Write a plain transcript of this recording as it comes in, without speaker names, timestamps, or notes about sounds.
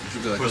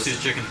Should be like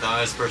Pussy's chicken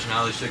thighs,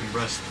 personality's chicken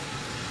breast.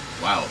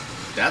 wow,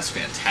 that's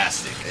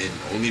fantastic. And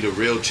only the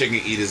real chicken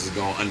eaters is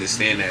gonna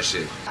understand that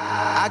shit.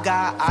 I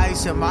got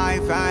ice in my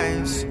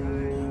veins.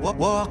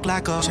 Walk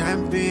like a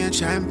champion,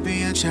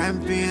 champion,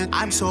 champion.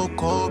 I'm so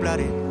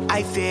cold-blooded,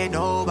 I fear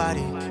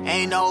nobody.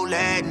 Ain't no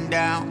letting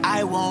down,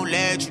 I won't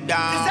let you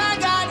down. 'Cause I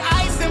got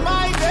ice in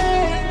my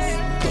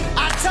veins.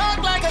 I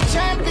talk like a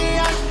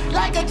champion,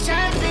 like a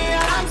champion.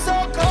 I'm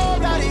so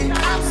cold-blooded,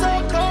 I'm so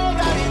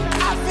cold-blooded.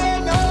 I fear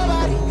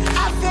nobody,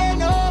 I fear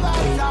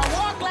nobody. I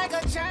walk like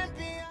a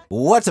champion.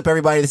 What's up,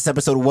 everybody? This is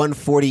episode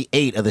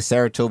 148 of the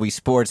Saratobi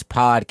Sports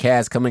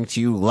Podcast, coming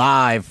to you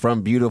live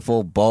from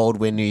beautiful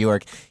Baldwin, New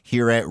York,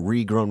 here at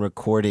Regrown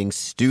Recording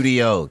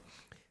Studio.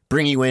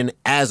 Bring you in,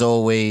 as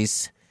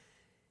always,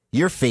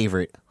 your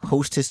favorite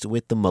hostess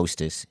with the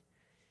mostest,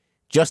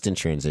 just in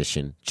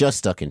transition, just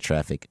stuck in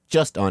traffic,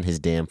 just on his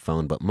damn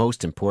phone, but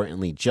most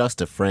importantly, just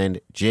a friend,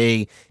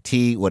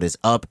 JT. What is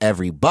up,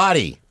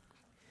 everybody?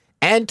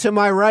 And to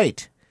my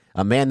right,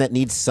 a man that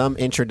needs some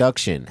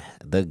introduction,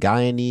 the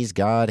Guyanese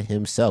god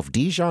himself,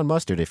 Dijon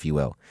Mustard, if you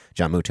will.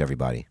 John Moot,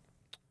 everybody.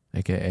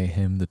 AKA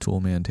him, the tool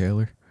man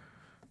Taylor.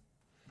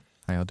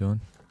 How y'all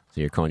doing? So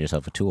you're calling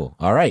yourself a tool.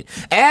 All right.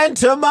 And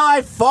to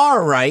my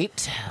far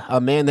right, a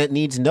man that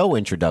needs no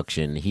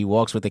introduction. He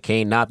walks with a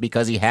cane not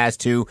because he has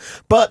to,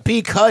 but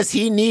because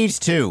he needs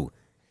to.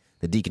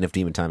 The Deacon of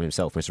Demon Time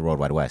himself, Mr.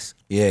 Worldwide West.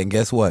 Yeah, and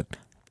guess what?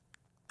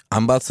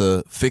 I'm about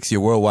to fix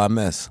your worldwide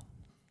mess.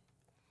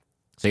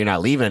 So you're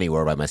not leaving any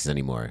Worldwide Messes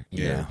anymore.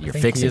 You're I think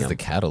fixing he is them. the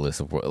catalyst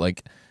of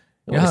like.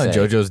 You What know how to in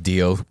say? JoJo's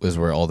Dio is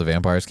where all the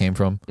vampires came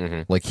from?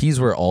 Mhm. Like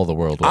he's where all the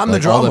world, I'm the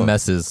like, all the drama.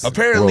 messes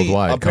Apparently,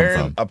 worldwide come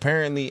from.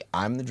 apparently,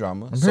 I'm the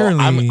drama.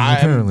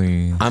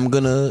 Apparently, I'm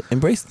gonna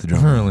embrace the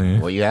drama.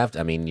 Well, you have to.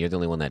 I mean, you're the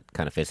only one that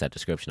kind of fits that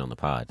description on the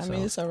pod. I So.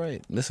 mean, it's all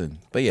right. Listen,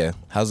 but yeah,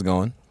 how's it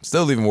going?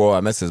 Still leaving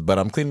worldwide messes, but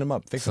I'm cleaning them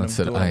up, fixing Son them.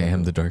 said, doing "I them.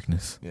 am the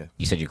darkness."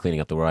 You said you're cleaning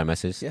up the Worldwide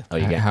Messes? Yeah. Oh,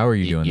 you How are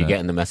you doing You that?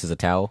 getting the mess as a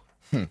towel?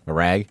 A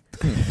rag?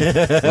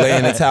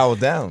 laying the towel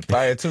down.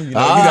 Prior to you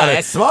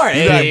That's smart.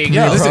 you gotta There you be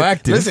go.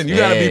 proactive. Listen, you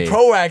gotta Hey. be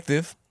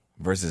proactive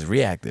versus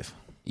reactive.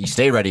 You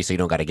stay ready so you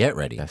don't got to get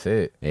ready. That's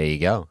it. There you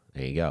go.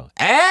 There you go.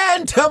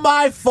 And to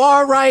my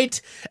far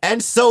right,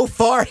 and so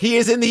far he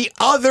is in the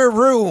other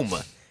room,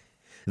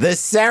 the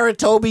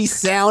Saratobi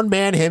sound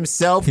man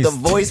himself, the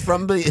voice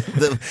from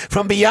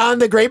from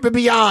beyond the great and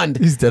beyond.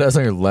 He's dead ass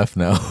on your left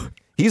now.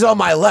 He's on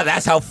my left.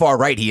 That's how far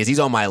right he is. He's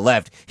on my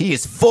left. He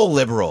is full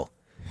liberal.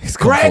 He's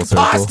come Greg full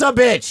circle. Pasta,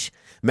 bitch.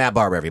 Matt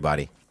Barber,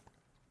 everybody.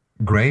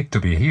 Great to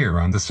be here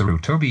on the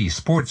Saratobi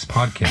Sports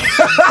Podcast.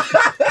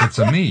 It's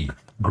a me,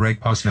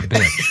 Greg Pasta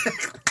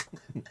bitch.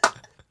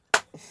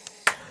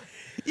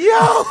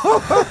 Yo!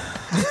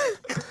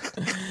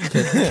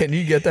 Can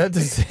you get that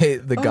to say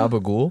the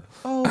gabagool,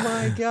 Oh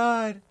my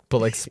God. but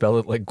like spell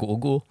it like ghoul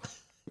ghoul?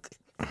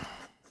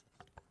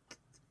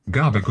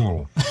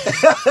 Gabagool.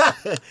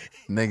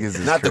 Niggas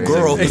is Not the crazy.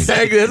 girl.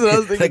 Exactly. That's what I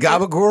was The thinking.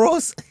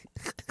 Gabagurls?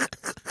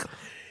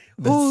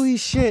 Holy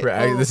shit.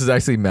 This is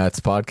actually Matt's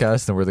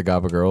podcast, and we're the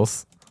Gaba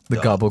Girls. The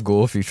Gaba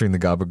Ghoul featuring the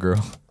Gaba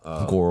Girl.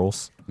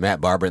 Girls.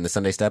 Matt Barber and the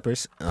Sunday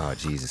Steppers. Oh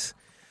Jesus.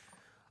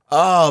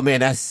 Oh man,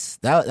 that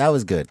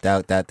was good.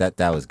 That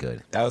was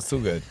good. That was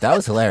too good. That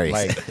was hilarious.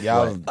 Like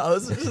y'all,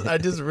 I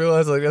just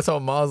realized like that's how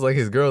Miles like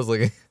his girls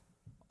like.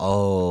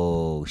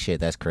 oh shit,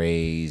 that's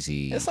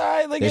crazy. it's all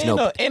right. Like There's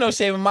ain't no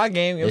shame in my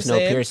game. You know There's what I'm no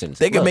saying? piercings.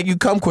 They can Look. make you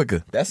come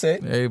quicker. That's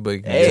it.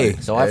 Everybody. Can Hey, get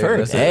it. so I've heard.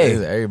 That's Hey.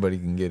 it. Everybody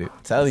can get it.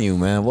 Telling you,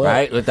 man. What?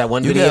 Right with that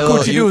one You video. got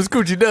coochie do is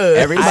coochie does.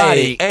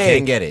 Everybody Hey,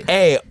 can get it.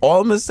 Hey,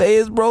 all I'm gonna say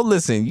is, bro,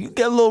 listen, you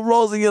get little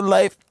roles in your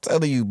life.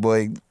 Telling you,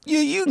 boy, you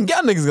y'all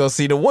niggas gonna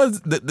see the ones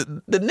the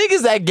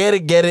niggas that get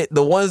it.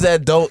 The ones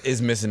that don't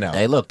is missing out.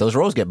 Hey, look, those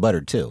rolls get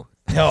buttered too.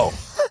 No.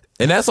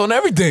 And that's on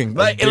everything.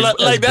 Like, Big, like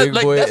as that, Big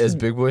like Boy, that's, as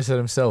Big Boy said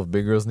himself,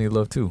 big girls need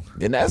love too.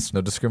 and that's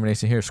No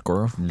discrimination here,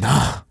 squirrel.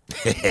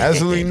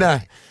 absolutely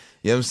not.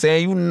 You know what I'm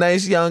saying? You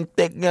nice, young,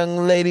 thick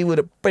young lady with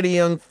a pretty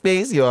young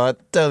face. Yo, I'm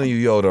telling you,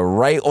 yo, the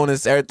right on the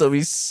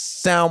Saratobi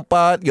sound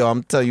pod. Yo,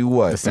 I'm telling you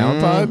what. The sound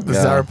pod, the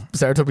yeah.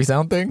 Saratobi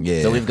sound thing.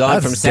 Yeah. So we've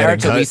gone That's from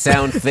getting Saratobi cut.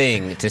 Sound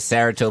Thing to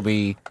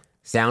Saratobi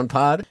Sound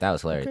Pod. That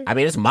was hilarious. I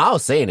mean, it's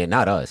Miles saying it,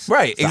 not us.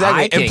 Right, So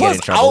exactly. I can't And get plus,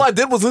 in trouble. all I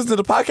did was listen to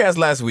the podcast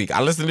last week.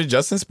 I listened to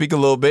Justin speak a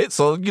little bit,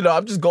 so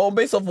I'm just going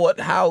based off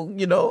how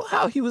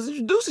he was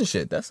introducing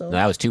shit. That's all. No,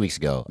 that was 2 weeks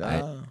ago.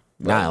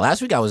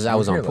 Last week I was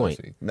on here point.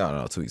 last week.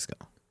 No, 2 weeks ago.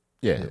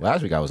 Yeah,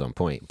 last week I was on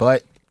point.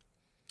 But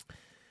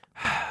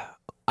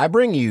I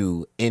bring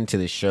you into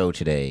the show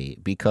today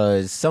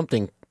because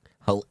something,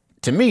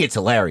 to me, it's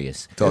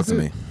hilarious. Talk to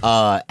me.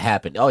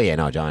 Happened. Oh yeah,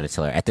 no, John, it's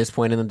hilarious. At this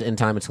point in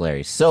time, it's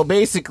hilarious. So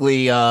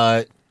basically,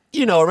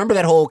 remember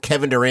that whole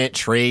Kevin Durant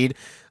trade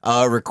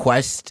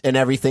request and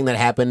everything that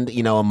happened,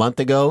 a month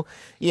ago?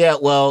 Yeah,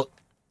 well,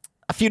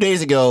 a few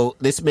days ago,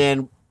 this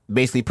man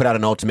basically put out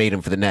an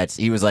ultimatum for the Nets.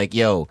 He was like,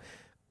 yo,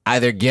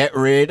 either get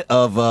rid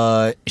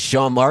of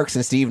Sean Marks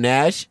and Steve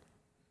Nash,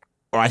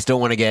 or I still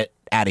want to get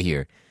out of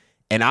here.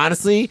 And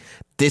honestly,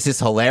 this is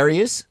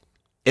hilarious.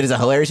 It is a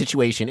hilarious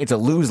situation. It's a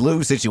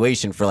lose-lose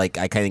situation for, like,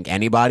 I think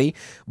anybody.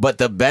 But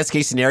the best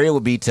case scenario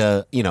would be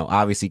to,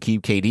 obviously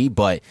keep KD.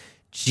 But,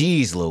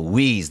 geez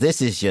Louise,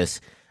 this is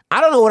just...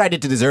 I don't know what I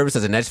did to deserve this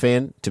as a Nets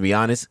fan, to be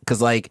honest.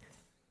 Because, like,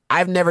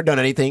 I've never done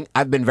anything.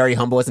 I've been very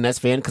humble as a Nets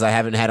fan because I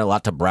haven't had a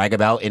lot to brag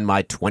about in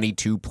my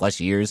 22-plus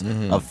years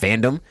of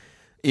fandom.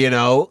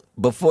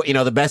 Before,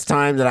 the best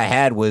time that I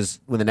had was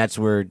when the Nets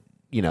were,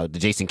 the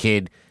Jason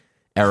Kidd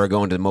era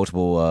going to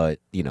multiple,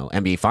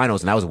 NBA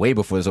finals. And that was way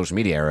before the social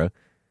media era.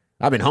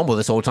 I've been humble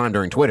this whole time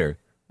during Twitter.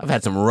 I've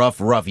had some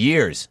rough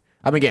years.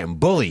 I've been getting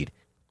bullied.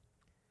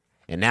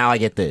 And now I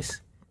get this.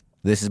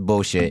 This is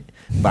bullshit,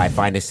 but I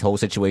find this whole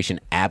situation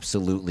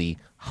absolutely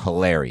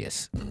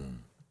hilarious.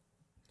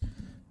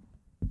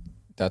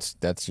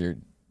 That's your...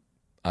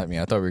 I mean,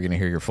 I thought we were going to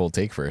hear your full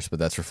take first, but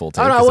that's your full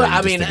take. Oh, no, Is well, that you I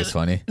just mean, think it's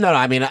funny? No,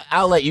 I mean,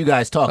 I'll let you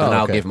guys talk, and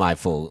I'll okay. give my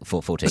full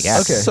take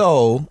after. Okay.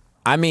 So,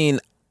 I mean,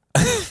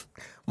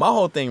 my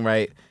whole thing,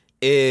 right,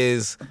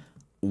 is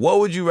what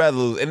would you rather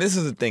lose? And this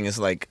is the thing. It's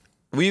like,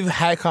 we've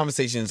had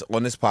conversations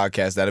on this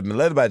podcast that have been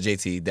led by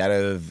JT that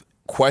have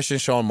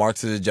questioned Sean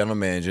Marks as a general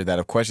manager, that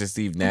have questioned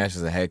Steve Nash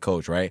as a head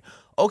coach, right?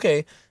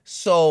 Okay,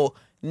 so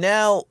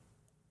now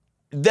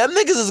them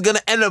niggas is gonna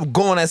end up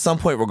going at some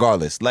point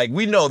regardless. Like,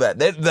 we know that.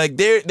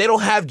 They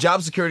don't have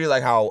job security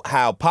like how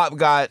Pop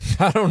got.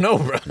 I don't know,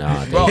 bro.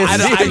 No, Bro,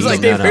 It seems like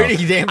they're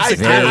pretty damn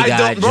secure.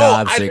 got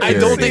job I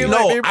don't think, Like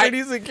no. they're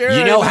pretty secure.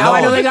 You know how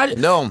I know they got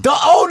No. The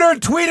owner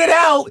tweeted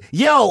out,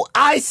 "Yo,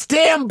 I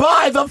stand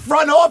by the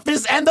front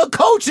office and the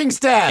coaching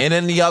staff." And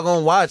then y'all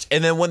gonna watch.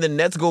 And then when the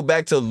Nets go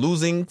back to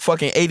losing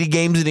fucking 80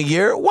 games in a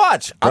year,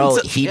 watch. Bro,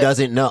 he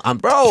doesn't know.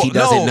 Bro, he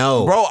doesn't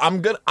know. Bro,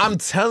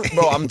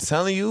 I'm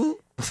telling you.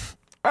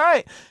 All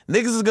right,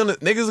 niggas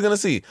are gonna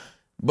see.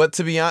 But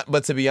to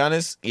be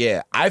honest,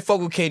 yeah, I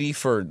fuck with KD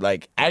for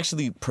like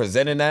actually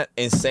presenting that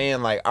and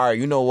saying like, all right,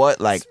 you know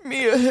what, like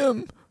me or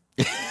him.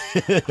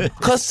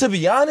 Cause to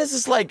be honest,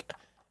 it's like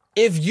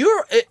if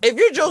you're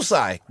Joe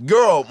Tsai,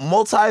 you're a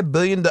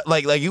multi-billion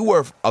like you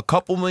worth a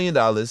couple $1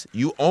 million,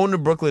 you own the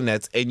Brooklyn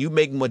Nets, and you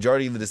make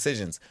majority of the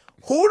decisions.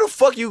 Who the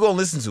fuck you gonna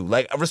listen to?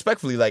 Like,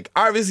 respectfully, like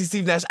obviously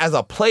Steve Nash as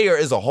a player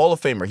is a Hall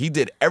of Famer. He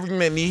did everything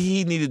that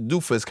he needed to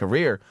do for his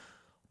career.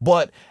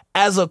 But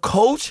as a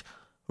coach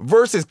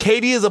versus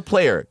KD as a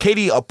player,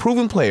 KD a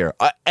proven player,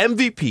 a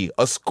MVP,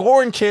 a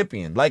scoring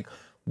champion. Like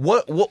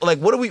what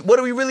are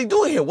we really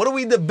doing here? What are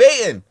we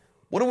debating?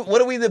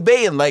 What are we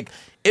debating? Like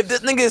if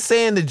this nigga is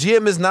saying the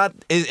GM is not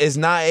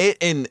it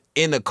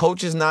and the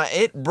coach is not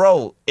it,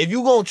 bro. If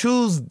you gonna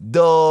choose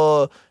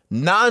the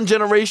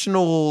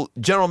non-generational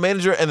general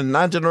manager and the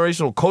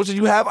non-generational coaches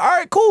you have, all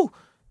right, cool.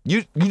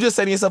 You just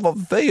setting yourself up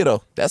for failure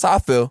though. That's how I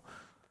feel.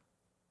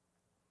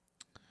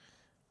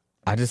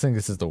 I just think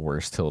this is the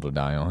worst hill to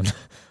die on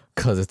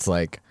because it's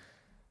like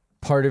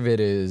part of it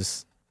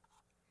is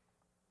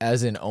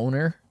as an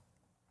owner,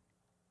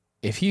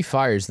 if he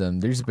fires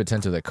them, there's a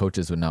potential that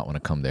coaches would not want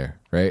to come there,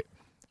 right?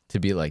 To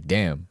be like,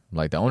 damn,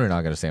 like the owner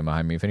not going to stand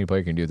behind me. If any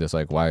player can do this,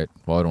 like why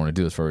would I want to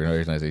do this for an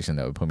organization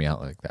that would put me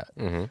out like that?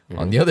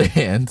 On the other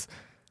hand,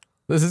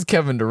 this is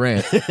Kevin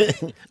Durant.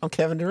 I'm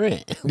Kevin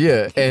Durant.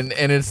 Yeah, and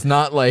it's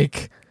not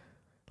like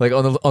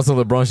on some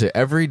LeBron shit.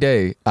 Every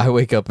day I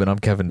wake up and I'm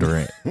Kevin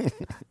Durant.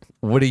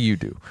 What do you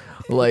do?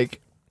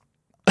 Like,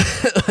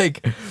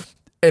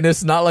 and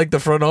it's not like the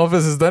front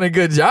office has done a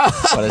good job.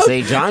 But I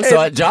say John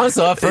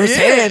saw it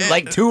firsthand,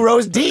 like 2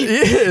 rows deep.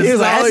 Yeah, he was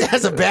like,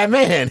 that's a bad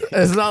man.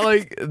 It's not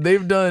like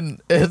they've done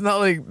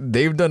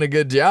a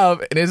good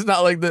job, and it's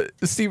not like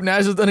Steve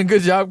Nash has done a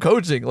good job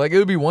coaching. Like, it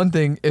would be one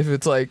thing if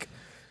it's like,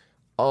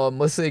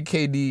 let's say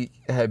KD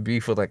had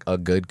beef with like a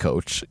good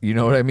coach, you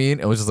know what I mean?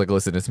 It was just like,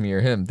 listen, it's me or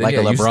him. Then, Like a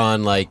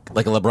LeBron, like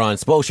a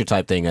LeBron Spoelstra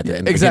type thing at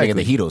the beginning of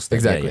the Heatles thing.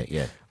 Exactly.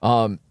 Yeah.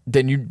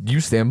 Then you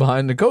stand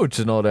behind the coach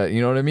and all that,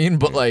 you know what I mean?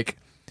 But like,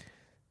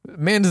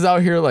 man is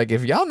out here like,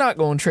 if y'all not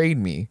gonna trade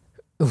me,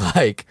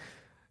 like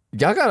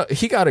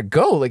he gotta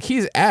go. Like,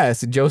 he's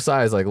asked, and Joe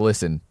Tsai is like,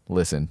 listen,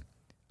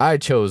 I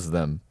chose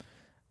them.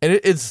 And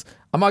it's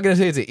I'm not gonna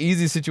say it's an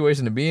easy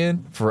situation to be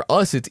in. For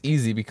us, it's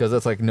easy because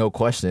that's like no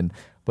question.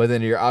 But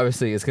then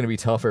it's gonna be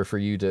tougher for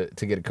you to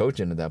get a coach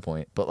in at that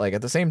point. But like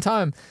at the same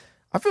time,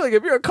 I feel like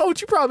if you're a coach,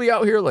 you're probably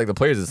out here like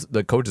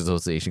the coaches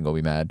association gonna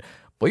be mad.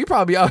 But you're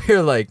probably out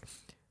here like,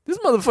 this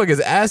motherfucker's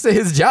ass at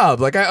his job.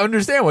 Like, I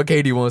understand what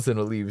KD wants him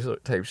to leave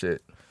type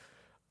shit.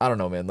 I don't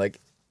know, man. Like,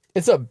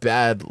 it's a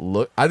bad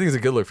look. I think it's a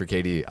good look for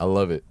KD. I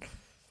love it.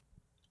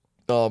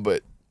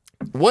 But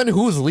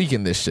who's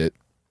leaking this shit?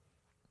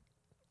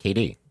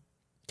 KD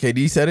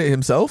said it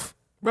himself?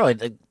 Bro, all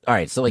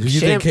right, so like Do you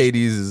think KD's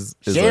is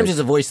Shams like, is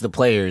the voice of the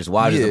players,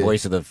 Waj is the Yeah.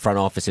 voice of the front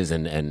offices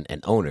and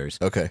owners.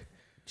 okay.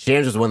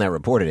 Shams was the one that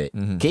reported it.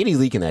 KD's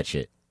leaking that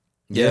shit.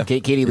 Yeah.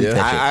 KD leaked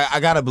that shit. I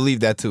gotta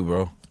believe that too,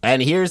 bro.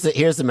 And here's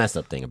the messed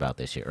up thing about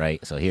this shit,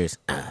 right? So here's,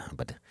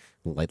 but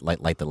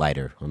light the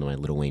lighter on my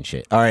Lil Wayne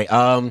shit. All right.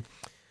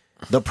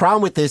 The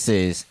problem with this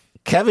is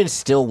Kevin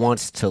still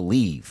wants to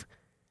leave.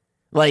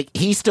 Like,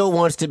 he still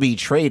wants to be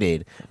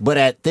traded, but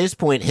at this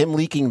point, him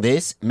leaking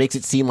this makes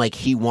it seem like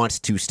he wants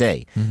to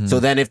stay. So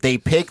then if they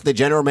pick the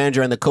general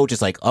manager and the coach,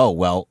 it's like, oh,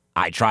 well,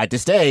 I tried to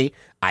stay.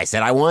 I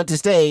said I wanted to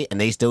stay, and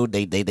they still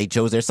they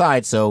chose their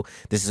side. So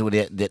this is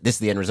this is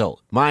the end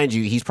result. Mind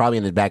you, he's probably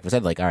in the back of his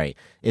head like, all right,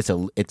 it's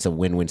a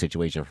win-win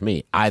situation for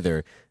me.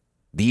 Either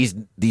these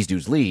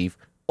dudes leave,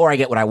 or I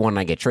get what I want and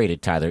I get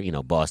traded to either,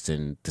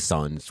 Boston, the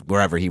Suns,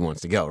 wherever he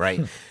wants to go, right?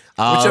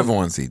 Whichever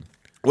one seed.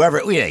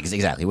 Wherever, yeah,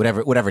 exactly.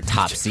 Whatever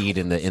top seed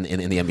in the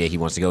NBA he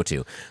wants to go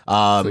to.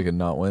 They could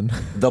not win.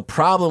 The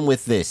problem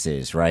with this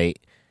is, right,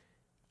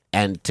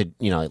 and to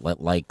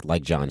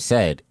like John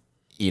said,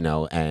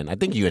 and I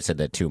think you had said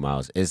that too,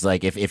 Miles, is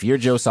like if you're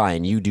Joe Tsai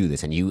and you do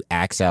this and you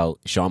axe out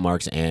Sean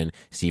Marks and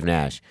Steve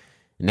Nash,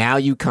 now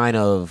you kind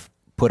of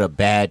put a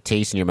bad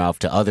taste in your mouth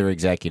to other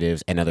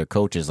executives and other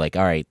coaches. Like,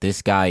 all right,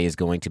 this guy is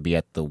going to be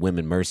at the whim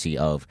and mercy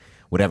of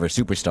whatever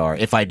superstar.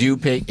 If they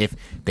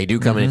do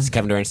come in and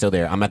Kevin Durant's still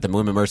there, I'm at the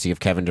whim and mercy of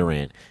Kevin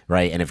Durant,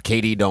 right? And if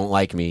KD don't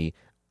like me,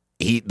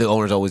 the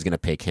owner's always going to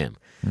pick him,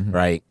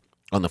 right?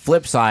 On the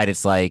flip side,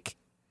 it's like,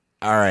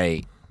 all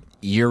right,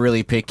 you're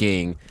really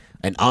picking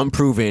an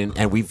unproven,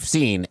 and we've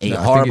seen a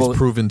horrible. I think he's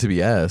proven to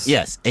be ass.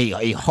 Yes,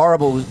 a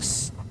horrible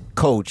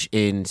coach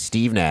in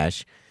Steve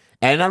Nash.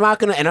 And I'm not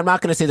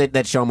gonna say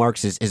that Sean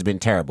Marks has been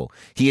terrible.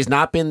 He does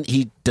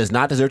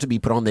not deserve to be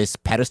put on this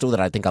pedestal that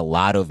I think a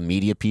lot of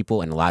media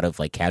people and a lot of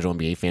like casual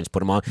NBA fans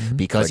put him on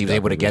because he was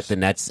able to get the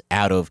Nets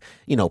out of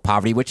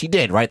poverty, which he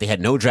did. Right, they had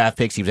no draft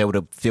picks. He was able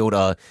to field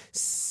a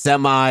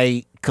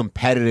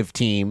semi-competitive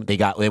team. They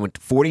went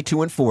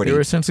 42-40. They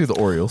were essentially the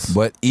Orioles.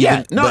 But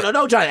John.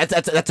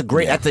 That's a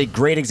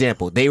great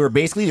example. They were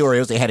basically the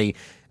Orioles. They had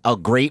a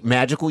great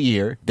magical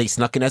year. They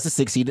snuck in as a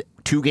 6 seed,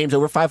 2 games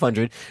over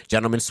 500.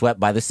 Gentlemen swept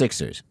by the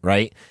Sixers,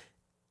 right?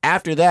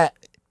 After that,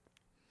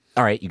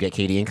 all right, you get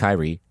KD and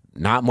Kyrie.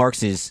 Not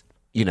Marks's,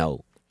 they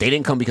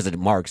didn't come because of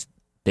Marks.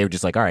 They were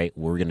just like, all right,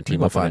 we're going to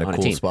team up find on a a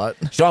cool team. spot.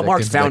 Sean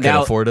Marks found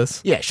out. Afford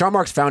us. Yeah, Sean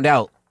Marks found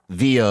out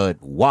via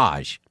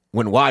Woj.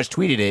 When Woj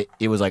tweeted it,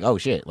 it was like, oh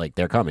shit, like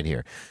they're coming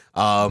here.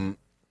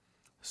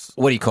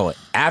 What do you call it?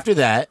 After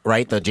that,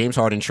 right, the James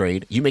Harden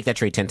trade, you make that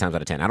trade 10 times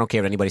out of 10. I don't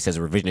care if anybody says a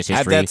revisionist history.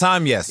 At that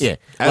time, yes. Yeah.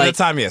 At that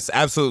time, yes.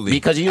 Absolutely.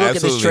 Because you look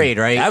at this trade,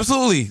 right?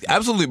 Absolutely,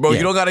 bro. Yeah.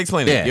 You don't got to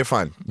explain Yeah. it. You're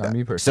fine. Not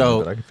me personally,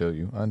 So- but I can feel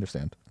you. I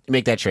understand. You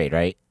make that trade,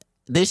 right?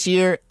 This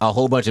year, a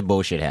whole bunch of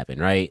bullshit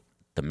happened, right?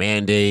 The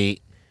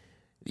mandate,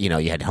 you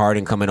had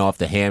Harden coming off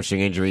the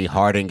hamstring injury.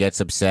 Harden gets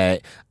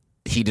upset.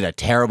 He did a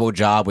terrible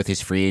job with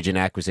his free agent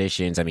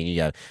acquisitions. I mean, you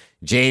got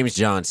James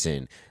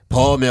Johnson,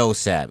 Paul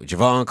Millsap,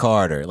 Javon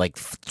Carter, like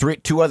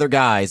 2 other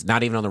guys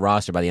not even on the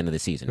roster by the end of the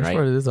season, That's right?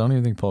 part of this. I don't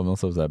even think Paul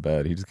Millsap was that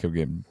bad. He just kept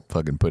getting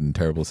fucking put in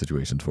terrible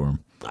situations for him.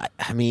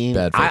 I mean,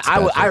 Bad fits, I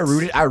bad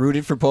fits.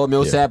 rooted for Paul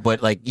Millsap,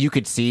 but like you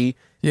could see,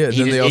 Yeah,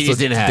 he then just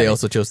didn't have they it.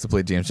 also chose to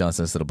play James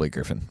Johnson instead of Blake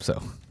Griffin.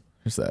 So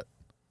there's that.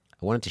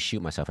 I wanted to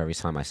shoot myself every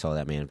time I saw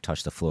that man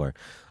touch the floor,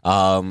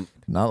 Not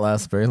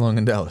last very long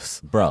in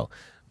Dallas. bro.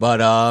 But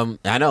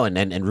I know,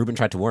 and Ruben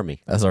tried to warn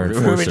me. As our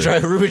enforcer.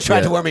 Ruben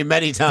tried to warn me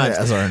many times.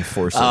 As our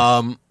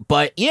enforcer.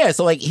 But yeah,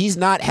 so like he's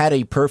not had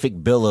a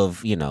perfect bill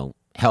of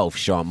health.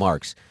 Sean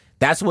Marks.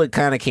 That's what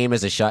kind of came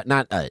as a shock,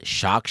 not a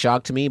shock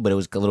to me, but it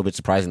was a little bit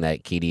surprising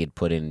that KD had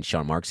put in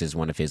Sean Marks as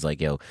one of his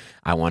like,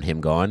 I want him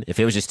gone. If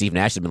it was just Steve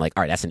Nash, it'd been like,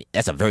 all right,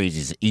 that's a very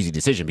easy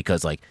decision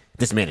because like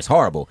this man is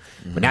horrible.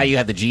 But now you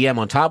have the GM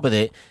on top of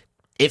it.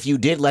 If you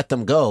did let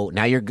them go,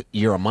 now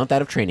you're a month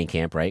out of training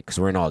camp, right? Because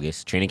we're in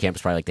August. Training camp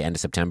is probably like the end of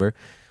September.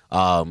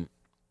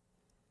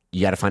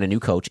 You got to find a new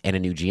coach and a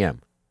new GM,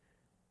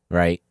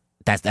 right?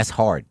 That's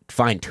hard.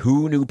 Find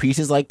 2 new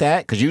pieces like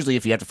that, because usually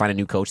if you have to find a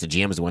new coach, the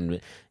GM is the one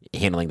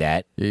handling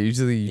that. Yeah,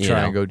 usually you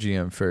try and go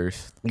GM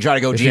first. You try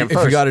to go If GM you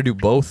first. got to do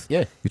both,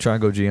 Yeah. you try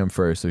and go GM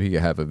first so he can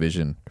have a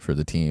vision for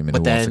the team and But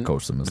who wants then, to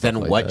coach them and but stuff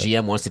then like what that.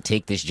 GM wants to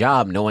take this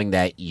job knowing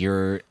that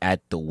you're at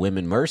the whim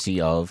and mercy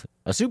of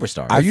a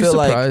superstar? Are you feel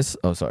like- surprised?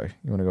 Oh, sorry.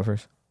 You want to go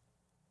first?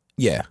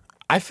 Yeah.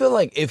 I feel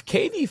like if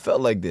KD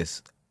felt like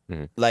this,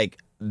 like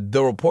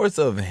the reports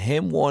of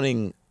him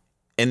wanting,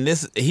 and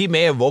this, he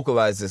may have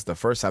vocalized this the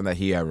first time that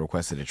he had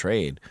requested a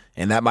trade,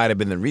 and that might have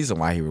been the reason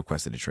why he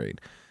requested a trade.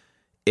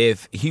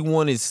 If he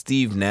wanted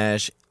Steve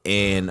Nash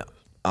and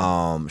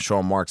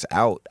Sean Marks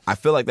out, I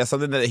feel like that's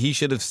something that he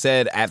should have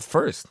said at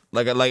first,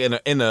 like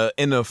in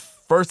the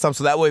first time,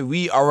 so that way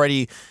we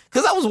already,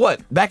 because that was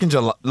what back in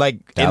July,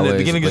 like That in the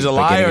was beginning of the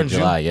July beginning or of June.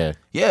 July, yeah.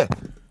 Yeah.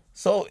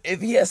 So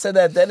if he had said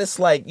that, then it's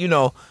like, you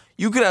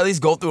could at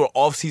least go through an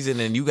off season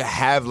and you could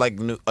have like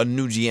a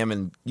new GM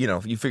and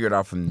you figure it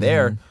out from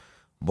there.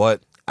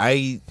 But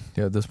Yeah,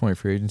 at this point,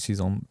 free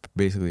agency's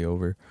basically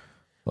over.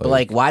 But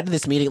like, why did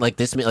this meeting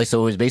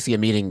so it was basically a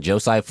meeting.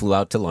 Josiah flew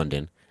out to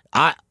London.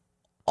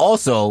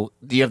 Also,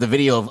 you have the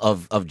video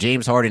of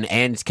James Harden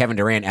and Kevin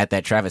Durant at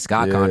that Travis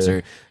Scott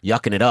concert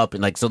yucking it up,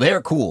 and like, so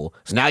they're cool.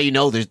 So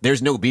now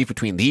there's no beef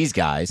between these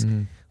guys,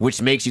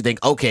 which makes you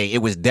think, okay, it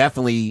was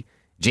definitely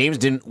James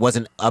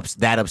wasn't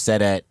that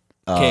upset at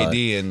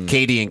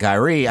KD and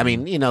Kyrie. I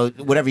mean,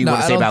 whatever you No,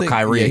 want to I say don't about think-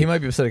 Kyrie. Yeah, he might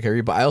be upset at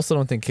Kyrie, but I also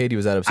don't think KD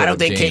was that upset. I don't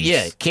think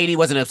James. KD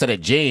wasn't upset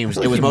at James.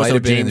 It was He most might of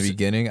have been in James. the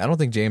beginning. I don't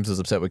think James was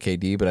upset with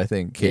KD, but I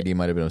think KD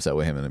might have been upset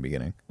with him in the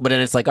beginning. But then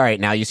it's like, all right,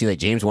 now you see that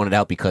James wanted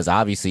out because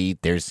obviously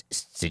there's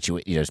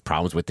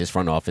problems with this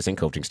front office and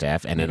coaching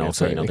staff, and then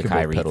also They the could both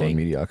Kyrie peddle in thing.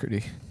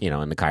 mediocrity.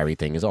 And the Kyrie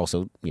thing is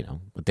also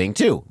a thing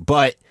too.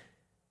 But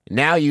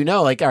now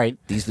like, all right,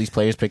 these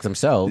players pick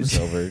themselves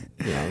over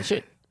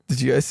shit. Did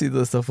you guys see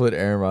the stuff with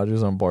Aaron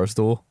Rodgers on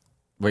Barstool?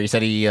 Where you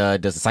said he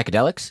does the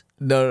psychedelics?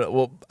 No.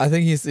 Well, I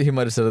think he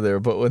might have said it there,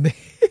 but when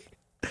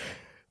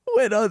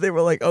they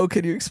were like, "Oh,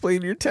 can you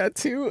explain your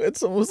tattoo?" And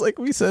someone was like,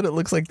 "We said it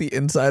looks like the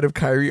inside of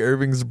Kyrie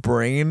Irving's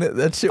brain."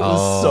 That shit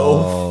was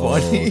so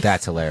funny.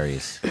 That's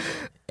hilarious.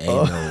 Ain't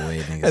no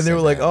way, nigga. And they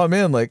were like, "Oh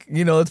man, like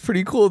it's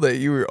pretty cool that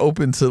you were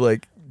open to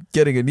like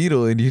getting a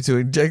needle in you to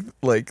inject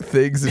like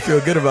things and feel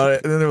good about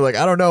it." And then they were like,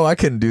 "I don't know, I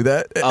couldn't do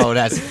that." Oh,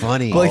 that's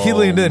funny. Like he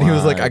leaned in, he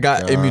was like, my "I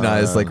got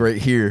immunized like right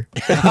here."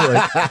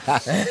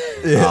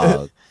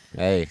 Oh,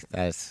 hey,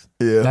 that's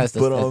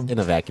but in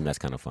a vacuum. That's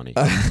kind of funny.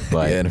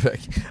 But yeah, in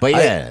fact. but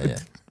yeah.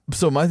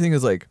 So my thing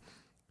is like,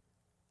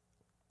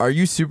 are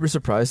you super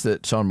surprised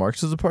that Sean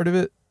Marks is a part of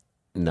it?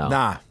 No,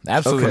 Nah,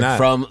 absolutely Okay.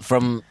 not.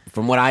 From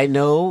what I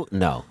know,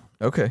 no.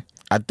 Okay.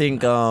 I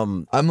think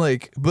I'm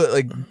like, but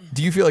like,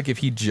 do you feel like if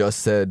he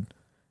just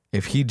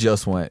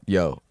went,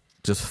 "Yo,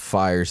 just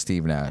fire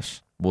Steve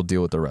Nash, we'll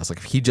deal with the rest"? Like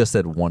if he just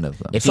said one of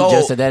them, If he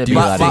just said that, it'd do be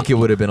you a lot think it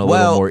would have been a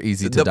little more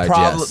easy to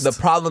digest? The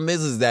problem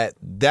is that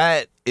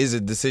is a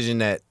decision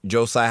that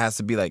Joe Tsai has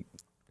to be like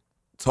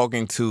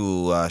talking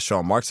to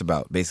Sean Marks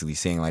about, basically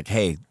saying like,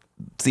 "Hey,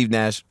 Steve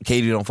Nash,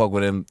 KD don't fuck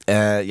with him.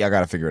 Y'all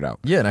gotta figure it out."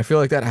 Yeah, and I feel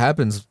like that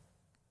happens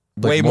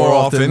like, Way more more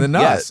often than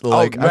not. yes.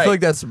 Like Oh, I right. feel like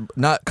that's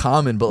not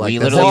common, but like We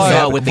that's literally what saw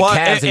happened. it with the But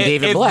Cavs and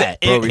David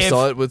Blatt. Bro, we if-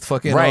 saw it with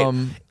fucking right.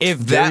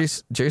 If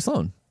Jerry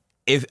Sloan.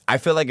 If I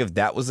feel like if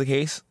that was the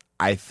case,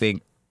 I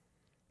think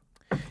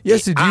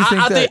Yes, so do you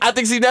think that? I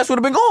think Steve Nash would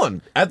have been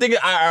gone. I think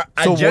I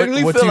So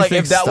genuinely what feel do you like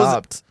think if that was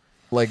stopped?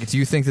 Like, do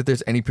you think that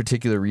there's any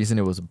particular reason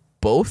it was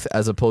both,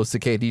 as opposed to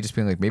KD just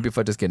being like, maybe if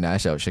I just get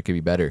Nash out, shit could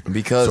be better,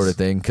 Because- sort of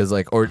thing? Because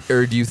like, or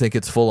do you think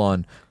it's full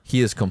on?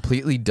 He is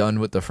completely done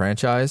with the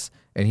franchise,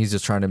 and he's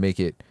just trying to make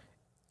it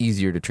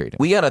easier to trade him.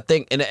 we gotta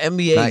think in the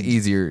NBA. Not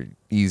easier. In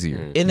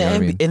the You know what I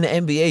mean? in the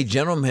NBA,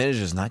 general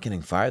managers not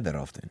getting fired that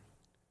often.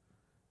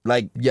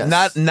 Like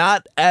Yes.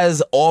 not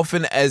as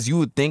often as you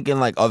would think in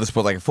like other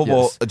sports, like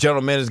football. Yes. A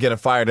general manager's getting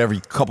fired every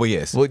couple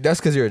years. Well, that's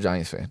because you're a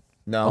Giants fan.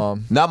 No,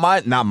 not my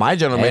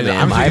general Hey, manager.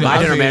 man, my I'm general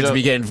speaking manager of-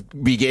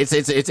 be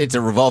getting it's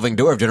a revolving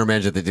door of general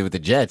manager that do with the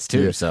Jets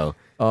too. Yeah. So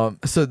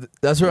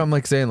That's where I'm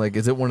like saying, like,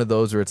 is it one of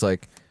those where it's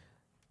like,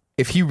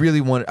 if he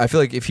really wanted, I feel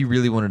like if he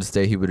really wanted to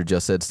stay, he would have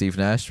just said Steve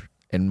Nash,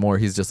 and more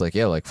he's just like,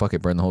 yeah, like fuck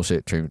it, burn the whole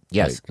shit.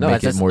 yes, like, no,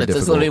 make that's it more that's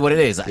difficult. literally what it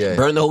is. Yeah.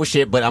 Burn the whole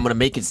shit, but I'm gonna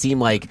make it seem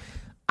like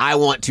I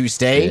want to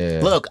stay.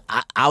 Yeah. Look,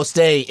 I'll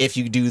stay if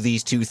you do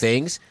these two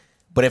things,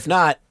 but if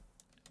not,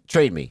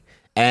 trade me.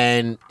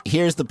 And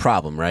here's the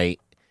problem, right?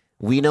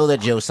 We know that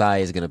Joe Tsai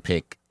is gonna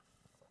pick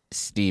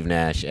Steve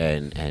Nash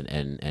and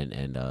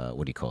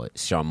what do you call it,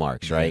 Sean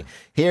Marks, right?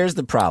 Here's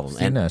the problem,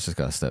 Steve Nash just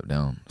got to step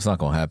down. It's not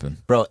gonna happen.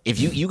 bro, if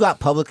you got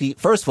publicly,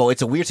 first of all,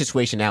 it's a weird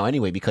situation now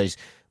anyway, because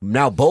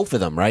now both of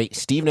them, right,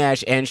 Steve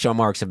Nash and Sean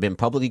Marks have been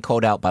publicly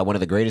called out by one of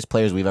the greatest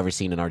players we've ever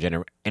seen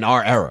in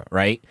our era,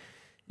 right?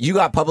 You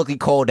got publicly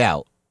called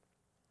out.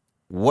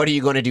 What are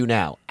you going to do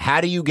now?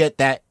 How do you get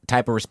that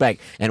type of respect?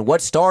 And what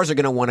stars are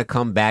going to want to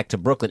come back to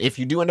Brooklyn if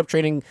you do end up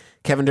trading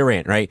Kevin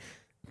Durant, right?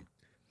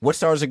 What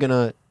stars are going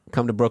to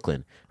come to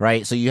Brooklyn,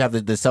 right? So you have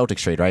the Celtics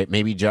trade, right?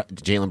 Maybe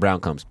Jaylen Brown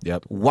comes.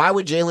 Yep. Why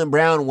would Jaylen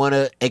Brown want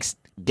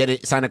to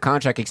sign a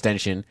contract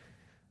extension,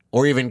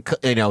 or even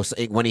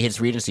when he hits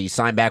free agency,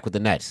 sign back with the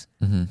Nets?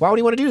 Why would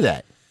he want to do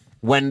that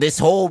when this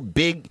whole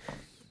big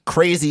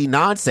crazy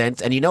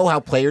nonsense? And you know how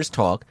players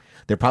talk.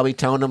 They're probably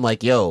telling them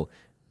like, "Yo,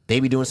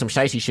 they be doing some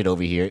shicey shit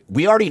over here."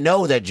 We already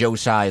know that Joe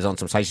Tsai is on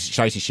some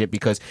shicey shit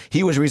because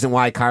he was the reason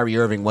why Kyrie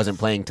Irving wasn't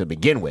playing to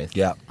begin with.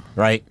 Yeah.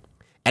 Right?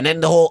 And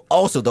then the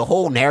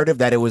whole narrative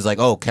that it was like,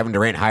 oh, Kevin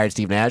Durant hired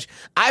Steve Nash.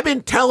 I've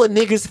been telling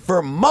niggas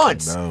for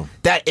months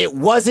that it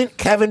wasn't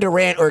Kevin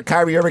Durant or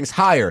Kyrie Irving's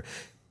hire.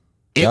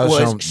 It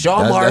was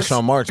Sean Marks That's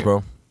Sean Marks,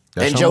 bro.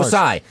 That's and Sean Joe Marks.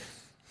 Tsai.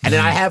 And then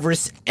I have,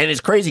 and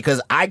it's crazy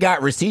because I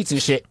got receipts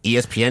and shit,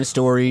 ESPN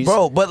stories.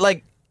 Bro, but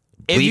like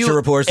if Bleacher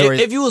Report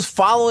stories. if you was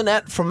following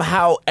that from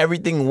how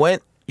everything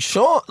went,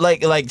 Sean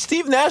like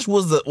Steve Nash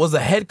was the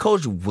head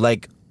coach.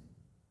 Like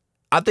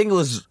I think it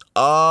was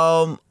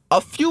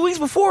a few weeks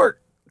before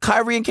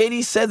Kyrie and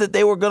KD said that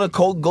they were gonna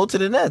go to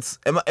the Nets.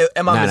 Am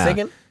I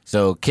mistaken? No.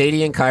 So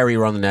KD and Kyrie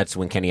were on the Nets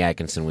when Kenny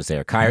Atkinson was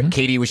there.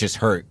 KD was just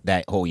hurt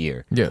that whole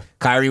year. Yeah.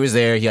 Kyrie was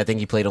there. I think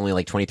he played only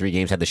like 23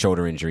 games, had the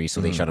shoulder injury, so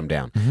they shut him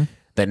down.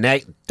 The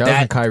next That was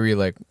when Kyrie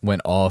like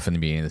went off in the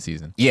beginning of the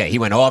season. yeah, he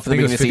went off in I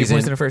the think it beginning was of the 50 points in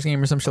season. the first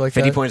game or some shit like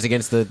 50 that. points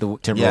against the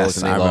Timberwolves Yes,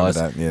 and they I remember lost.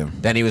 that, yeah.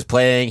 Then he was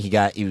playing. He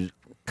was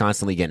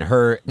constantly getting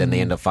hurt. Then they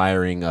ended up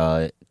firing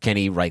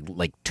Kenny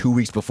like 2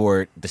 weeks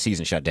before the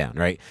season shut down.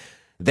 Right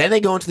Then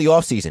they go into the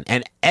offseason,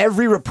 and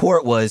every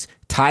report was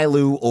Ty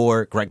Lue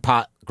or Greg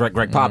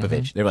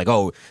Popovich. They're like,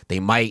 oh, they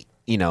might,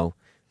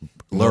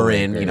 lure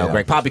in,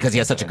 Greg Pop because he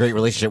has such a great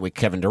relationship with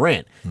Kevin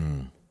Durant.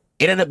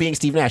 It ended up being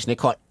Steve Nash, and they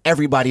caught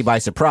everybody by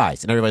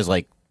surprise. And everybody's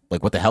like,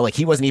 what the hell? Like,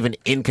 he wasn't even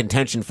in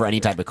contention for any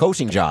type of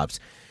coaching jobs.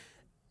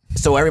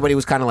 So everybody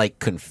was kind of like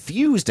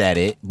confused at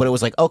it, but it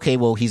was like, okay,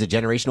 well, he's a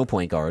generational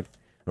point guard,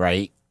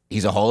 right?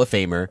 He's a Hall of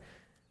Famer.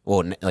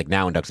 Well, like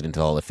now inducted into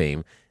the Hall of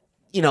Fame.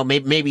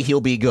 Maybe he'll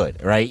be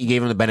good, right? You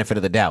gave him the benefit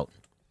of the doubt.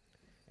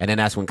 And then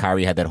that's when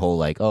Kyrie had that whole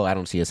like, oh, I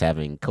don't see us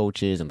having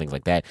coaches and things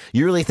like that.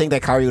 You really think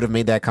that Kyrie would have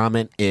made that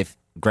comment if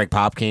Greg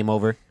Pop came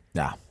over?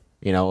 Nah.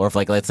 Or if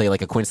let's say a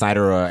Quinn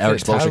Snyder or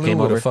Eric Spoelstra came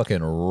over.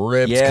 Fucking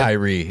ripped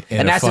Kyrie.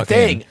 And that's the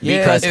thing.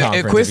 Because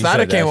if Quinn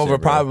Snyder came over,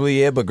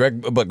 probably but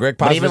Greg Pop.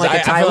 But even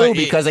like Ty Lue,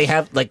 because they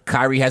have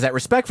Kyrie has that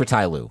respect for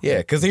Ty Lue. Yeah,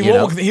 because he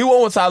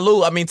won with Ty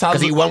Lue. I mean,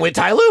 because he won with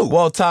Ty Lue.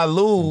 Well, Ty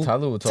Lue,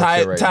 Ty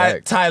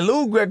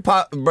Lue, Greg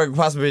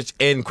Popovich,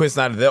 and Quinn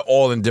Snyder, they're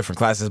all in different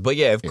classes. But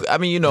yeah, but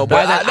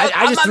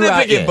I just threw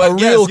out but a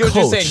real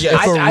coach.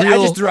 I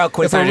just threw out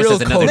Quinn Snyder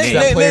as another name.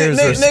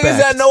 Niggas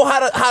that know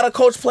how to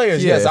coach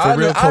players. Yes, I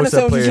understand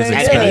what you're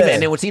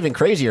saying. And what's even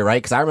crazier, right?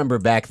 Because I remember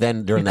back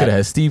then during that. Could have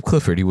had Steve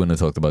Clifford. He wouldn't have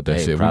talked about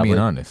that shit. We're being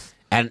honest.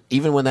 And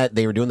even when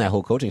they were doing that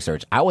whole coaching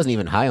search, I wasn't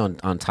even high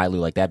on Ty Lue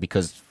like that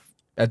because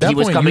at that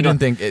point you didn't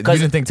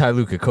think Ty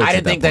Lue could coach. I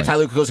didn't think that Ty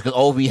Lue could coach because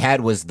all we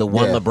had was the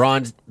one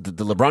LeBron,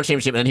 the LeBron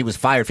championship, and then he was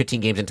fired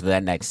 15 games into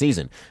that next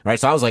season, right?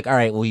 So I was like, all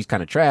right, well he's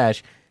kind of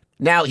trash.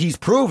 Now he's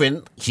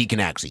proven he can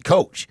actually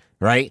coach,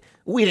 right?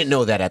 We didn't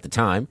know that at the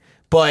time,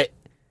 but.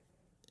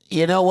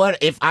 You know what?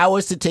 If I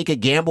was to take a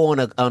gamble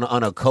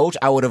on a coach,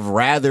 I would have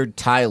rather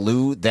Ty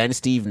Lue than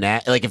Steve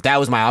Nash. Like if that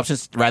was my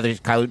options, rather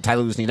Ty Lue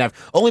than Steve Nash.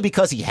 Only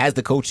because he has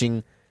the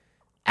coaching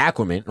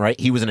acumen, right?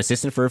 He was an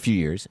assistant for a few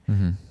years.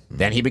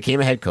 Then he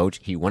became a head coach.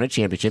 He won a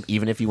championship.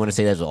 Even if you want to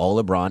say that's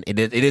all LeBron, it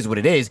is what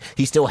it is.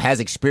 He still has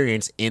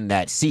experience in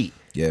that seat.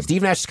 Yeah.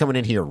 Steve Nash is coming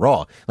in here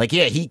raw. Like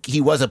he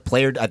was a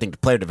player. I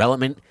think player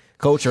development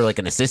coach or like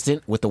an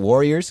assistant with the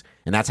Warriors,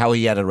 and that's how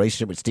he had a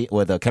relationship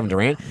with Kevin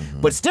Durant.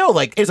 But still,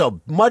 it's a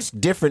much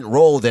different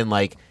role than all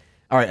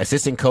right,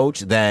 assistant coach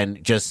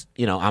than just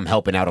I'm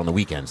helping out on the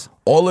weekends.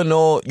 All in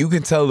all, you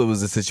can tell it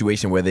was a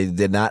situation where they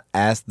did not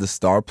ask the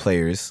star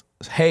players,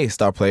 "Hey,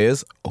 star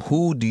players,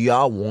 who do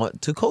y'all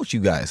want to coach you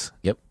guys?"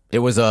 Yep, it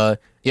was we're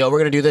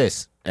gonna do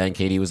this, and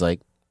Katie was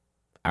like,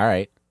 "All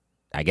right."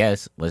 I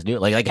guess let's do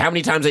it. Like how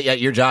many times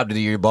at your job do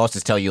your boss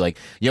just tell you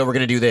yo, we're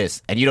gonna do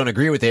this, and you don't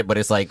agree with it, but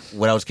it's like,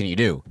 what else can you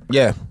do?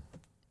 Yeah,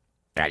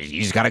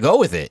 you just gotta go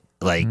with it.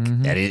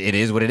 It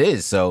is what it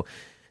is. So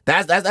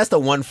that's the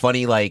one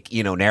funny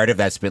narrative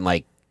that's been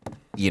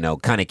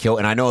kind of killed.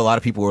 And I know a lot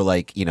of people were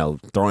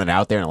throwing it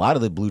out there, and a lot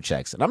of the blue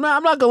checks. And I'm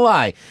not gonna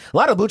lie, a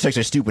lot of blue checks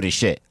are stupid as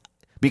shit.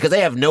 Because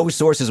they have no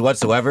sources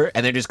whatsoever,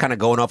 and they're just kind of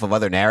going off of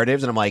other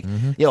narratives. And I'm like,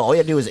 all you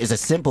have to do is a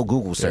simple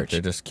Google search.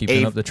 They're just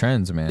keeping up the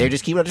trends, man. They're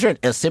just keeping up the trend.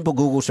 A simple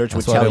Google search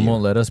would tell you. That's why they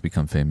won't let us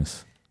become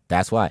famous.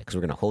 That's why, because we're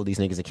going to hold these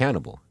niggas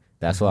accountable.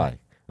 That's why.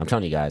 I'm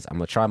telling you guys, I'm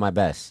going to try my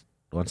best.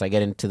 Once I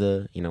get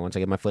into once I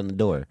get my foot in the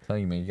door. I'm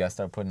telling you, man, you got to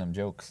start putting them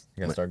jokes.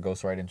 You got to start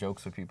ghostwriting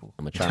jokes for people.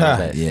 I'm going to try my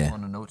best. Yeah.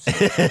 On the notes.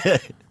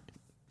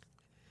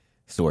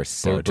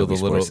 Source. Build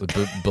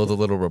a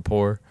little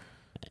rapport.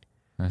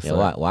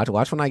 Yeah,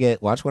 watch when I get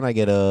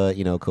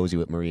cozy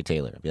with Maria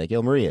Taylor. I'll be like,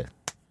 yo, Maria,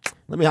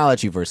 let me holler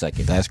at you for a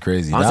second. That's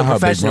crazy. On some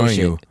professional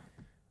shit.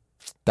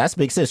 That's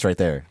big sis right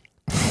there.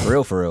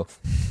 For real.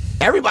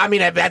 Everybody. I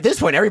mean, at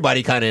this point,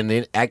 everybody kind of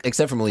in,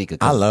 except for Malika.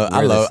 I love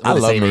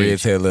Maria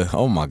Taylor.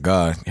 Oh my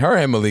god, her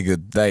and Malika,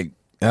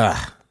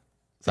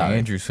 Sorry.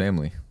 Andrew's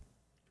family.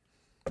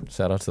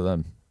 Shout out to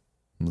them,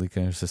 Malika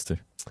and her sister.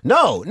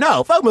 No,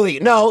 fuck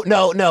Malika. No,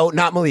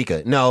 not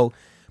Malika. No.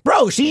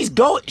 Bro,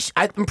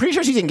 I'm pretty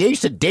sure she's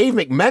engaged to Dave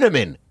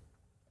McMenamin.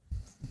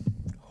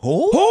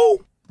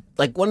 Who?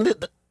 Like one of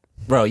the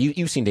bro,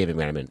 you've seen Dave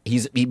McMenamin.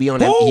 He'd be on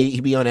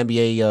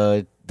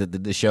NBA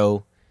the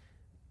show.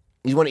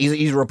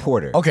 He's a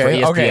reporter. Okay, for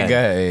ESPN.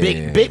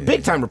 Okay,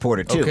 big time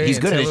reporter too. Okay, he's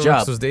good at his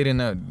job. Was dating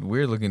that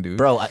weird looking dude,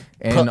 bro.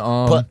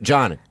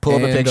 John, pull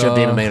up a picture of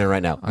Dave McMenamin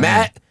right now.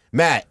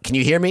 Matt, can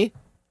you hear me?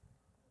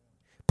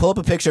 Pull up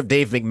a picture of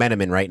Dave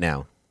McMenamin right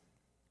now.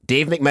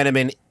 Dave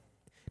McMenamin,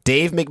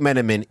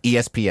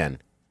 ESPN.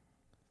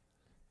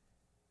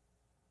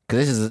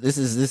 Because this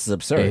is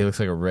absurd. Yeah, he looks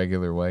like a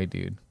regular white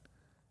dude.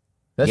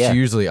 That's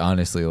usually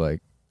honestly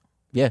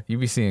you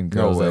be seeing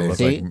girls that look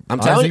like. I'm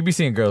telling you, you be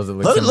seeing girls that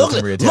look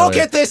look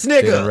at this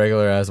nigga,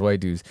 regular ass white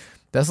dudes.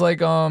 That's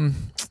like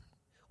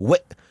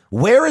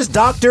where is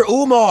Dr.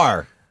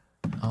 Umar?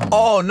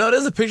 Oh no,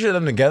 there's a picture of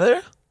them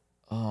together.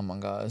 Oh my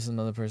god, there's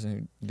another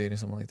person who dated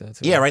someone like that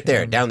too. Yeah, right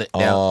there, down.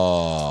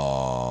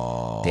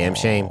 Oh, damn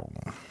shame.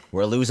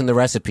 We're losing the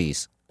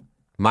recipes.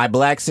 My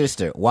black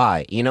sister.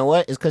 Why? You know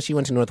what? It's because she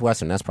went to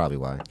Northwestern. That's probably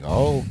why.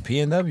 Oh,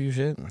 PNW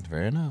shit.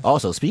 Fair enough.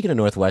 Also, speaking of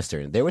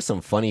Northwestern, there was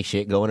some funny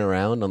shit going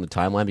around on the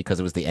timeline because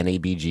it was the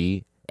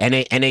NABJ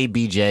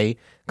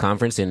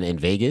conference in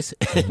Vegas,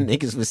 and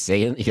niggas was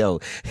saying, yo,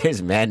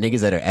 there's mad niggas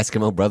that are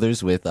Eskimo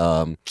brothers with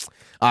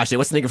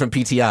what's the nigga from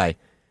PTI?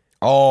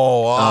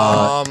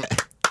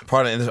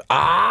 Pardon.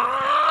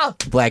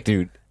 Black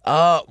dude.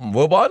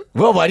 Wilbon?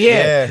 Wilbon,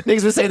 yeah. Yeah.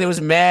 Niggas was saying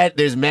there's mad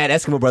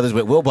Eskimo brothers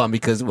with Wilbon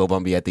because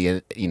Wilbon be at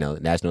the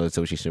National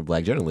Association of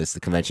Black Journalists, the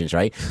conventions,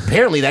 right?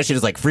 Apparently that shit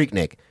is like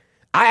Freaknik.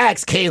 I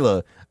asked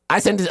Kayla. I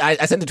sent it to I ain't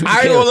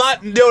Kayla. gonna lie.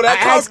 Yo, I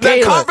asked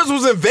Kayla. conference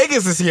was in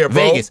Vegas this year,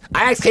 bro. Vegas.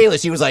 I asked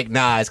Kayla. She was like,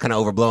 "Nah, it's kind of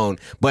overblown."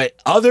 But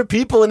other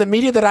people in the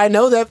media that I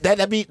know that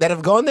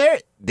have gone there,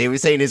 they were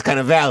saying it's kind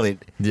of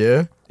valid.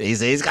 Yeah. They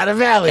say it's kind of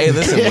valid. Hey,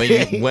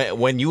 listen,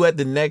 when you at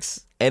the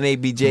next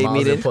NABJ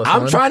meeting,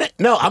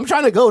 I'm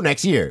trying to go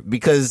next year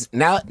because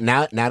now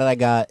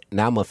that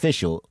I'm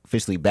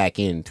officially back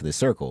into the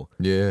circle.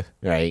 Yeah.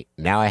 Right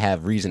now I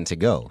have reason to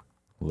go.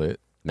 Lit.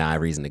 Now I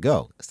have reason to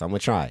go, so I'm gonna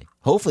try.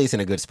 Hopefully it's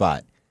in a good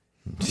spot.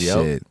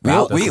 shit.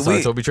 That's the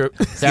Saratobi trip.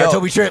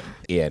 Saratobi trip.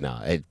 Yeah, no.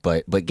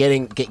 But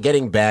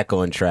getting back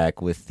on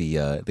track with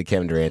the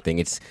Kevin Durant thing,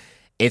 it's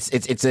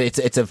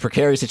a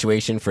precarious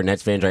situation for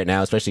Nets fans right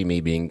now, especially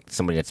me being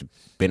somebody that's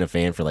been a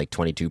fan for like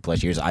 22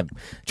 plus years.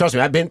 Trust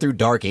me, I've been through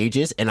dark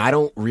ages, and I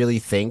don't really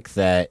think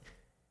that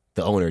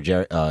the owner,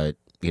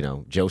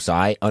 Joe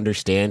Tsai,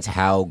 understands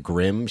how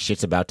grim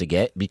shit's about to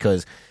get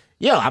because,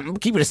 I'm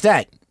keeping a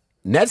stat.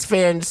 Nets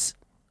fans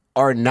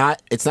are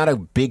not. It's not a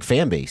big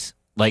fan base.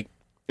 Like,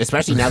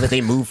 especially now that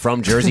they moved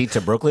from Jersey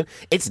to Brooklyn,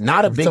 it's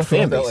not a big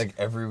fan base. Like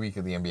every week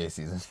of the NBA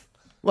season.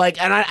 Like,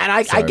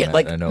 I Sorry, get man.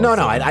 like I know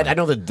I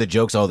know the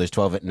jokes. Oh, there's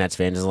 12 Nets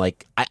fans. And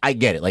like, I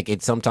get it. Like,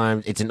 it's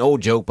sometimes it's an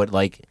old joke, but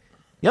like,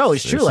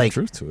 it's true. There's Like,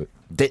 some truth to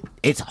it.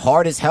 It's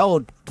hard as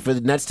hell for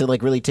the Nets to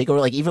like really take over.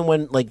 Like, even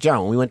when like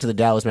John, when we went to the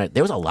Dallas Mavericks,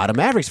 there was a lot of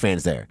Mavericks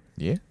fans there.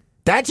 Yeah.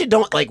 That you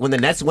don't like when the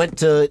Nets went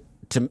to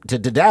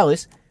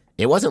Dallas.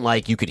 It wasn't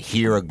like you could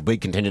hear a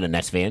big contingent of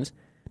Nets fans.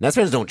 Nets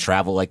fans don't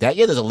travel like that.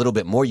 Yeah, there's a little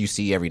bit more you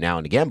see every now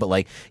and again, but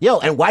like,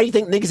 and why do you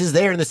think niggas is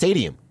there in the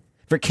stadium?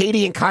 For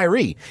KD and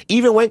Kyrie.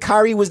 Even when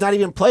Kyrie was not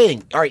even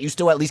playing, all right, you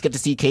still at least get to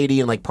see KD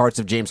and like parts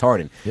of James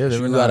Harden. Yeah,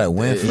 You gotta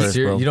win first,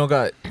 bro. You don't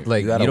got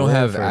like you gotta don't win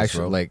have first,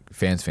 actual bro. like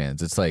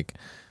fans. It's like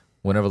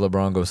whenever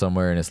LeBron goes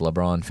somewhere and it's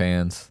LeBron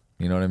fans.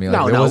 You know what I mean? No,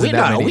 Like, there no, wasn't we-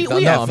 that no, many.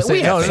 we have- I'm we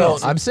saying, have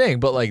fans. I'm saying,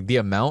 but like the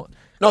amount.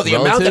 No, the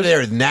amount that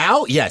relative- there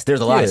now, yes, there's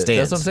a lot of Yeah,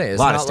 stands. That's what I'm saying. A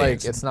lot of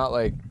stands. It's not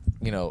like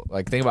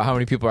like think about how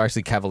many people are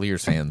actually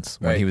Cavaliers fans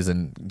when Right. he was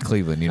in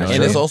Cleveland. You know, what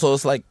And I it's mean? also,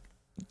 it's like,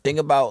 think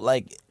about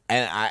like,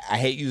 and I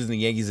hate using the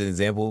Yankees as an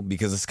example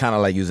because it's kind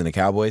of like using the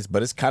Cowboys,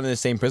 but it's kind of the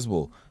same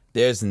principle.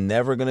 There's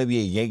never gonna be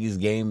a Yankees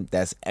game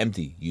that's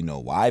empty. You know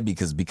why?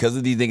 Because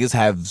of these niggas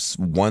have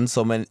won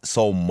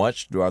so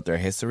much throughout their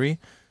history.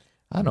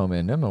 I don't know,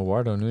 man. Them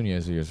Eduardo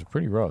Nunez years are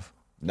pretty rough.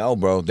 No,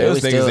 bro, There was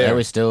niggas there. There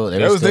was still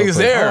niggas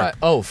there.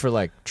 Oh, for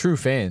like true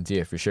fans,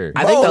 yeah, for sure.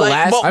 I think the Bro,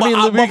 last. I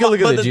mean, we can look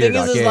at but the the Jeter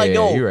thing is, doc. Yeah, like, yeah,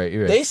 yo, you're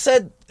right. They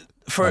said,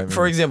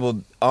 for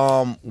example,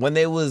 when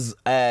they was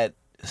at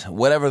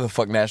whatever the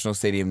fuck national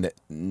stadium that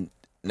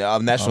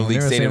National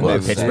League Stadium, Louis. that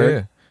was at.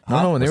 Pittsburgh?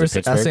 No, when they were Was it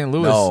at Pittsburgh? St.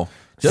 Louis. No.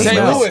 Just St.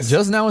 now, Louis.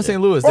 Just now in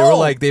St. Louis, they Bro. were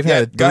like they've Yeah,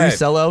 had go 3 ahead.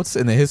 sellouts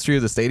in the history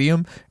of the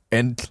stadium,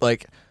 and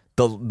like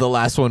the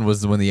last one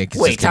was when the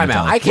Yankees. Wait, just came time to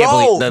out. town. I can't Bro,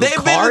 believe the they've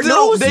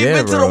Cardinals. been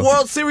to the bro.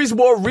 World Series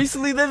more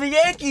recently than the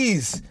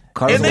Yankees.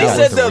 Cardinals And they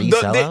got said three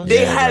sellouts?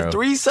 they Yeah, had bro.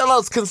 3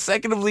 sellouts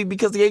consecutively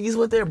because the Yankees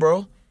went there,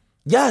 bro.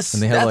 Yes,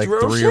 And they had that's like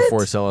real 3 shit. or 4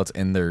 sellouts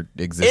in their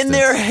existence, In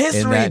their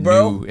history, in that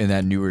bro. in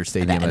that newer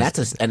stadium. And they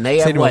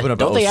have Stadium what? opened up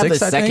Don't they have the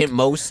 06, I think? second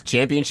most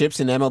championships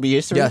in MLB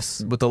history?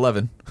 Yes, with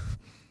 11.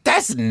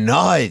 That's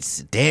nuts.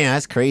 Damn,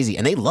 that's crazy.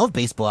 And they love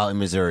baseball out in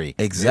Missouri.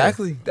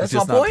 Exactly. It's That's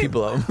just my not point.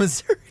 people out in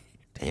Missouri.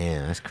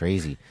 Damn, that's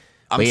crazy.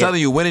 I'm But yeah, telling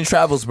you, winning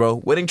travels, bro.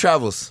 Winning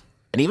travels.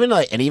 and even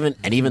though,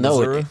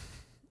 Missouri?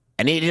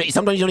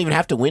 sometimes you don't even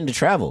have to win to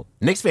travel.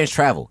 Knicks fans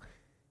travel.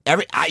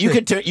 You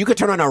could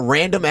turn on a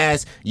random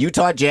ass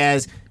Utah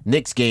Jazz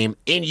Knicks game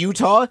in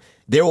Utah.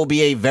 There will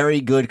be a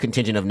very good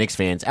contingent of Knicks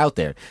fans out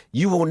there.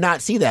 You will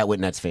not see that with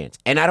Nets fans,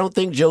 and I don't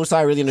think Joe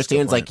Tsai really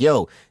understands. Like,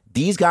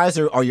 these guys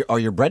are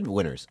your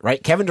breadwinners,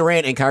 right? Kevin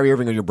Durant and Kyrie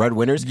Irving are your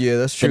breadwinners. Yeah,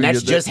 that's true. The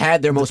Nets Yeah, just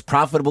had their most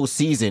profitable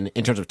season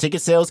in terms of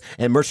ticket sales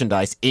and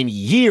merchandise in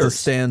years. The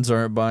stands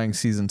aren't buying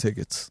season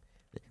tickets.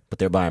 But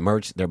they're buying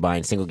merch. They're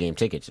buying single game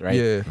tickets, right?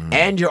 Yeah.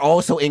 And you're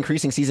also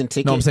increasing season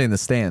tickets. No, I'm saying the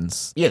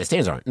stands. Yeah, the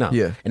stands aren't. No.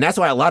 Yeah. And that's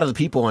why a lot of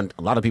people on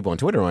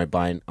Twitter aren't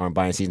buying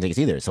season tickets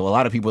either. So a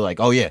lot of people are like,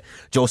 oh yeah,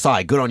 Joe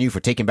Tsai, good on you for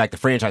taking back the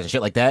franchise and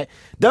shit like that.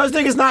 Those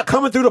niggas not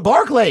coming through the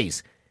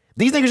Barclays.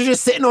 These niggas are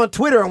just sitting on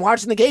Twitter and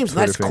watching the games. And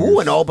that's Twitter cool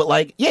fingers. and all, but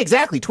like, yeah,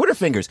 exactly. Twitter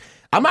fingers.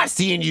 I'm not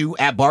seeing you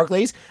at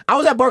Barclays. I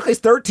was at Barclays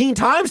 13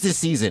 times this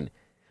season.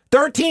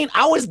 13.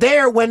 I was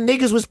there when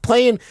niggas was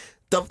playing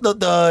the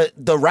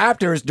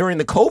Raptors during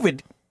the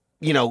COVID,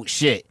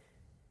 shit.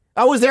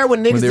 I was there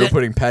when niggas When they were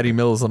putting Patty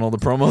Mills on all the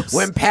promos.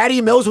 when Patty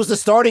Mills was the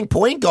starting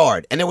point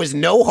guard and there was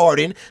no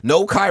Harden,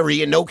 no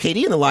Kyrie, and no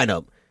KD in the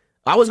lineup.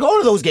 I was going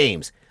to those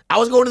games. I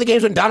was going to the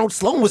games when Donald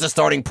Sloan was the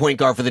starting point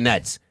guard for the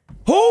Nets.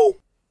 Who?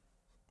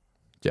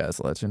 Jazz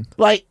legend.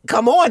 Like,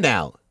 come on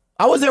now.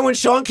 I was there when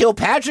Sean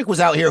Kilpatrick was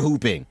out here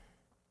hooping.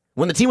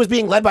 when the team was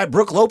being led by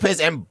Brook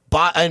Lopez and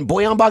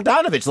Bojan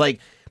Bogdanovic.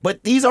 Like,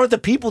 but these aren't the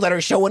people that are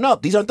showing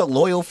up. These aren't the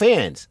loyal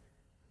fans.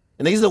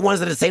 And these are the ones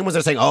that are the same ones that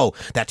are saying, oh,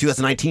 that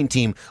 2019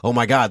 team, oh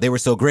my God, they were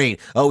so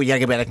great. Oh, we got to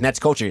get back to Nets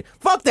culture.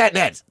 Fuck that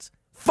Nets.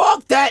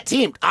 Fuck that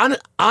team.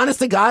 Honest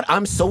to God,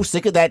 I'm so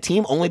sick of that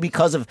team only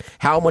because of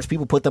how much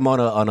people put them on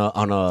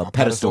a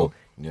pedestal.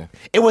 Yeah.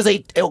 It was a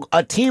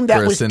team that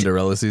For a was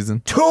Cinderella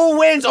season. 2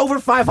 wins over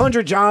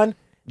 500, John.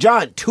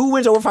 2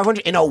 wins over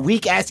 500 in a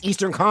weak-ass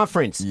Eastern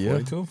Conference. Yeah.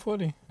 42 and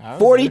 40.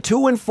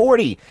 42 and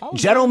 40.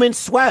 Gentlemen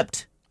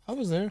swept. I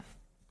was there.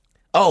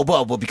 Oh,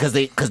 well, because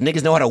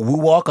niggas know how to woo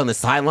walk on the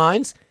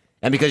sidelines,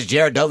 and because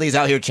Jared Dudley's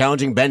out here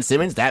challenging Ben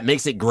Simmons, that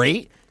makes it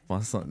great.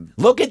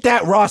 Look at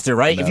that roster,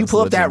 right? If you pull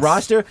up that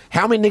roster,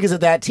 how many niggas of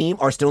that team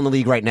are still in the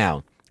league right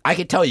now? I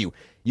can tell you.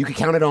 You can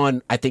count it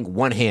on, I think,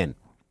 one hand.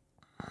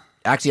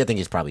 Actually, I think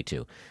it's probably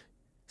two.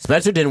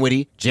 Spencer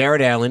Dinwiddie,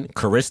 Jared Allen,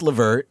 Caris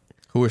LeVert.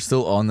 Who are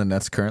still on the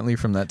Nets currently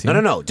from that team?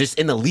 No. Just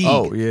in the league.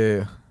 Oh,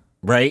 yeah.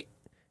 Right?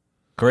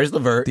 Caris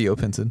LeVert. Theo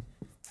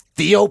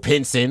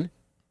Pinson.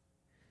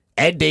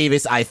 Ed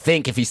Davis, I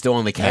think, if he's still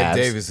on the Cavs. Ed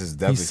Davis is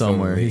definitely He's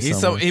somewhere. He's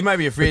somewhere. he might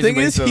be a free The agent.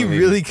 thing but is, he's he still in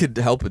the really could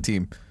help a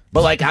team.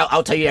 But like,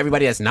 I'll tell you,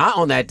 everybody that's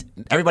on that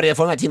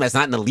team that's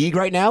not in the league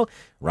right now: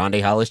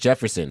 Rondae Hollis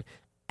Jefferson,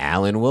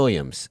 Allen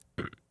Williams,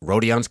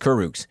 Rodions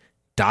Kurucs,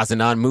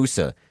 Dazanan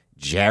Musa,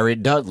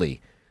 Jared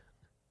Dudley.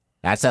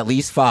 That's at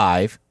least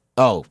 5.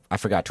 Oh, I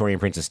forgot. Torian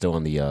Prince is still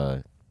on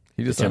the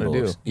He just the signed a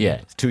deal. Timberwolves. Yeah,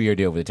 it's a 2-year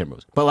deal with the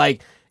Timberwolves. But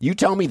like, you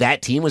tell me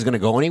that team was going to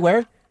go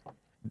anywhere?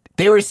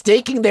 They were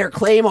staking their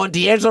claim on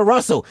D'Angelo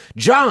Russell.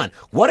 John,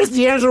 what has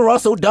D'Angelo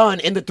Russell done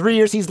in the 3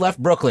 years he's left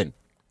Brooklyn?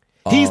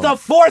 He's the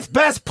 4th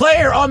best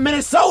player on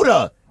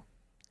Minnesota.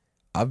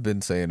 I've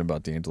been saying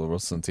about D'Angelo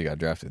Russell since he got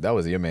drafted. That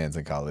was your man's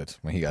in college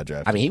when he got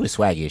drafted. I mean, he was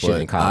swaggy as shit But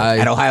in college.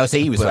 At Ohio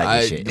State, he was swaggy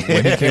as shit.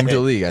 When he came to the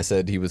league, I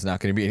said he was not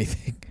going to be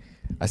anything.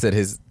 I said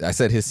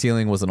his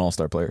ceiling was an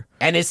all-star player.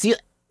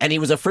 And he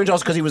was a fringe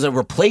also because he was a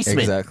replacement.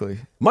 Exactly.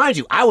 Mind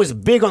you, I was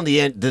big on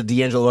the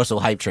D'Angelo Russell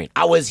hype train.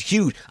 I was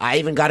huge. I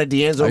even got a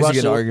D'Angelo I used to get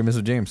in Russell. arguments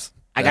with James.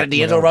 I got a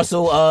D'Angelo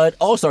Russell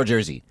All-Star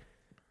jersey.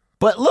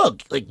 But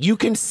look, like you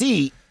can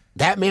see,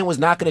 that man was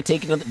not going to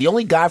take another. The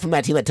only guy from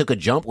that team that took a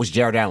jump was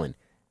Jared Allen.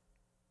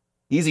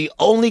 He's the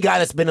only guy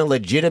that's been a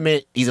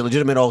legitimate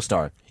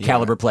All-Star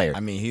caliber player. I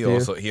mean, he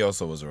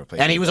also was a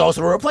replacement. And he was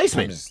also a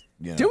replacement.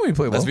 Dinwiddie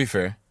played well. Let's be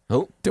fair.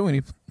 Who?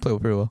 Dinwiddie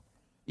played pretty well.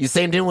 You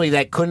same Dinwiddie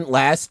that couldn't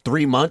last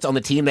 3 months on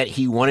the team that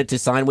he wanted to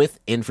sign with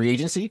in free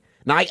agency.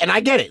 Now, I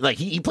get it. Like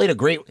he played a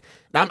great.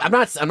 I'm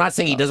not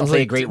saying he doesn't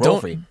play a great role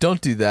for you.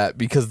 Don't do that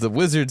because the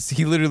Wizards,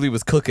 he literally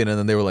was cooking, and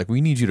then they were like, "We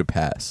need you to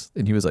pass,"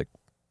 and he was like,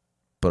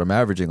 "But I'm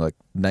averaging like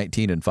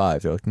 19 and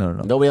 5." They're like, "No.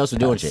 Nobody else was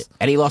doing shit,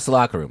 and he lost the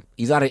locker room.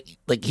 He's not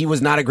he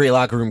was not a great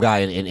locker room guy.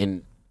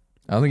 In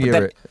I don't think he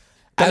ever.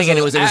 then again,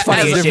 it was funny It's as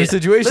a different shit.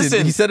 situation.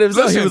 Listen, he said it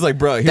himself. He listen. was like,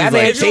 "Bro, he That was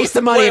man like, chased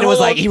the money, and it was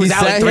like he was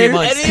out in 3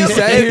 months. He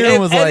sat here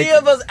and was like, any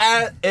of us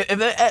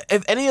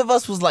if any of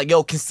us was like,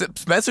 yo, can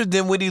Spencer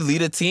Dinwiddie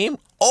lead a team?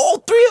 All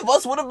 3 of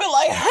us would have been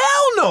like,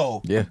 hell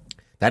no. yeah."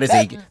 That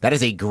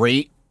is a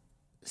great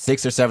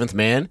 6th or 7th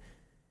man.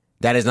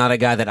 That is not a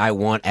guy that I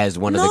want as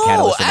one of the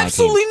catalysts of my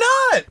absolutely team.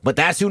 not. But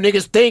that's who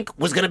niggas think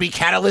was going to be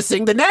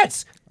catalysting the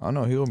Nets. I don't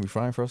know. He gonna be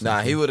frying for us.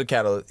 Nah, he would have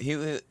catalyst. He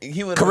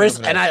would. Chris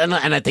and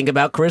I think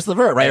about Caris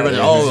LeVert, right? Everybody,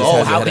 he just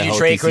hasn't how had could a you healthy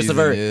trade Caris season,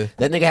 LeVert? yeah.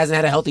 That nigga hasn't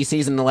had a healthy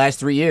season in the last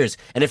 3 years.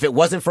 And if it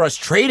wasn't for us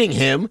trading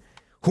him,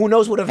 who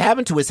knows what would have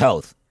happened to his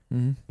health?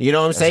 You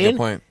know what I'm saying? good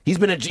point. He's a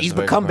very become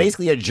good point.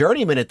 basically a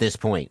journeyman at this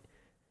point.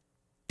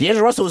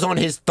 D'Angelo Russell was on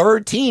his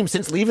 3rd team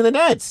since leaving the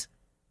Nets.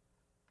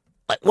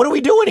 Like, what are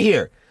we doing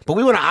here? But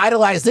we want to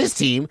idolize this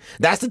team.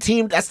 That's the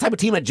team. That's the type of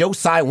team that Joe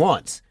Tsai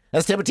wants.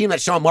 That's the type of team that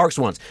Sean Marks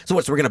wants. So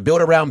we're going to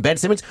build around Ben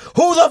Simmons?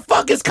 Who the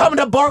fuck is coming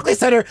to Barclays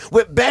Center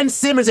with Ben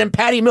Simmons and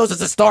Patty Mills as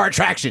the star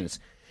attractions?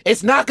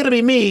 It's not going to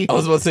be me. I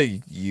was about to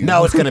say you.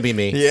 No, it's going to be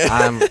me. Yeah.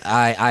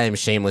 I am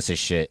shameless as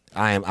shit.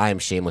 I am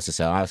shameless as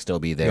hell. I'll still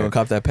be You there. gonna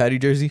cop that Patty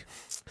jersey?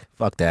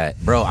 Fuck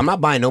that, bro. I'm not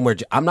buying no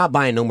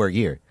more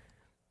gear.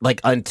 Like,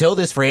 until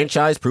this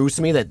franchise proves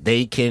to me that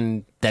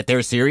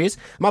they're serious,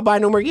 I'm not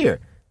buying no more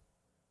gear.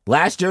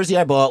 Last jersey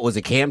I bought was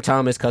a Cam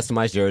Thomas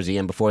customized jersey,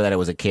 and before that it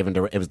was the Kevin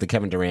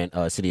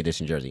Durant City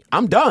Edition jersey.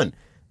 I'm done.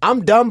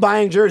 I'm done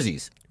buying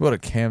jerseys. What a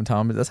Cam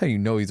Thomas. That's how you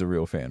know he's a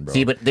real fan, bro.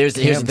 See, but here's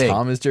the Cam thing.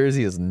 Thomas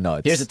jersey is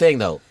nuts. Here's the thing,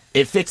 though.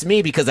 It fits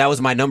me because that was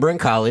my number in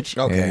college.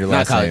 And your Not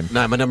last college. name.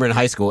 No, my number in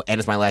high school, and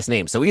it's my last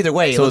name. So either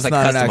way, it So looks it's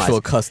like not an customized.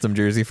 actual custom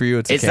jersey for you.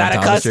 It's It's a Cam not a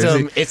Thomas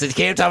custom. jersey. It's a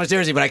Cam Thomas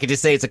jersey, but I could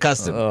just say it's a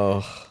custom.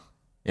 Oh,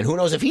 And who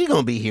knows if he's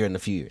gonna be here in a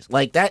few years?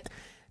 Like that's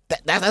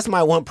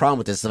my one problem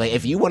with this. Like,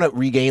 if you want to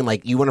regain,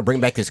 like, you want to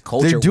bring back this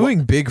culture. they're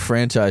doing big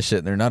franchise shit,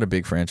 and they're not a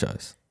big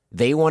franchise.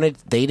 They want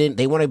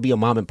to be a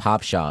mom and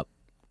pop shop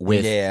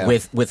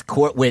with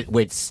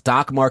with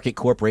stock market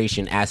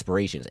corporation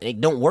aspirations. And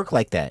it don't work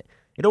like that.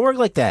 It don't work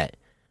like that.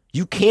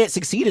 You can't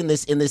succeed in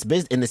this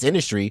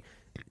industry,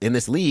 in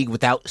this league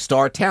without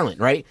star talent,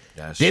 right?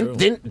 That's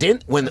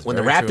Didn't when the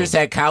very Raptors true.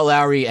 had Kyle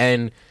Lowry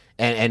and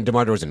and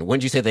DeMar DeRozan.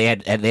 Wouldn't you say they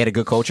had a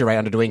good culture right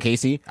under Dwayne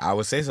Casey? I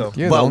would say so.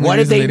 Yeah, But the only what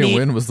did reason they didn't need-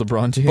 win was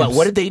LeBron James. But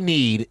what did they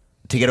need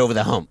to get over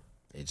the hump?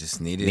 They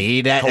just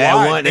needed That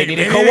Kawhi. one. They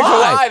needed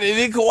Kawhi. They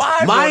needed Kawhi.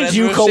 bro. Mind That's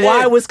you, real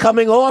Kawhi shit. was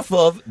coming off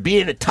of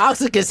being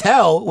toxic as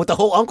hell with the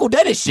whole Uncle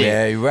Dennis shit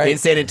Yeah, you're right. in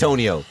San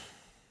Antonio.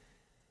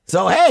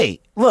 So, hey,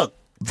 look,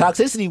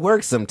 toxicity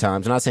works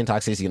sometimes. I'm not saying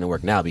toxicity going to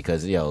work now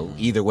because,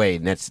 either way,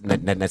 Nets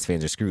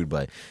fans are screwed.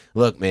 But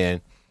look,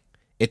 man,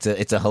 it's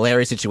a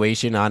hilarious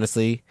situation,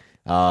 honestly.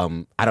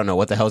 I don't know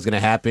what the hell's going to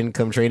happen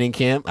come training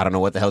camp. I don't know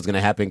what the hell's going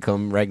to happen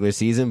come regular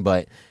season,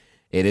 but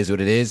it is what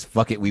it is.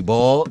 Fuck it, we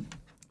ball.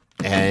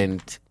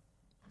 And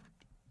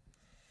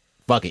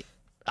fuck it.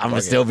 I'm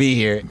going to still be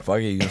here. Fuck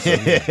it, you can still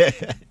do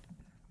that.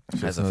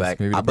 That's a fact.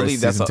 Maybe I the believe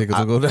season that's tickets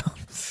will go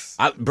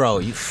down.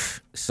 Bro,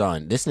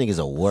 son, this nigga's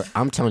a war.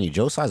 I'm telling you,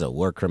 Joe Tsai's a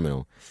war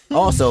criminal.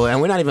 Also,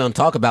 and we're not even going to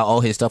talk about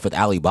all his stuff with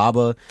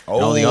Alibaba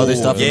and all the other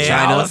stuff in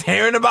China. I was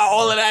hearing about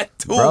all of that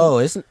too. Bro,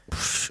 it's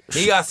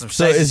He got some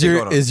So shit.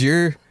 is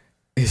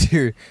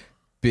your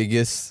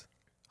biggest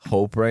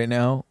hope right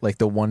now, like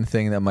the one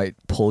thing that might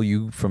pull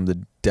you from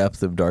the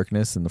depth of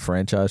darkness in the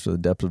franchise or the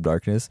depth of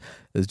darkness,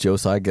 is Joe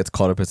Tsai gets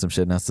caught up in some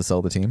shit and has to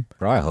sell the team?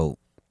 bro, I hope.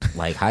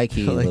 Like high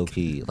key, low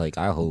key. Like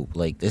I hope.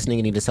 Like this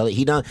nigga need to sell it.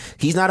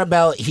 He's not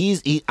about.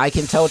 I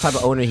can tell what type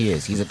of owner he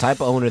is. He's a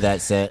type of owner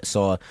that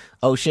saw,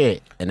 oh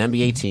shit, an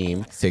NBA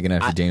team. He's taking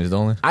after James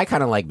Dolan. I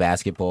kind of like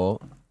basketball.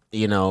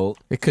 It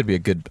could be a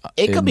good.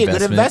 It could be a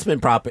good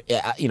investment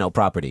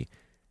property.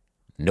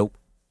 Nope.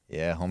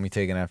 Yeah, homie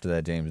taking after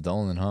that James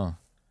Dolan, huh?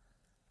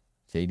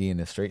 JD and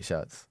the straight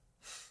shots.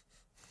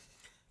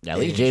 At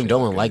least James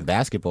Dolan liked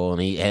basketball,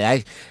 and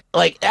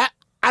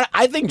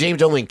I think James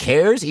Dolan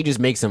cares. He just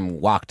makes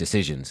some walk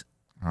decisions.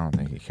 I don't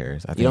think he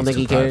cares. I You don't he's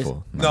think too he cares?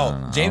 prideful. No, I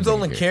don't James think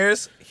Dolan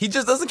cares. He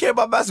just doesn't care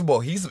about basketball.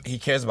 He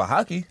cares about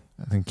hockey.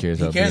 I think he cares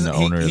He about cares. being the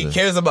owner He of the.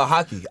 cares about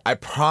hockey. I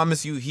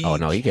promise you. He Oh,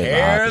 no, he cares about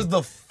cares hockey.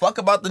 the fuck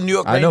about the New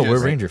York I Rangers. know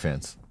we're Ranger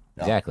fans.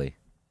 Exactly.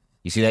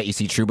 You see that? You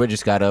see Trouba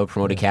just got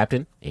promoted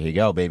captain. Here you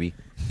go, baby.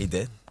 He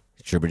did.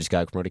 Trouba just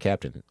got promoted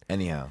captain.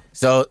 Anyhow.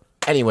 So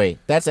anyway,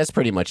 that's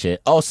pretty much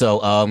it. Also,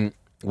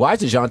 why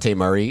is DeJounte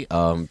Murray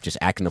just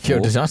acting a fool?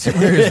 Yo, DeJounte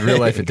Murray is real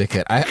life a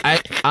dickhead.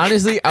 I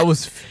honestly, I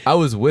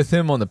was with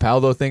him on the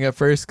Paolo thing at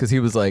first because he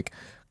was like,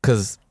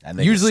 because That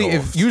nigga's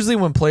usually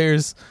soft. when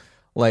players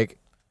like.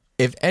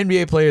 If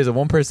NBA players and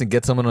one person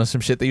gets someone on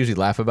some shit, they usually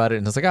laugh about it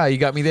and it's like, you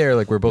got me there.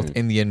 Like we're both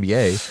in the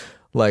NBA.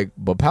 Like,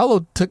 but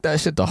Paolo took that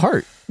shit to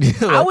heart.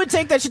 I would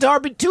take that shit to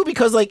heart too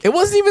because It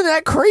wasn't even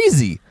that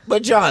crazy.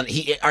 But John,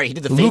 he did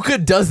the fake. Luka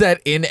does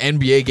that in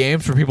NBA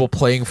games for people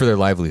playing for their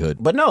livelihood.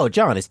 But no,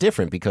 John, it's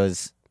different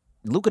because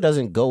Luka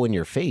doesn't go in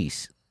your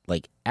face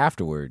like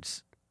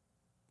afterwards,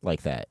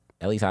 like that.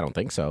 At least I don't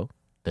think so.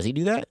 Does he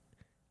do that?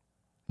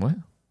 What?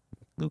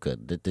 Luka,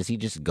 does he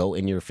just go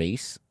in your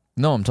face?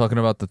 No, I'm talking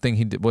about the thing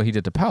he did. What he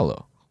did to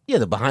Paolo, Yeah,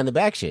 the behind the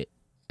back shit.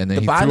 and then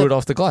The he behind threw the- it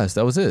off the glass.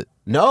 That was it.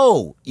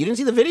 No, you didn't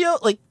see the video.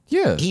 Like,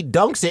 Yeah. he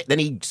dunks it, then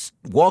he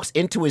walks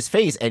into his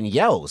face and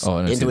yells. Oh,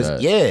 I didn't into see his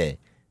that. yeah.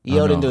 He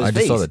yelled into his I face.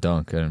 just saw the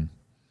dunk. And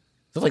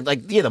So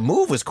the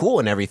move was cool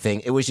and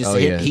everything. It was just Oh,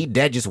 yeah. he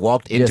dead just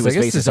walked into yes, I his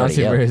face guess and started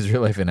DeJounte Murray yelling. is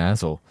real life an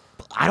asshole.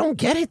 I don't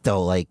get it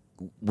though. Like,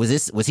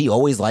 was he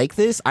always like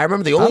this? I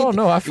remember the I only. don't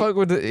know. I fuck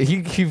with it.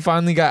 He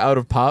finally got out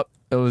of Pop.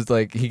 It was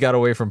like he got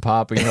away from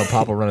Pop. You know,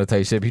 Pop will run a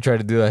tight ship. He tried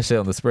to do that shit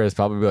on the Spurs.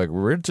 Pop would be like,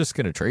 "We're just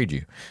gonna trade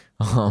you."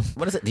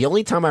 What is it? The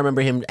only time I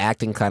remember him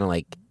acting kind of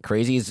like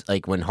crazy is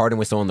like when Harden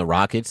was still on the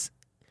Rockets,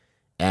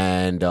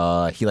 and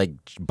he like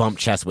bumped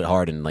chest with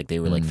Harden, like they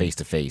were like face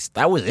to face.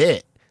 That was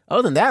it.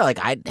 Other than that, like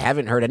I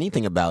haven't heard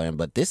anything about him.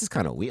 But this is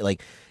kind of weird.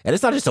 Like, and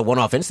it's not just a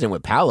one-off incident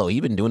with Paolo.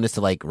 He's been doing this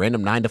to like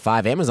random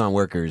 9-to-5 Amazon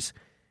workers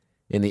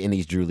in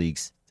these Drew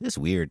leagues. It's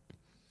weird.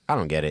 I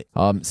don't get it.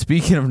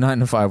 Speaking of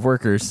 9-to-5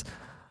 workers,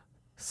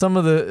 some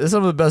of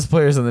the best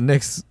players in the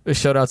Knicks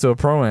showed out to a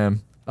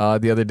pro-am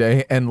the other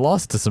day and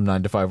lost to some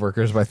 9-to-5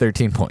 workers by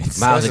 13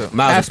 points. Miles,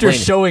 after explain,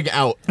 showing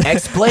out.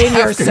 explain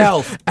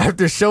yourself.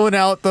 After showing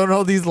out, throwing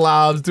all these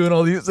lobs, doing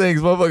all these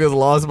things, motherfuckers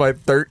lost by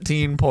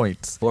 13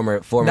 points.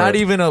 Former, Not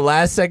even a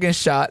last-second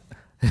shot.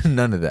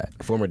 None of that.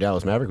 former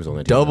Dallas Maverick was on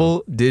the team.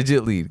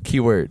 Double-digit lead.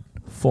 Keyword,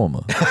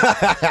 former.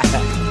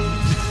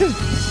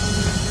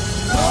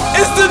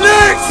 It's the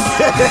Knicks!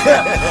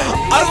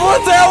 I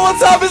want to tell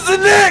what's up, it's the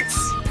Knicks!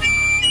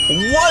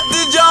 What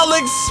did y'all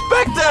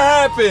expect to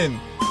happen?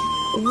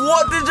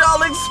 What did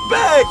y'all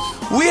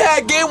expect? We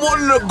had game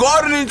 1 in the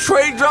Garden and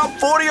Trey dropped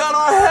 40 on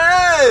our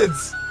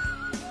heads.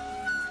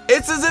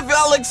 It's as if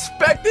y'all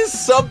expected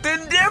something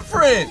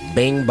different.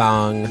 Bing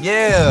bong.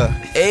 Yeah,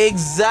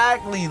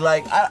 exactly.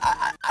 Like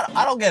I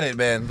don't get it,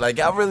 man. Like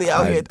y'all really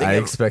out here I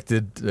thinking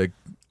expected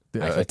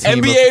a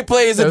team NBA of,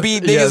 players to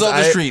beat niggas off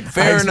the street.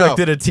 Fair I enough.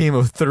 expected a team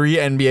of 3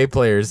 NBA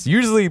players.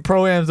 Usually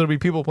pro-ams, there'll be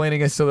people playing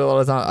against each other all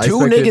the time. I Two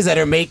expected niggas that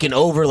are making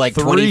over like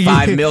 3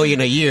 $25 million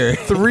a year.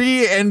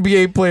 3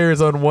 NBA players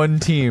on one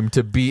team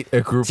to beat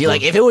a group. See,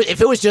 like if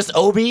it was just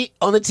Obi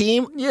on the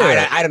team,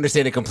 Yeah. I'd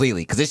understand it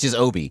completely because it's just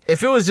Obi.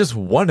 if it was just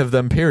one of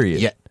them, period.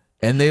 Yeah.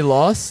 And they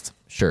lost,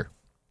 sure.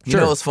 You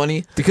know what's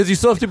funny? Because you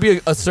still have to be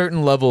a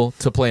certain level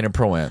to play in a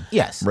pro-am.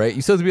 Yes. Right?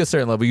 You still have to be a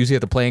certain level. You usually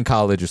have to play in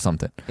college or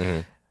something.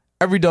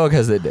 Every dog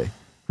has their day,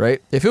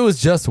 right? If it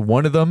was just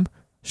one of them,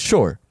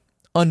 sure.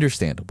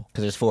 Understandable.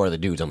 Because there's 4 other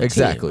dudes on the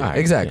Exactly. team. All right,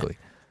 Exactly.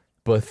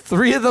 But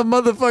 3 of the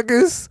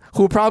motherfuckers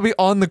who are probably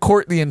on the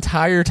court the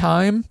entire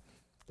time,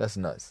 that's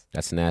nuts.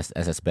 That's nasty.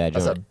 That's a bad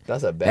joint.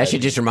 That's a bad That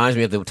shit just reminds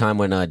me of the time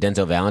when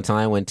Denzel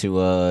Valentine went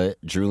to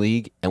Drew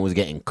League and was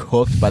getting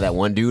cooked by that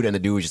one dude, and the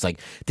dude was just like,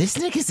 "This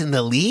nigga's in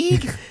the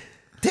league.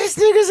 This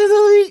nigga's in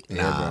the league."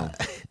 Nah,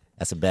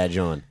 that's a bad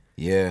joint.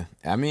 Yeah.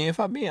 I mean, if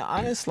I'm being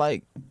honest,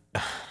 like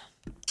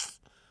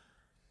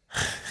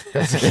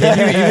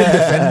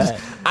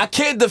I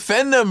can't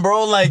defend them,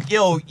 bro. Like,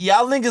 yo,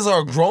 y'all niggas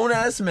are grown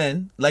ass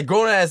men, like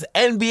grown ass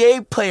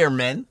NBA player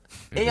men,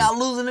 and y'all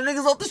losing the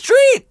niggas off the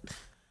street.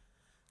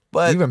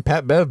 But Even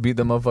Pat Bev beat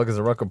the motherfuckers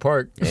at Rucker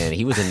Park. And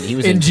he was In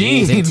in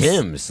jeans and jeans.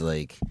 Timbs.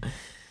 Like,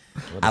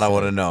 I don't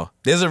want to know.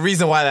 There's a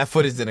reason why that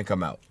footage didn't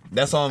come out.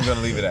 That's all I'm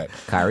gonna leave it at.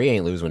 Kyrie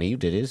ain't lose when he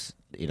did his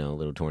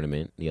little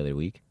tournament the other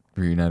week.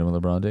 Reunited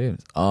with LeBron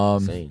James.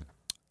 Insane.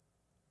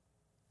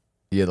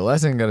 Yeah, the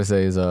last thing I gotta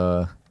say is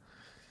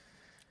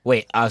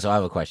Wait, so I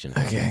have a question.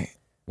 okay.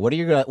 What are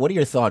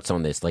your thoughts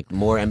on this? Like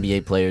more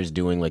NBA players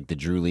doing like the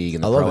Drew League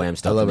and the I love Pro-Am it.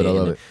 stuff. I love it. I and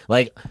love the- it.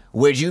 Like,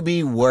 would you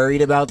be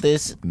worried about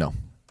this No.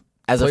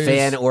 as Players- a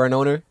fan or an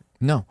owner?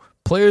 No.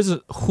 Players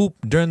hoop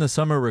during the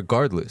summer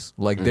regardless.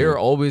 Like they're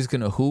always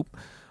gonna hoop.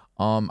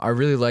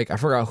 I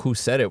forgot who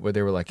said it, where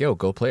they were like, yo,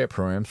 go play at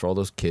pro-ams for all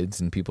those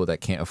kids and people that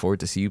can't afford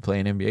to see you play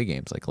in NBA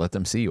games. Like, let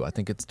them see you. I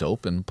think it's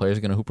dope, and players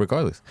are going to hoop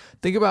regardless.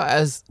 Think about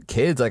as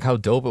kids, like, how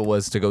dope it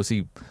was to go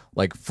see,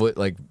 like,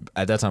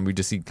 at that time, we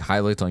just see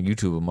highlights on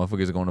YouTube of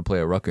motherfuckers going to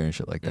play at Rucker and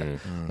shit like that.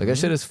 Like, that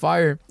shit is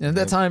fire. And at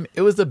that time,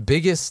 it was the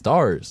biggest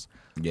stars.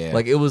 Yeah.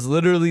 Like, it was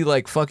literally,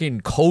 like,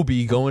 fucking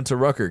Kobe going to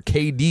Rucker,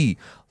 KD,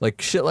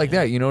 like, shit like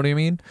that. You know what I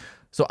mean?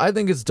 So I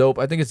think it's dope.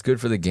 I think it's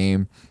good for the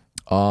game.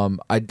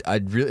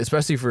 I'd really,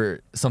 especially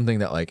for something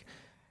that like,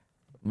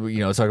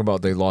 talking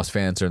about they lost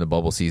fans during the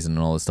bubble season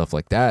and all this stuff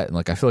like that. And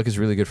like, I feel like it's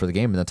really good for the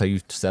game, and that's how you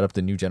set up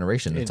the new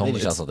generation. It's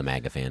It's also the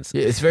MAGA fans.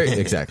 yeah, it's very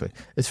exactly.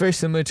 It's very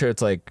similar to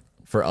it's like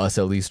for us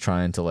at least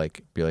trying to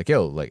like be like,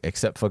 yo, like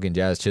accept fucking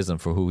Jazz Chisholm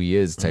for who he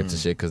is, types of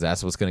shit, because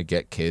that's what's gonna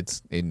get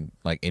kids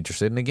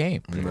interested in the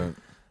game.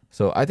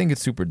 So I think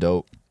it's super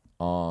dope.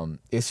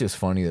 It's just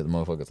funny that the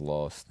motherfuckers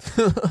lost.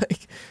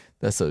 Like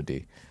that's so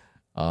D.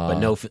 But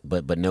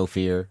no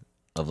fear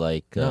of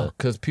like.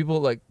 Because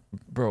people like,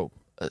 bro,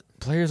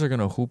 players are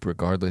gonna hoop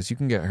regardless. You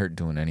can get hurt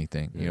doing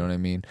anything. You know what I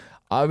mean?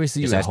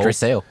 Obviously, Just you ask hope. Chris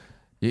Sale.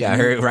 Yeah, Got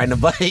hurt riding a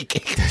bike.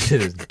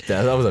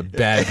 that was a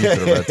bad game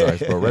for the Red Sox,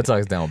 bro. Red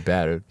Sox down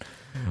battered.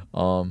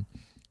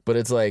 But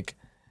it's like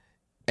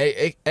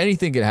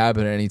anything could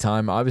happen at any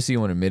time. Obviously, you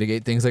want to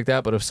mitigate things like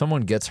that. But if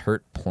someone gets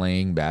hurt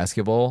playing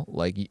basketball,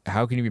 like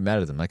how can you be mad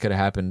at them? That could have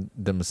happened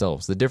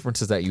themselves. The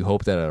difference is that you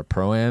hope that at a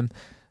pro-am,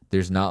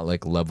 there's not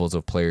like levels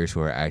of players who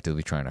are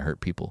actively trying to hurt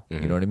people.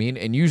 You know what I mean?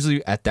 And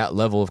usually at that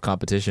level of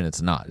competition,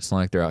 it's not. It's not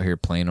like they're out here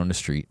playing on the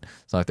street.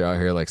 It's not like they're out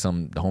here like the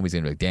homie's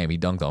gonna be like, damn, he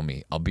dunked on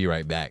me. I'll be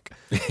right back.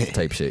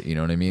 Type shit. You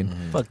know what I mean?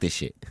 Fuck this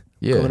shit.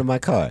 Yeah. Go to my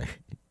car.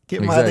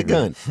 Get my other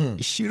gun.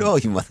 Exactly. Shoot all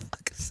you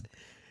motherfuckers.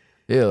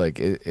 Yeah, like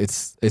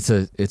it's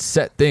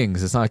set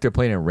things. It's not like they're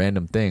playing in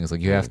random things.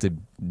 Like you have to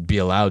be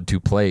allowed to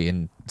play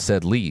in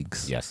said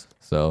leagues. Yes.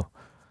 So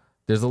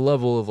there's a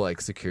level of like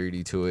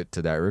security to it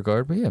to that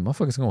regard. But yeah,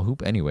 motherfuckers gonna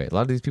hoop anyway. A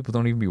lot of these people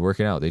don't even be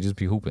working out. They just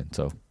be hooping.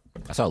 So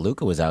I saw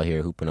Luca was out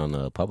here hooping on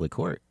the public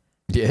court.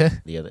 yeah.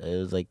 It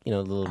was like, a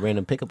little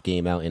random pickup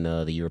game out in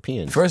the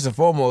European. First and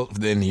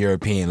foremost, in the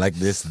European, like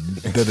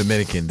the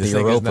Dominican, The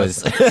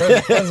Europas.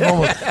 First and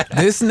foremost,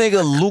 this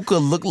nigga Luca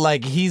looked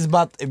like he's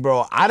about,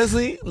 bro.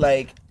 Honestly,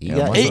 like, He Yeah,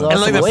 got, he he and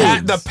lost like some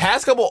waves. the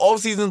past couple off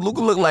seasons,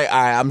 Luca looked like,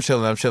 all right, I'm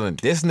chilling.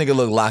 This nigga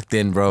look locked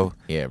in, bro.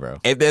 Yeah, bro.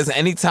 If there's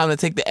any time to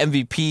take the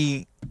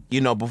MVP,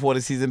 before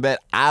the season bet,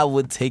 I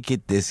would take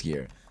it this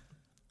year.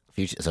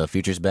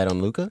 Futures bet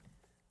on Luca?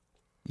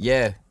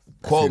 Yeah.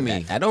 Quote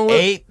me. I don't look-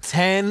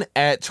 8-10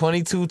 at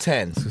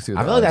 22-10. I feel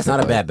like that's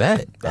not a bad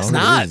bet. That's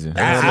not.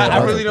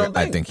 I really don't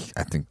I think.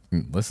 think.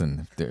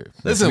 Listen,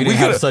 Listen, we we didn't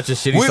have could've- such a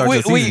shitty start to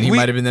the season. He we-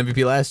 might have been the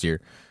MVP last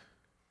year.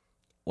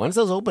 Once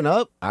those open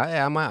up,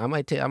 I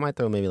might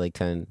throw maybe like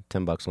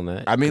 $10 on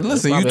that. I mean,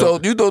 listen, It's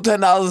probably- you throw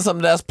 $10 on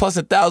something that's plus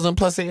 1,000,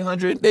 plus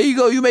 800. There you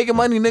go. You making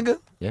money, nigga.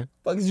 Yeah.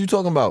 Fuck is you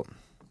talking about?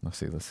 Let's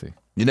see.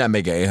 You're not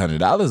making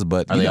 $800,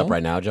 but Are you they know. up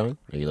right now, John?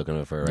 Are you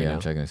looking for it right Yeah, now?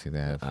 I'm checking to see if they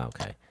have. Oh,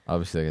 okay.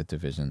 Obviously, they get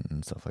division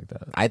and stuff like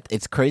that.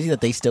 It's crazy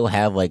that they still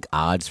have like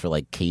odds for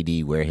like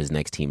KD where his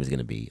next team is going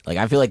to be. Like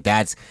I feel like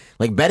that's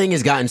like betting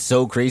has gotten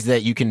so crazy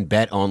that you can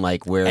bet on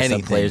like where some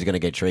Anything. players are going to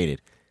get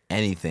traded.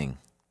 Anything.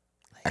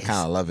 I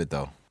kind of love it,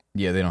 though.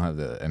 Yeah, they don't have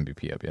the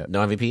MVP up yet. No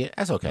MVP.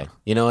 That's okay.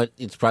 You know what?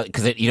 It's probably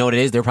because you know what it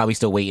is. They're probably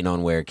still waiting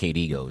on where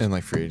KD goes. And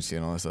like free agency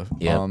and all that stuff.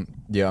 Yeah.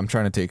 Yeah, I'm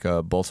trying to take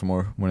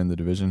Baltimore winning the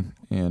division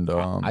and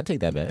I'd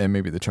take that bet. and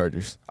maybe the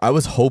Chargers. I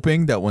was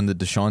hoping that when the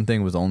Deshaun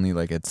thing was only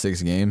like at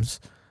 6 games,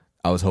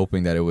 I was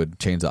hoping that it would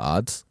change the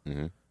odds,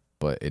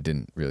 but it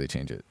didn't really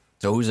change it.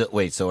 So who's it?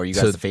 Wait, so are you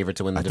guys So, the favorite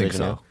to win the I think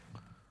division so. now?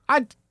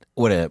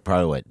 I'd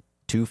probably what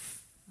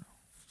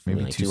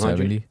Maybe like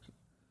 270.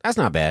 That's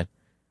not bad.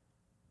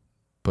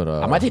 But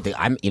I might take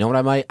you know what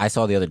I might? I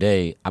saw the other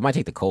day. I might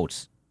take the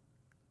Colts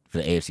for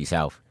the AFC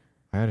South.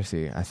 I gotta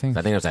see. I think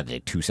I think that's at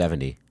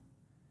 270.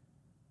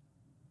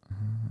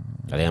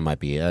 I think that might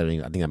be. I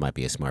think that might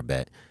be a smart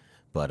bet.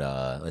 But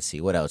let's see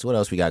what else. What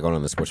else we got going on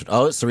in the sports?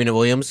 Oh, Serena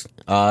Williams.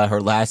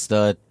 Her last.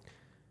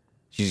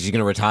 She's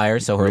gonna retire.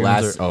 So her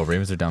last.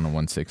 Ravens are down to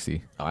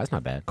 160. Oh, that's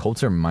not bad.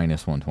 Colts are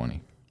minus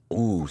 120.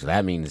 Ooh, so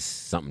that means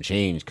something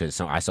changed because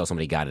I saw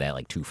somebody got it at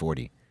like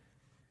 240.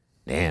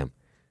 Damn,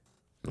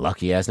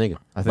 lucky ass nigga.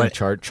 I think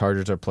But-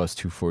 Chargers are plus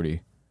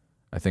 240.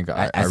 I think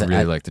I As a-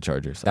 really as- like the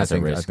Chargers. that's a I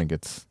think, risk. I think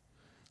it's.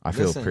 I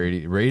feel Listen,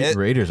 pretty. it-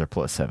 Raiders are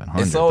plus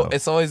 700.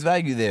 It's always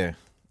value there.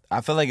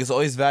 I feel like it's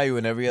always value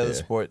in every other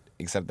sport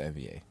except the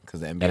NBA because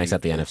the NBA and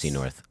except the is- NFC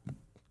North,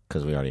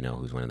 because we already know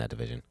who's winning that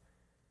division.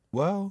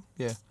 Well,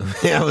 yeah,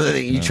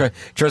 You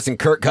trusting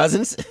Kirk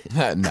Cousins?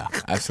 no,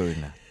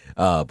 absolutely not.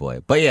 Oh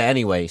boy, but yeah.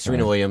 Anyway,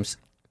 Serena Williams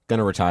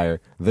gonna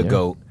retire. The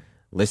GOAT.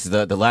 This is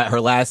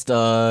her last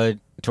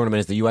tournament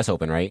is the U.S.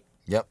 Open, right?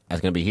 Yep.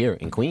 That's gonna be here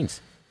in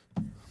Queens.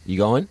 You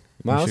going,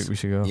 Miles? We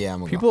should go. Yeah, I'm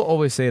gonna People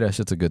always say that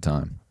shit's a good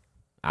time.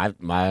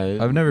 I've never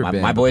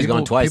been. My but boy's people,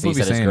 gone twice. People And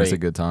be he said saying it's it's a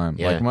great. good time.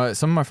 Yeah. Like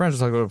some of my friends were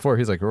talking about it before.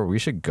 He's like, "Bro, we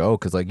should go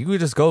because like you could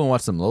just go and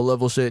watch some low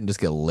level shit and just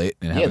get lit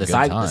and have Yeah, a the good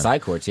side time." the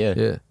side courts. Yeah,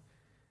 Yeah.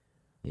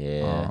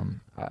 yeah.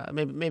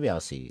 Maybe I'll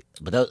see.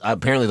 But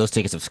apparently those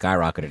tickets have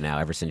skyrocketed now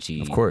ever since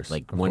she. Of course,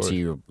 Like of once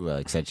course.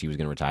 she said she was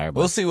gonna retire. But,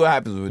 We'll see what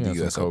happens with the Yeah,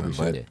 U.S. some Open, Kobe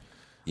but shit.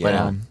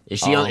 but is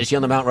she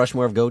on the Mount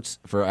Rushmore of GOATs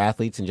for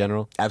athletes in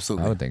general? I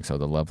absolutely. would think so.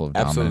 The level of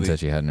Absolutely. dominance that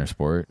she had in her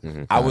sport.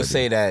 I would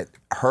say that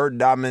her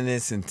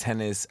dominance in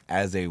tennis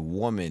as a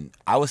woman,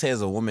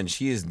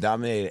 she has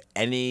dominated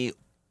any,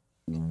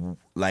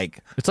 like,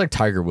 It's like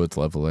Tiger Woods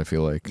level. I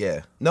feel like.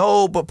 yeah.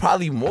 No, but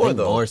probably I more, think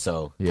though. more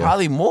so. Yeah.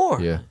 Probably more.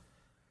 Yeah.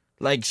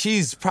 Like,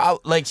 she's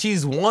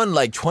won,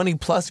 like, 20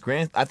 plus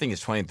I think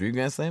it's 23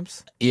 Grand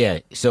Slams. Yeah,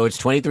 so it's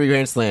 23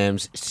 Grand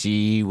Slams.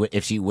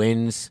 If she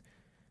wins,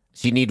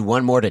 she need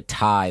one more to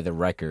tie the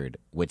record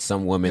with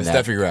some woman.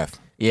 Steffi Graf.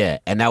 Yeah,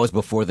 and that was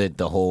before the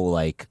whole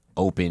like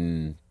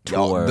open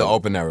tour. The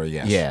Open era,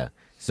 yes. Yeah,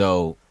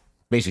 so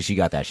basically she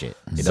got that shit.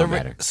 It don't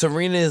matter.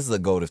 Serena is the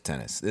GOAT of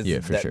tennis. Yeah,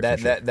 for sure,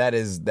 That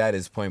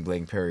is point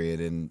blank, period.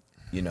 And,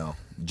 you know,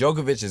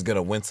 Djokovic is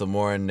gonna win some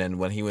more, and then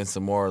when he wins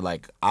some more,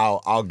 like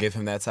I'll give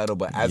him that title.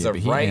 But as Yeah, of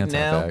but he right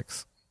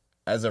anti-vax.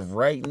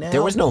 now,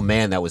 There was no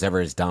man that was ever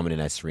as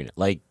dominant as Serena.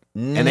 Like,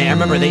 and I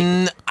remember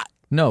they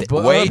No,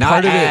 but Wait, not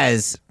part of it.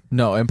 as.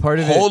 No, and part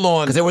of it. hold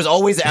on. Because there was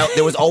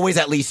always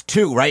at least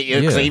two, right?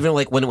 Because Yeah. even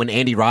like when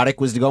Andy Roddick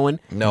was going,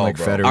 No, like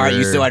bro. Federer, all right,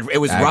 you still had it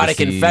was Roddick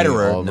and Agassi,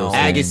 Federer, all those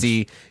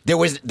things.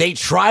 Agassi. They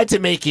tried to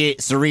make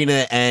it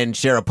Serena and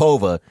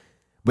Sharapova,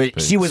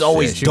 but she was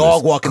always she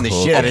dog was walking the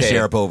shit out of Okay,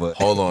 Sharapova.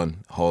 Hold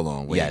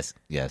on. Wait.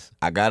 Yes.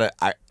 we gotta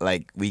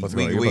we What's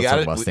we, going on? we You're about to talk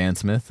gotta about we- Stan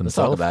Smith Let's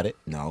himself. talk about it.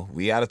 no,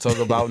 we gotta talk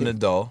about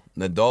Nadal.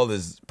 Nadal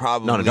is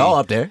probably No, Nadal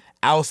up there.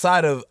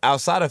 outside of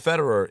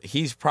Federer.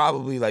 He's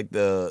probably like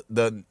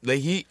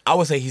I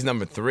would say he's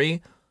number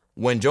 3.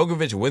 When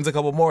Djokovic wins a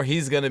couple more,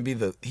 he's gonna be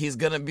the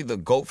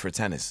GOAT for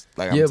tennis.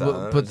 Like Yeah,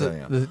 I'm but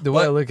telling you. the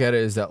way I look at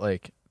it is that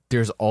like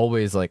there's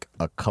always like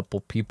a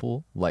couple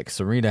people like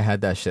Serena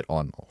had that shit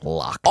on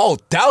lock.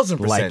 1000%.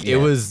 Like yeah. it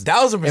was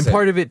 1000%. and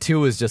part of it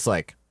too is just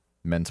like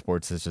men's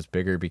sports is just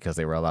bigger because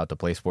they were allowed to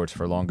play sports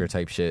for longer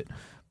type shit.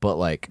 But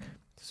like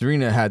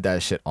Serena had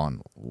that shit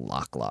on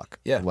lock.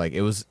 Yeah. Like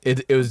it was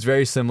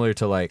very similar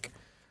to like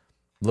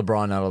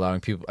LeBron not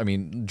allowing people. I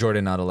mean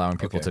Jordan not allowing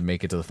people to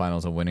make it to the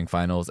finals and winning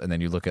finals, and then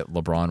you look at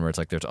LeBron where it's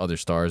like there's other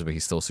stars but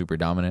he's still super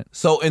dominant.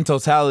 So in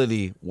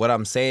totality, what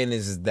I'm saying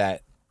is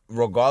that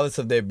regardless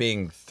of there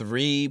being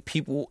 3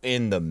 people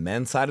in the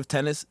men's side of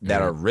tennis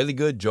that are really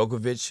good,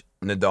 Djokovic,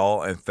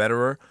 Nadal, and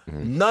Federer,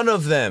 none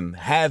of them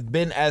have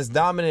been as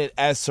dominant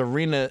as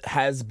Serena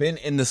has been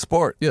in the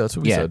sport. Yeah, that's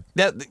what we Yeah.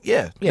 said.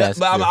 Yes,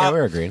 but yeah,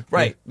 we're agreeing.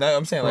 Right,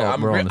 I'm saying like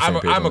We're on the same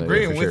page I'm on that,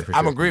 agreeing for with sure, for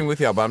I'm sure. agreeing with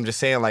y'all, but I'm just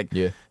saying like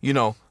Yeah. you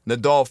know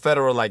Nadal,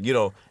 Federer, like you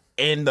know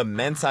in the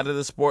men's side of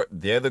the sport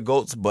they're the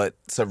GOATs, but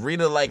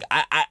Serena like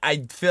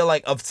I feel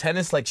like of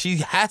tennis like she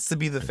has to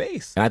be the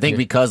face. And I think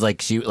because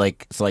like she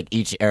like so like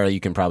each era you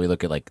can probably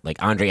look at like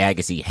Andre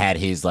Agassi had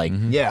his like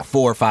Yeah.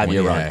 4 or 5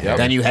 year Yeah, run. yeah.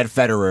 Then you had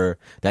Federer,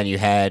 then you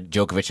had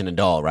Djokovic and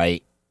Nadal,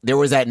 right? There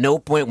was at no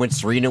point when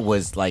Serena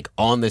was like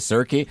on the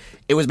circuit.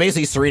 It was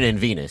basically Serena and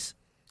Venus.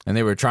 And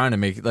they were trying to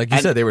make, like you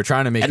And- said, they were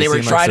trying to make. And it they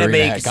were seem trying like to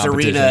Serena make had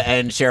Serena competition.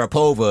 and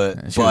Sharapova,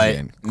 And she was but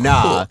getting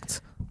nah.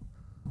 cooked.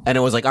 And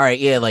it was like, all right,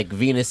 yeah, like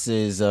Venus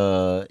is,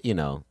 you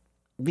know,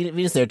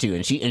 Venus there too,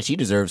 and she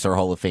deserves her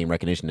Hall of Fame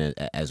recognition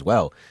as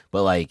well.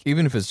 But like,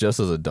 Even if it's just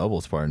as a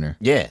doubles partner.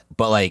 yeah,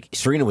 but like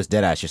Serena was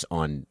dead ass just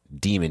on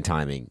demon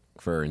timing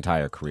for her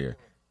entire career.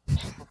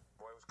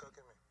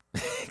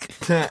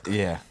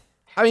 Yeah.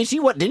 I mean,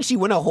 didn't she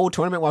win a whole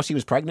tournament while she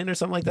was pregnant or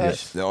something like that?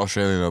 The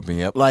Australian Open,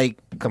 yep. Like,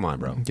 come on,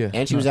 bro. Yeah,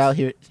 and she was out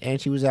here.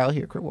 And she was out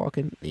here crip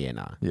walking. Yeah,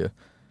 nah. Yeah.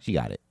 She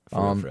got it.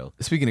 For real.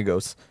 Speaking of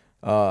ghosts,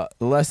 The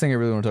last thing I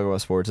really want to talk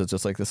about sports is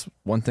just like this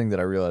one thing that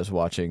I realized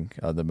watching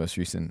the most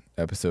recent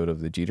episode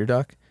of the Jeter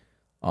doc.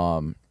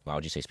 Why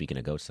would you say speaking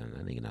of goats then? I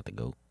think you're not the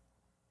goat.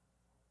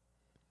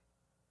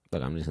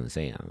 Look, I'm just gonna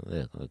say,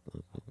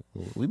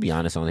 we be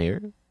honest on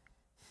here.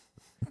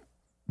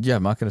 Yeah,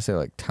 I'm not gonna say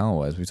like talent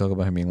wise. We talk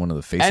about him being one of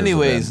the faces.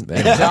 Anyways, of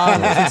them.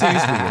 John,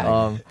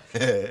 continue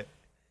speaking.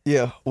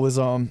 Yeah, was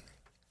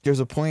there's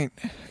a point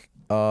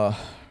that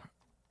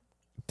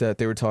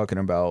they were talking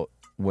about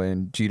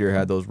when Jeter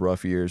had those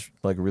rough years,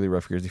 like really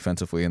rough years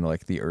defensively in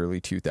like the early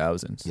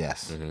 2000s.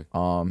 Yes.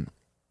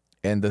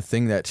 And the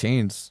thing that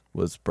changed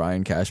was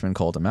Brian Cashman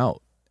called him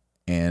out,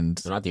 and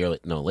So not the early,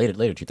 no, later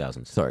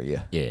 2000s. sorry,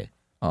 yeah, Yeah.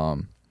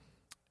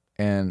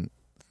 and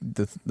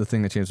the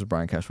thing that changed was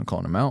Brian Cashman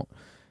calling him out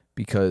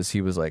because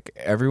he was like,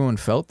 everyone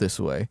felt this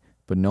way,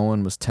 but no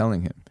one was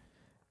telling him,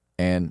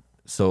 and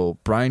so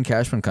Brian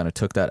Cashman kind of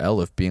took that L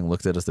of being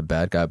looked at as the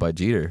bad guy by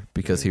Jeter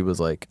because he was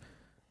like,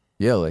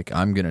 yeah, like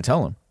I'm gonna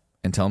tell him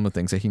the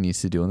things that he needs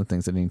to do and the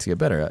things that he needs to get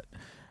better at,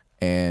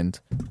 and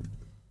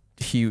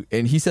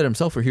he said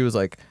himself where he was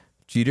like,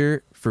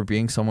 Jeter, for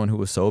being someone who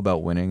was so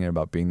about winning and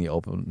about being the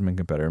ultimate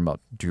competitor and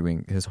about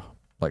doing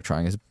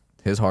trying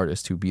his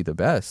hardest to be the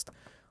best,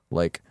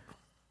 like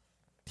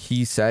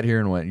he sat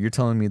here and went, you're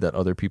telling me that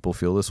other people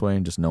feel this way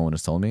and just no one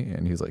is telling me?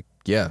 And he's like,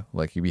 yeah,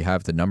 like we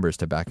have the numbers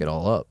to back it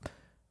all up.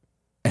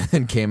 And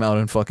then came out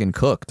and fucking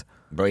cooked.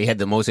 Bro, he had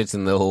the most hits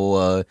in the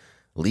whole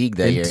league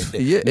that year.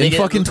 Yeah, in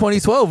fucking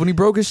 2012 when he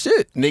broke his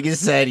shit. Niggas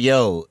said,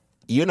 yo,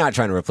 you're not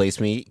trying to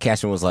replace me.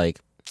 Cashman was like,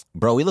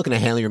 bro, we looking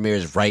at Hanley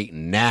Ramirez right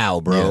now,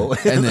 bro.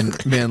 Yeah. And then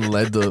man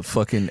led the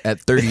fucking at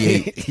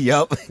 38.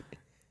 Yup.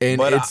 And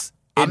But it's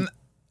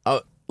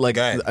like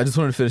Go ahead. I just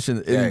want to finish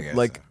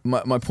like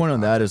my point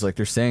on that is like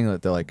they're saying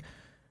that they're like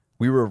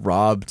we were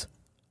robbed,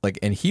 like,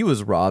 and he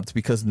was robbed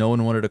because no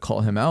one wanted to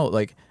call him out.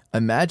 Like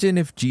imagine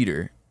if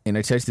Jeter, and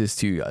I texted this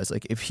to you guys,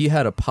 like if he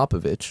had a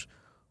Popovich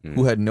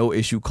who had no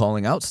issue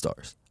calling out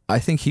stars, I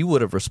think he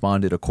would have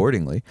responded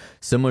accordingly,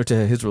 similar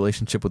to his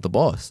relationship with the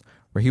boss,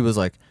 where he was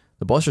like,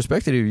 the boss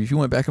respected you if you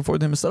went back and forth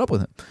with him and set up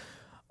with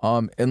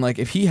him. And like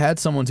if he had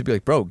someone to be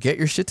like, bro, get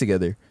your shit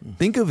together.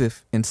 Think of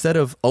if instead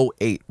of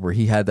 2008 where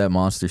he had that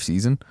monster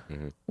season,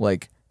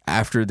 like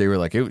after they were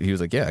like, he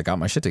was like, yeah, I got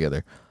my shit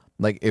together.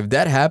 Like if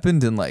that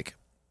happened in like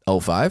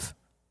 2005,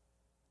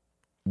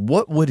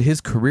 what would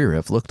his career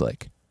have looked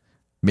like?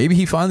 Maybe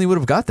he finally would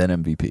have got that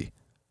MVP.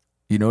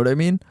 You know what I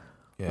mean?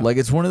 Yeah. Like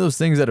it's one of those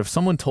things that if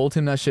someone told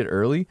him that shit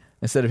early,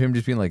 instead of him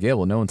just being like, yeah,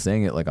 well, no one's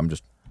saying it, like I'm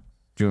just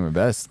doing my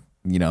best,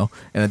 you know?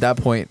 And at that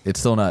point, it's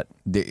still not,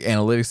 the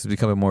analytics is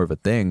becoming more of a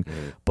thing,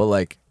 but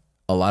like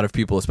a lot of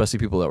people, especially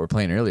people that were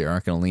playing earlier,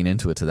 aren't going to lean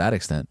into it to that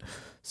extent.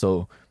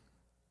 So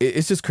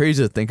it's just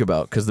crazy to think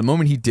about because the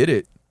moment he did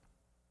it,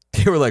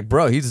 they were like,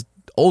 bro, he's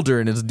older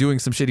and is doing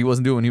some shit he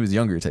wasn't doing when he was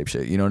younger type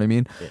shit. You know what I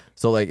mean? Yeah.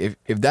 So like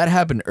if that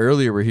happened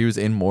earlier where he was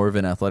in more of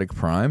an athletic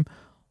prime,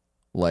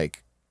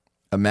 like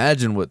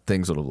imagine what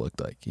things would have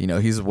looked like. You know,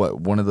 he's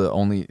one of the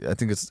only, I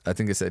think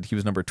it said he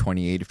was number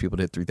 28 if people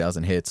hit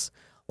 3,000 hits,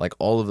 like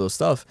all of those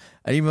stuff.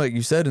 And even like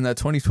you said in that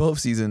 2012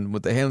 season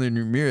with the Hanley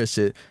Ramirez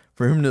shit,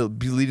 for him to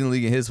be leading the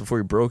league in hits before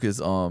he broke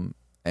his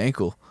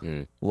ankle,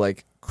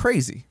 like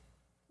crazy.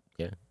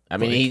 I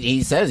mean,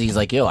 he says, he's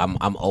like, yo,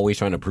 I'm always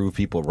trying to prove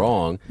people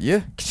wrong.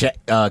 Yeah.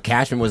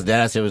 Cashman was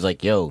dead. I said, was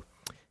like, yo,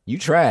 you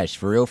trash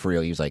for real.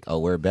 He was like, oh,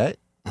 we're a bet.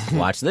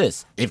 Watch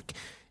this. If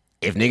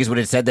niggas would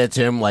have said that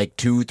to him like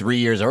 2-3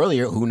 years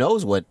earlier, who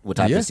knows what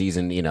type of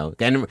season, you know.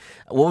 And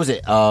what was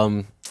it?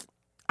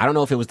 I don't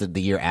know if it was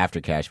the year after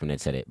Cashman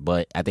had said it,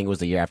 but I think it was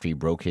the year after he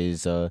broke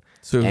his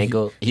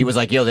ankle. He was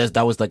like, yo,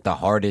 that was like the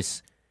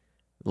hardest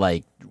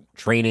like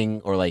training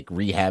or like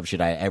rehab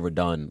shit I ever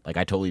done. Like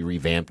I totally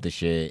revamped the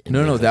shit.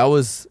 No, that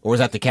was, or was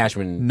that the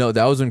Cashman? No,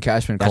 that was when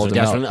Cashman called him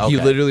out. Okay. He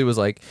literally was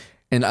like,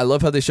 and I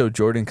love how they showed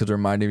Jordan because it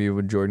reminded me of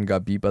when Jordan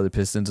got beat by the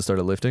Pistons and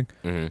started lifting,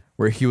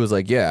 where he was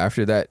like, yeah,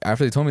 after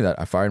they told me that,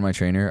 I fired my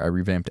trainer, I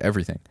revamped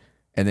everything,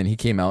 and then he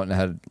came out and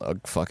had a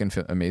fucking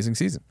amazing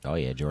season. Oh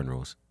yeah, Jordan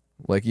rules.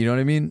 Like, you know what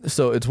I mean?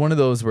 So it's one of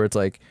those where it's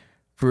like,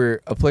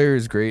 for a player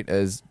as great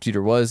as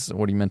Jeter was,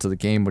 what he meant to the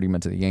game, what he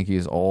meant to the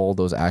Yankees, all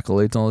those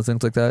accolades, all those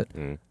things like that,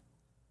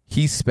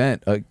 he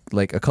spent a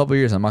couple of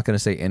years, I'm not going to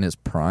say in his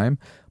prime,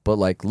 but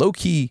like low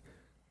key,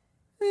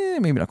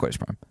 maybe not quite his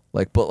prime.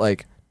 Like, but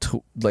like,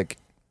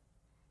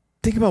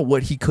 think about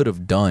what he could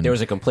have done. There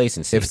was a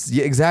complacency.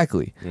 Yeah,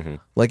 exactly.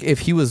 Like if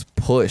he was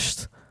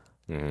pushed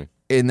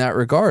in that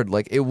regard,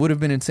 like it would have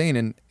been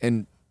insane.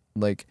 And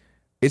like,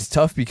 it's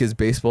tough because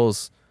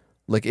baseball's,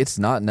 like, it's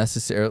not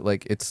necessary.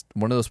 Like, it's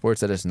one of those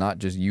sports that it's not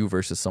just you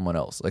versus someone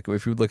else. Like,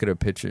 if you look at a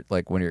pitcher,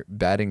 like when you're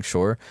batting,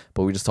 sure,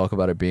 but we just talk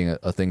about it being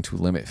a thing to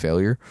limit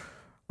failure.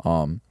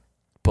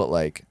 But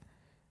like,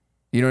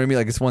 you know what I mean?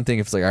 Like, it's one thing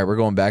if it's like, all right, we're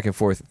going back and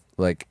forth,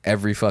 like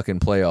every fucking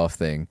playoff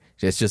thing.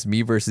 It's just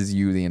me versus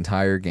you the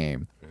entire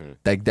game.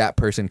 Like, that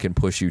person can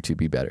push you to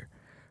be better.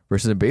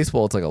 Versus in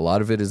baseball, it's like a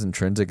lot of it is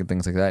intrinsic and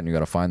things like that, and you got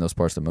to find those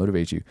parts to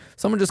motivate you.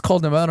 Someone just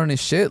called him out on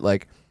his shit,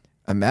 like.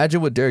 Imagine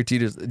what Derek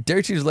Jeter's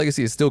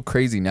legacy is still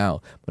crazy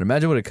now, but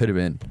imagine what it could have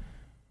been.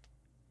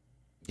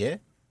 Yeah.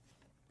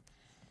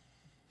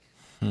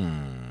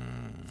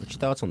 What's your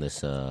thoughts on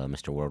this,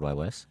 Mr. Worldwide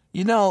West?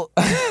 You know,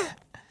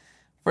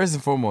 first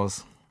and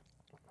foremost,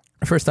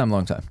 First time,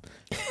 long time.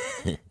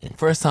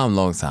 first time,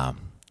 long time.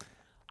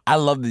 I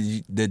love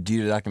the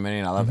Jeter documentary,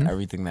 and I love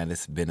everything that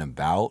it's been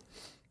about.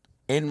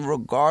 In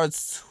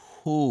regards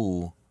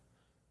to,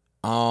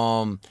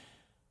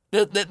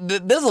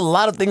 there's a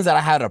lot of things that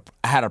I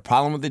had a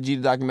problem with the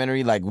Jeter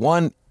documentary. Like,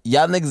 one,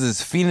 y'all niggas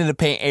is feeding to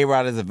paint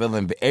A-Rod as a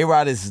villain, but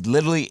A-Rod is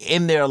literally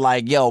in there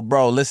like, yo,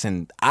 bro,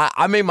 listen,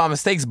 I made my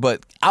mistakes,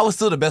 but I was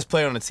still the best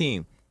player on the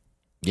team.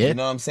 Yeah. You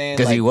know what I'm saying?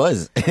 Because he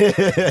was.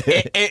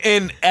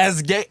 and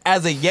as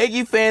a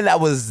Yankee fan that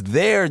was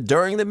there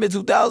during the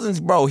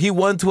mid-2000s, bro, he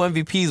won 2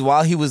 MVPs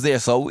while he was there.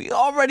 So we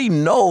already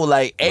know,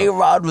 like,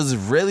 A-Rod was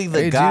really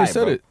the guy. Jeter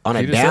said bro. it. On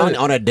a Jeter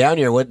said it. down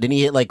year, what didn't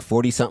he hit like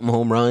 40-something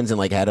home runs and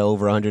like had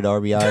over 100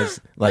 RBIs?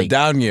 Like A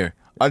down year.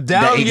 A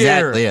down year.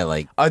 Exactly, yeah,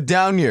 like A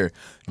down year.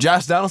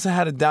 Josh Donaldson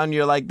had a down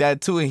year like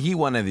that too, and he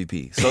won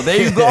MVP. So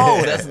there you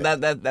go.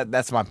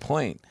 That's my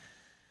point.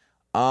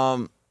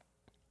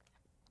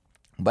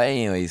 But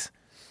anyways,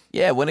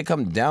 yeah, when it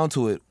comes down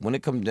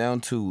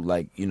to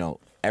like, you know,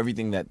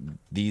 everything that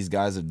these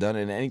guys have done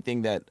and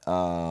anything that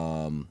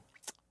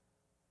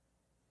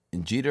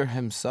Jeter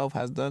himself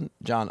has done,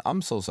 John,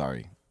 I'm so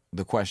sorry.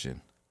 The question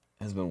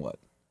has been what?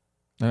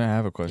 I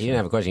have a he question. didn't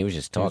have a question. He was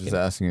just I was talking. just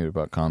asking you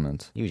about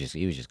comments. He was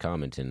just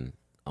commenting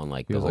on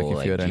like He the was like, whole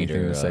if you had Jeter,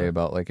 anything to say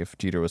about like if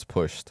Jeter was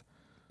pushed,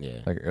 yeah.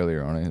 like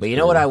earlier on. But you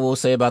know what I will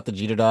say about the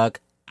Jeter doc?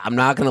 I'm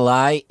not gonna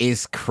lie,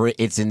 it's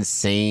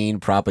insane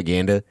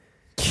propaganda.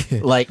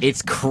 Like,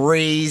 it's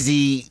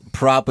crazy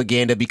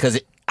propaganda because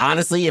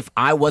honestly, if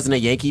I wasn't a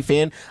Yankee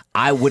fan,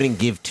 I wouldn't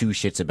give two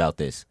shits about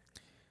this.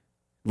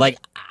 Like,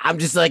 I'm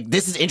just like,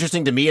 this is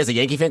interesting to me as a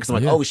Yankee fan because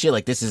I'm like, oh shit,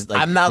 like this is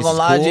like. I'm not this gonna is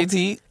lie, cool.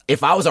 JT.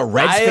 If I was a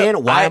Reds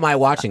fan, why am I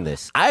watching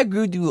this? I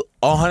agree with you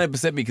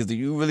 100% because if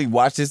you really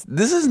watch this,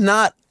 this is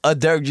not a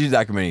Derek Jeter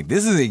documentary.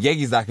 This is a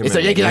Yankees documentary. It's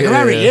a Yankee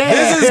documentary, yeah.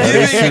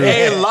 This is giving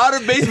a lot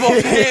of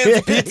baseball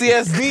fans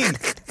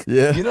PTSD.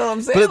 Yeah. You know what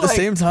I'm saying? But at the Like-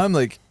 same time,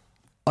 like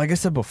I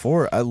said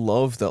before, I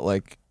love that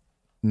like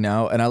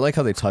now, and I like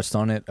how they touched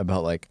on it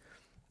about like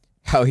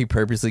how he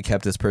purposely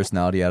kept his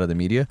personality out of the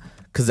media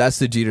because that's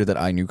the Jeter that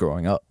I knew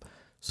growing up.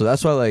 So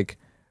that's why like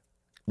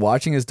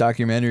watching his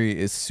documentary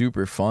is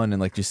super fun and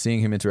like just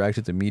seeing him interact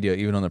with the media,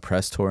 even on the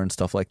press tour and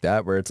stuff like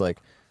that, where it's like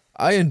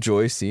I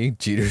enjoy seeing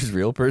Jeter's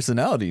real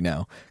personality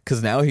now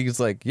because now he's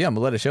like, yeah, I'm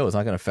gonna let it show. It's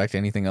not gonna affect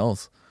anything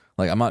else.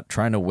 Like I'm not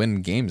trying to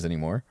win games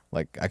anymore.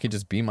 Like I could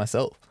just be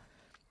myself.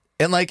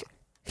 And like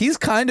he's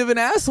kind of an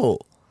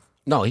asshole.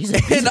 No, he's a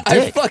And dick.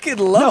 I fucking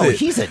love it.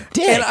 He's a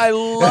dick. And I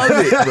love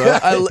it,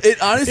 bro.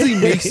 It honestly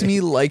makes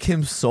me like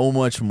him so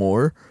much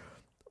more.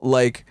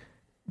 Like,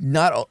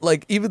 not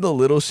like even the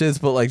little shits,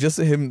 but like just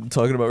him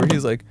talking about where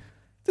he's like,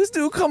 this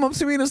dude come up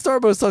to me in a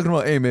Starbucks talking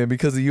about, hey man,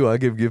 because of you, I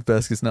give gift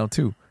baskets now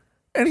too.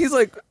 And he's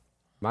like,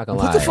 Not gonna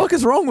what lie. the fuck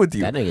is wrong with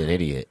you? That nigga an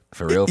idiot.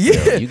 For real, for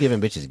Yeah. real. You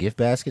giving bitches gift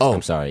baskets? Oh.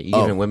 I'm sorry. You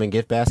giving women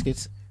gift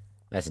baskets?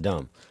 That's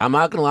dumb. I'm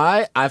not gonna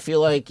lie. I feel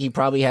like he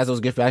probably has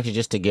those gift baskets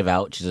just to give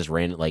out to just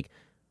random, like,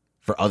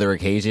 for other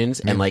occasions.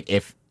 And, like,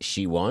 if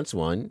she wants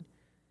one,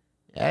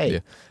 hey. Yeah.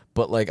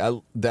 But like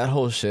that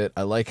whole shit,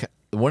 I like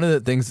one of the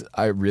things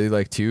I really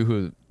like too,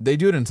 who they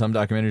do it in some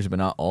documentaries, but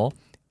not all,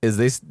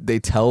 is they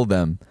tell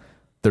them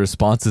the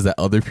responses that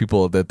other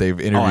people that they've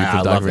interviewed I for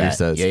the love documentary that.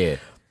 says. Yeah, yeah.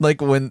 Like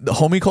when the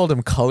homie called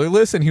him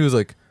colorless and he was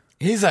like,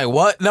 He's like,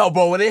 what? No,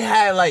 bro, when they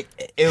had, like,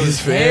 it was His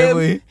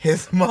family. him,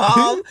 his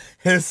mom,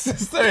 his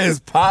sister,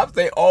 his pops,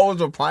 they all was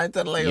replying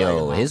to the lady.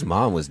 Yo, like, his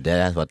mom was dead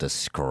ass about to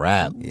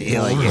scrap.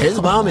 Yeah, like,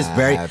 his mom is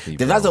very. Happy,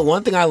 That's bro. the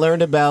one thing I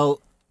learned about.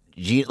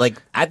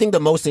 Like, I think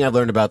the most thing I've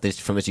learned about this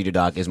from this Jeter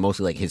doc is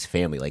mostly like his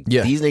family. Like,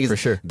 yeah, these niggas, for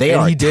sure. They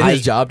and are he did tight.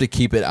 his job to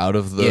keep it out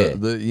of Yeah.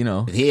 the you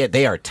know.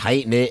 They are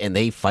tight knit and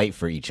they fight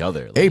for each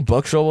other. Like, Hey,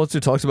 Buck Showalter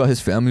talks about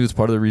his family was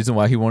part of the reason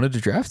why he wanted to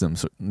draft him.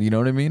 So, you know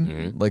what I mean?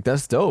 Mm-hmm. Like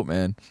that's dope,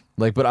 man.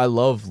 Like, but I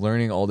love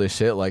learning all this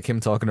shit, like him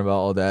talking about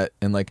all that,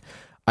 and like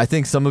I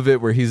think some of it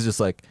where he's just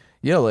like,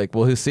 yeah, like,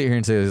 well, he'll sit here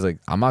and say, he's like,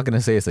 I'm not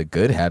gonna say it's a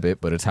good habit,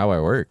 but it's how I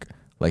work.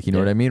 Like, you know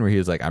what I mean? Where he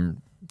was like,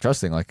 I'm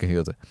trusting. Like he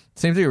was like,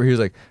 same thing where he was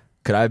like,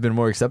 could I have been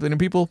more accepting of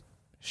people?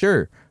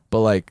 Sure, but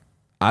like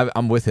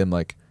I'm with him.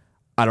 Like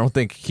I don't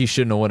think he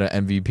shouldn't have won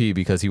an MVP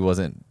because he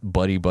wasn't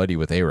buddy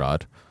with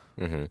A-Rod.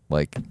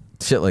 Like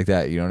shit like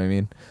that. You know what I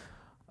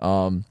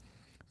mean?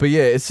 But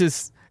yeah, it's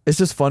just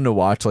fun to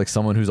watch like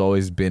someone who's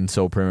always been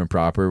so prim and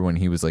proper when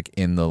he was like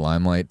in the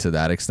limelight to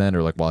that extent,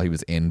 or like while he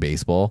was in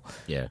baseball.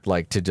 Yeah.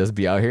 Like to just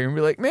be out here and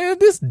be like, man,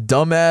 this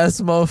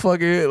dumbass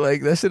motherfucker.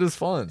 Like that shit is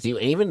fun. See,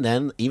 even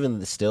then,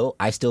 even still,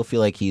 I still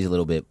feel like he's a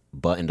little bit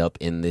buttoned up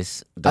in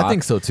this doc. I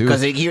think so too. Because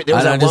there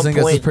was I at just one think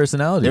that's his point,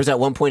 personality. there was at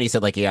one point he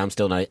said like, yeah,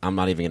 I'm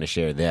not even gonna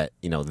share that,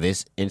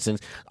 this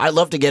instance. I'd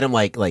love to get him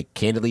like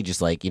candidly,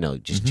 just like,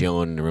 just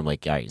chilling in the room,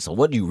 like, all right, so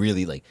what do you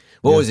really like?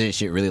 What was this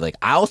shit really like?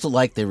 I also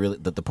like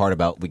the part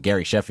about with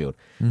Gary Sheffield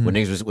when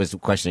niggas was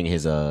questioning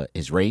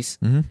his race.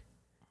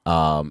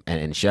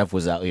 And Chef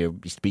was out here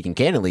speaking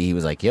candidly. He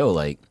was like, yo,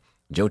 like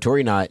Joe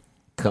Torre not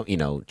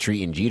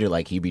treating Jeter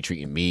like he'd be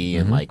treating me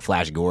and like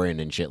Flash Gordon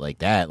and shit like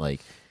that.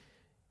 Like,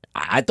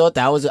 I thought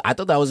that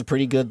was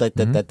pretty good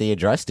that they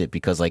addressed it,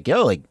 because like,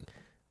 yo, like,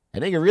 I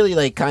think it really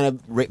like kind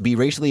of be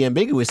racially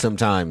ambiguous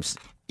sometimes.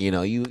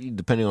 You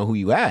depending on who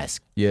you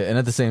ask. Yeah, and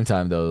at the same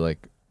time though, like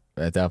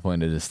at that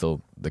point it is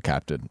still the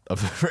captain of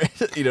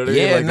the you know what I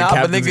mean? Yeah, Like, but the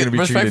captain's gonna be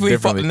treated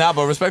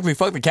differently. respectfully,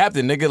 fuck the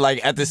captain, nigga.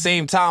 Like at the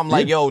same time,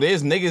 like yo,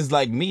 there's niggas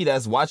like me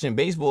that's watching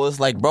baseball. It's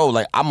like, bro,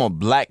 like I'm a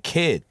black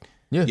kid.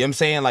 Yeah. You know what I'm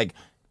saying? Like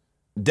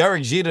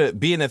Derek Jeter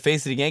being the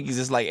face of the Yankees,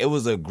 it's like it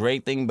was a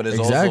great thing, but it's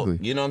Exactly.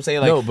 also, you know what I'm saying?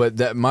 Like, no, but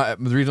the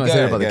reason I Go said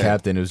ahead, about the go ahead.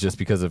 captain, it was just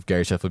because of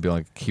Gary Sheffield being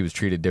like he was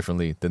treated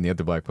differently than the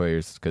other black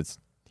players, because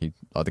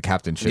the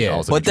captain should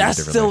also. but be treated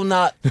that's still differently.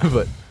 not.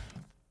 But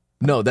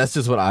no, that's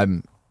just what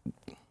I'm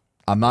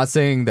not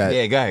saying that.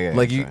 Yeah, go ahead.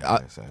 Like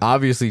Sorry.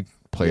 obviously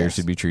players Yes.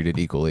 should be treated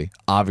equally.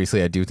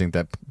 Obviously, I do think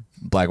that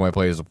black and white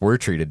players were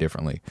treated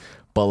differently,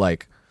 but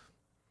like,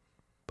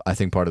 I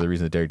think part of the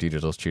reason that Derek Jeter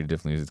was treated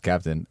differently as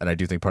captain, and I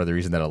do think part of the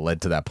reason that it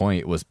led to that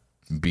point was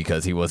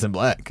because he wasn't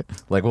black.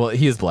 Like, well,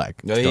 he is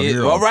black. No, Don't get he me is.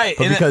 wrong. All right,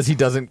 but and because he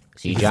doesn't,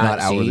 See, he's not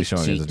outwardly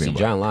showing see, it as being see, black.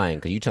 John lying.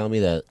 Could you tell me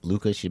that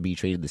Luka should be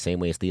treated the same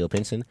way as Theo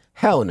Pinson?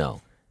 Hell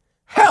no.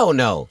 Hell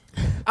no.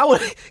 I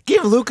would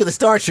give Luka the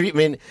star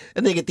treatment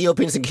and then get Theo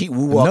Pinson keep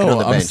woo walking on No,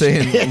 the I'm bench.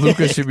 saying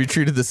Lucas should be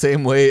treated the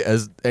same way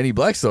as any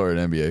black star in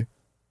NBA.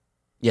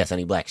 Yes,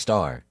 any black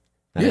star.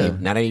 Not,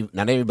 Yeah.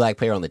 not every black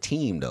player on the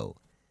team though.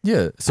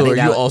 Yeah. So I are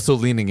think you that- also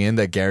leaning in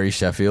that Gary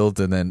Sheffield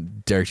and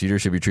then Derek Jeter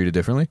should be treated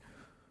differently?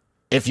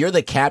 If you're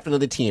the captain of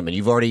the team and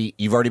you've already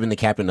been the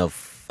captain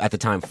of, at the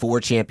time, 4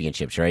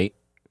 championships, right?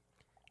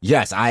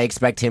 Yes, I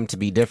expect him to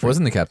be different.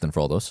 Wasn't the captain for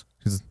all those?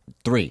 'Cause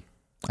 3.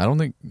 I don't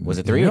think. Was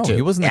it 3 or no, 2?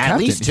 He wasn't the At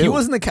captain. least He 2.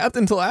 wasn't the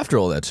captain until after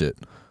all that shit.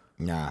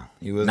 Nah,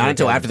 he was Not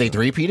until after they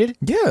three-peated?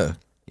 Yeah.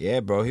 Yeah,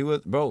 bro, he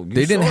was, bro.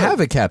 They didn't have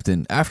a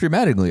captain after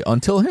Mattingly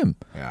until him.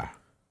 Yeah.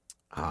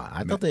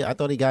 I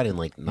thought he got in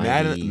like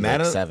Madeline-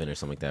 97 or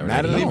something like that.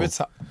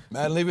 Right?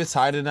 Madeline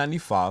retired in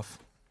 '95,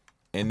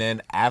 and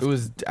then after It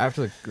was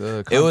after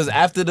the. it was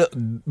after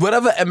the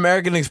whatever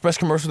American Express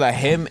commercial that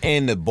him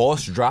and the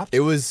boss dropped. It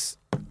was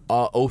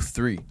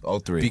 03.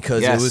 03.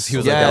 Because Yes, he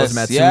was like, that was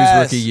yes, Matsui's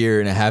yes. rookie year,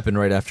 and it happened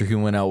right after he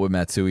went out with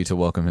Matsui to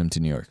welcome him to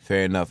New York.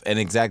 Fair enough, and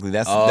exactly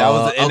that Oh,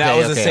 was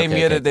the okay, same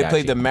year that they got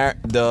played you.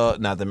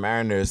 not the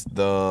Mariners,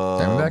 the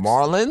Diamondbacks?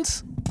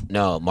 Marlins.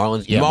 No,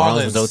 Marlins. Yeah,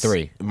 Marlins was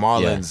 03.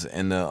 Marlins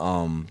in the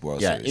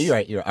World Yeah, Series. you're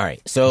right. All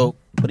right. So,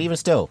 but even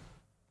still,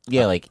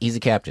 yeah, like he's a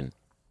captain.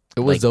 It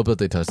was Like- dope that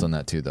they touched on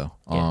that too, though.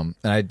 Yeah. And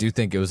I do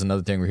think it was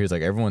another thing where he was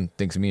like, everyone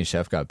thinks me and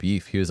Chef got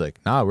beef. He was like,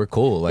 nah, we're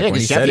cool. Like Yeah, when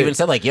he because Chef said even it,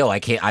 said like, "Yo, I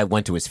can't. I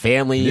went to his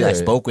family. Yeah. I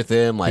spoke with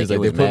him. he Like, was it like,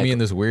 was they put mad me in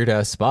this weird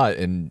ass spot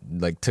and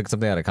like took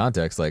something out of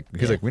context. Like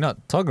he's like, we're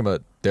not talking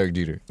about Derek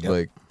Jeter.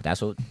 Like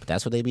That's what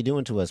they be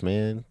doing to us,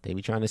 man. They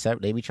be trying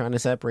to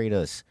separate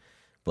us.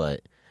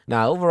 But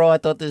now overall, I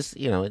thought this,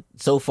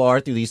 so far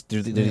through these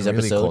really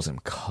episodes. calls him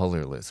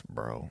colorless,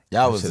 bro.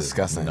 That was shit is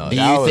disgusting. nuts. Do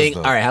That you was think?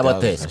 the- All right, how that about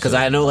was this? the- Because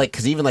I know, like,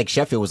 because even like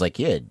Sheffield was like,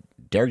 yeah,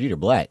 Derek Jeter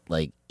black.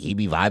 Like he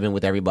be vibing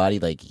with everybody.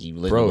 Like he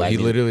lived Bro, black he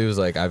dude. literally was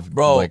like,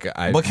 Bro, but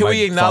can my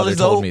we acknowledge,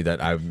 father told though- me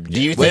that I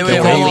Do you Wait, think wait,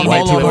 the hold way on, we hold white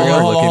on, people hold were?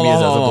 on, look at me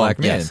as a hold on. black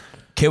man. Yes.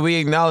 Can we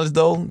acknowledge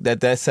though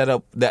that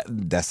setup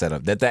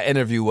that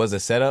interview was a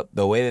setup?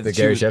 The way that The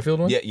Gary Sheffield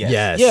one? Yeah, yes.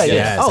 Yes. Yeah, yeah.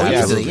 Yes, Oh,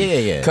 absolutely.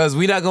 easily. Yeah. Because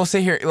we not gonna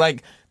sit here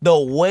like the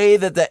way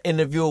that the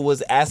interviewer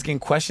was asking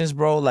questions,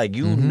 bro. Like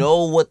you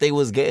know what they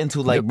was getting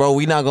to. Like, bro,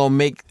 we not gonna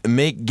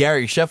make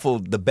Gary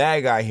Sheffield the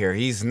bad guy here.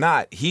 He's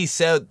not. He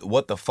said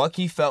what the fuck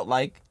he felt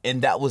like,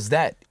 and that was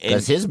that. And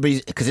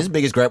Because his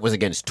biggest gripe was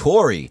against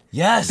Tory.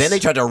 yes, Then they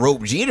tried to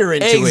rope Jeter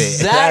into it.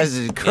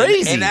 exactly That's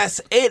crazy. and that's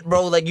it,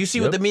 bro. Like you see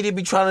what Yep. the media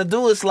be trying to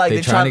do. It's like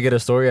They're trying to get a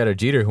story out of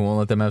Jeter who won't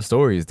let them have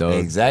stories, though.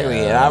 exactly.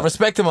 And I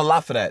respect him a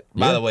lot for that.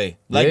 By Yeah. the way,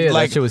 Like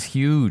that shit was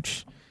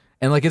huge.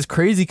 And like it's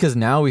crazy because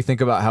now we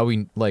think about how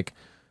we like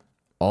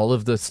all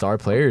of the star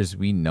players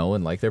we know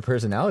and like their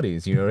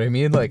personalities. You know what I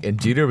mean? Like, and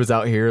Jeter was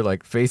out here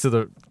like face of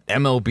the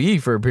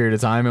MLB for a period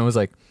of time and was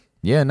like,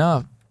 yeah,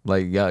 nah,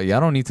 like y'all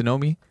don't need to know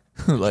me.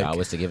 Like I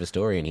was to give a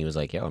story, and he was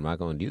like, "Yo, I'm not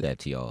going to do that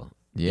to y'all.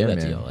 Yeah, do that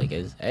to man. y'all. Like,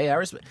 hey, I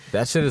respect.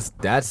 that shit is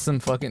that's some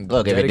fucking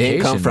Look, if it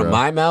didn't come dedication, from bro.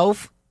 my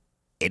mouth,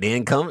 it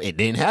didn't come. It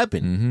didn't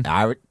happen.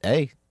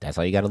 Hey, that's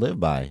how you got to live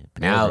by.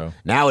 Now, bro.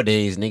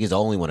 nowadays, niggas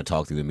only want to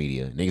talk through the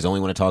media. Niggas only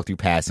want to talk through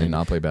passing, And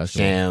not play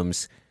basketball.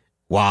 Shams,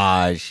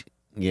 Waj,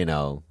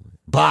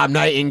 Bob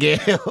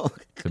Nightingale.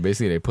 So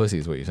basically, they pussy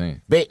is what you're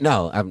saying. But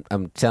no,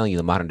 I'm telling you,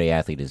 the modern day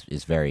athlete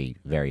is very,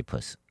 very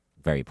puss.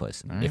 Very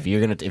puss. If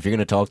you're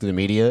gonna talk to the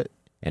media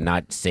and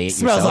not say it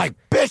Smells yourself,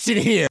 like bitch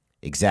in here.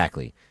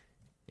 exactly.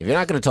 If you're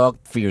not gonna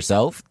talk for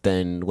yourself,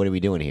 then what are we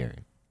doing here?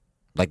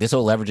 Like this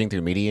whole leveraging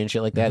through media and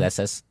shit like that. That's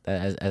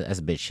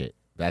bitch shit.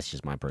 That's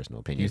just my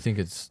personal Do you opinion. think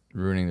it's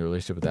ruining the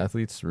relationship with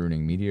athletes,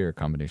 ruining media, or a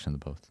combination of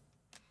the both?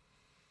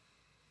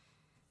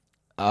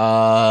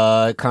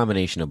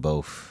 Combination of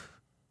both.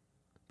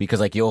 Because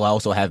like you'll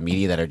also have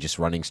media that are just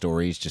running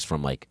stories just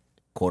from like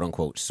quote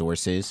unquote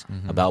sources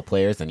about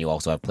players. Then you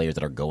also have players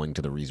that are going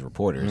to these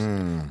reporters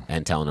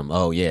and telling them,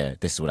 "Oh yeah,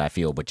 this is what I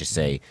feel," but just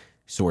say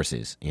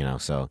sources, you know.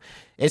 So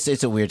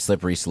it's a weird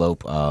slippery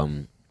slope.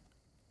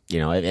 You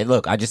know, and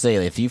look, I just say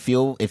if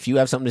you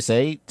have something to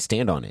say,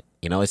 stand on it.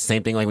 You know, it's the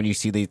same thing like when you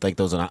see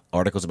those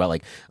articles about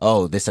like,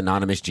 oh, this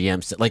anonymous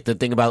GM said, like the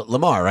thing about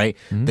Lamar, right?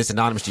 Mm-hmm. This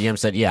anonymous GM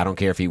said, yeah, I don't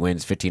care if he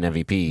wins 15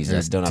 MVPs.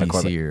 That's still not a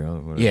quarterback. TC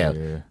or whatever,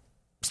 Yeah.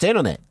 Stand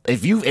on that.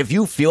 If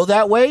you feel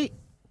that way,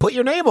 put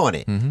your name on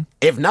it. Mm-hmm.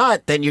 If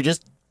not, then you're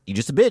just a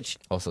bitch.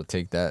 Also,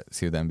 take that.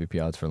 See what the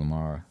MVP odds for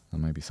Lamar are. That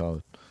might be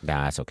solid.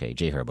 Nah, that's okay.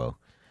 J Herbo.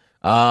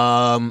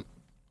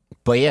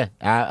 But yeah,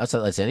 so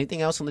let's see.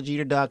 Anything else on the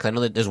Jeter doc? 'Cause I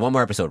know that there's one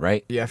more episode,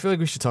 right? Yeah, I feel like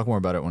we should talk more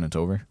about it when it's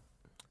over.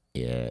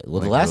 Yeah. Well,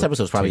 Like, the last we'll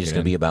episode is probably take just it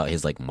gonna in. be about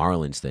his like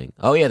Marlins thing.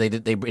 Oh yeah, they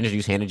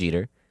introduced Hannah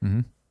Jeter,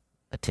 Mm-hmm.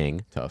 a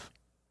ting. Tough.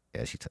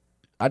 Yeah,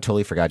 I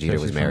totally forgot Jeter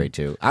So was she's married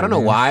from too. I don't know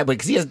Caribbean? why, but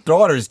because he has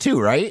daughters too,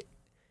 right?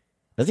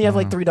 Doesn't he have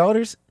like 3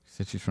 daughters?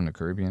 Said she's from the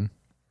Caribbean.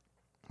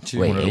 She's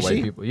Wait, one of the is white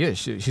she? people. Yeah,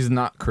 she's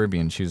not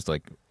Caribbean. She's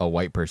like a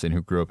white person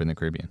who grew up in the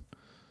Caribbean.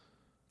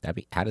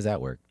 How does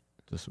that work?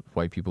 Just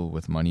white people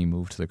with money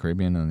moved to the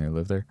Caribbean and they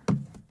live there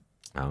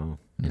Oh, and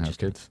have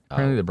interesting. kids.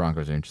 Apparently, the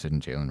Broncos are interested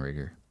in Jalen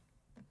Rager.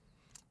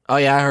 Oh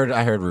yeah,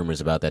 I heard rumors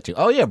about that too.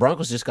 Oh yeah,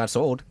 Broncos just got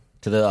sold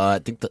to the I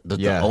think the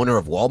Yeah. owner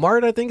of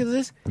Walmart. I think it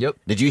is. Yep.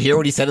 Did you hear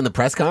what he said in the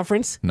press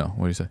conference? No,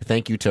 what do you say?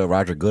 Thank you to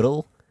Roger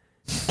Goodell,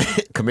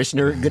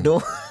 Commissioner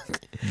Goodell.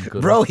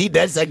 Bro, he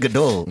dead said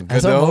Goodell.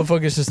 That's how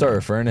motherfuckers should start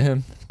referring to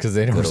him because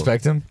they don't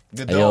respect him.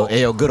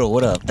 Hey yo, Goodell,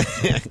 what up?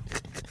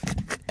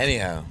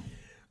 Anyhow.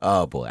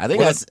 Oh boy, I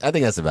think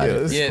that's about Yeah, it.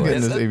 this Yeah, is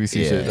that's this it.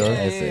 ABC Yeah. shit, dog.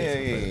 That's it.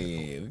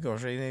 Hey, we going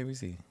straight to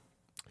ABC.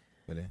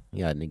 But,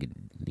 Yeah, nigga,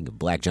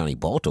 Black Johnny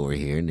Bolt over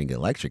here, nigga,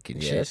 electric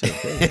and yeah, shit. that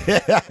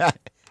shit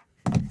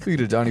crazy.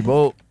 Look at Johnny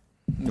Bolt.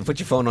 Put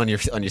your phone on your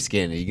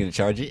skin. Are you gonna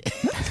charge it?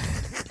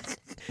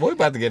 What we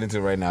about to get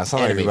into right now?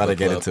 Sound like Anime we about to book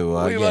get club.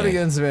 into. We about to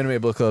get into some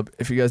Anime Book Club.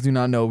 If you guys do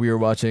not know, we are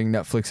watching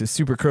Netflix's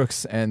Super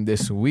Crooks, and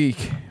this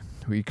week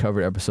we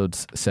covered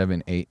episodes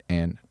 7, 8,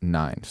 and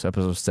 9. So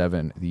episode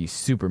 7, the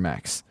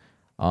Supermax.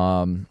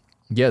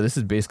 Yeah, this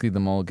is basically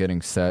them all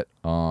getting set.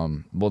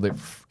 Well,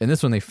 in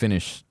this one they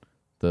finish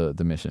the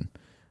mission.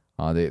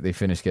 They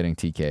finished getting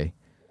TK.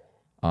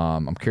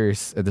 I'm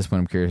curious at this point.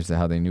 I'm curious to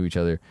how they knew each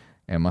other.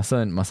 And my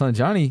son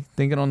Johnny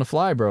thinking on the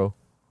fly, bro.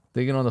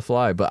 Thinking on the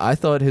fly. But I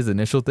thought his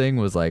initial thing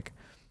was like,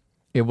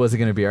 it wasn't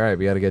gonna be all right.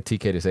 We got to get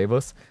TK to save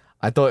us.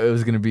 I thought it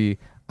was gonna be,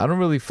 I don't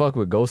really fuck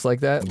with ghosts like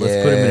that.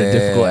 Let's put him in a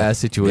difficult ass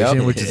situation,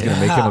 Yep. which is gonna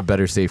make him a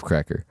better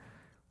safecracker.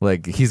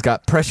 Like he's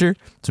got pressure,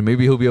 so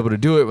maybe he'll be able to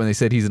do it. When they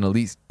said he's an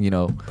elite,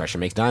 Pressure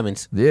makes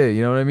diamonds. yeah,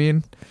 you know what I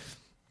mean.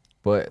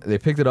 But they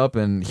picked it up,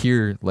 and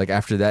here, like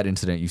after that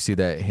incident, you see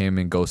that him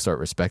and Ghost start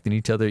respecting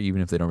each other,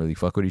 even if they don't really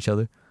fuck with each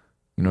other.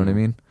 You know what I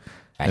mean?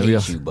 I And we hate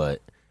also- you,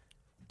 but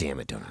damn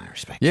it, don't I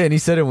respect you? Yeah, and he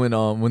said it when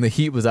the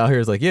Heat was out here.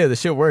 It's like, yeah, the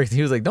shit worked.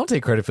 He was like, don't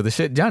take credit for the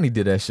shit. Johnny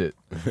did that shit.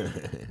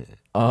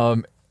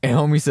 And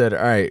homie said,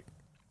 all right,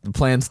 the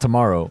plan's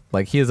tomorrow.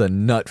 Like he is a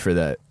nut for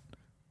that.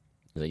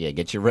 He's like, yeah,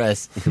 get your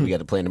rest. We got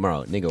to plan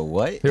tomorrow, nigga.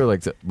 What? They were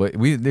like, but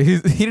he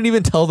didn't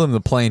even tell them the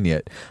plan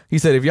yet. He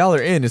said, if y'all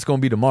are in, it's gonna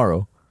be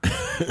tomorrow.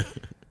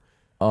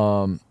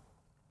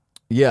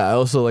 Yeah, I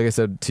also, like I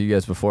said to you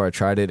guys before, I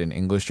tried it in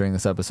English during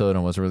this episode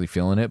and wasn't really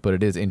feeling it, but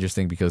it is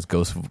interesting because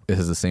Ghost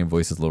has the same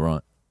voice as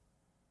Laurent.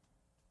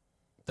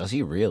 Does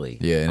he really?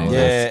 Yeah, and it-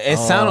 Yeah, it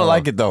sounded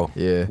like it though.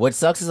 yeah, What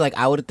sucks is like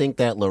I would think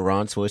that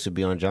Laurent's voice would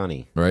be on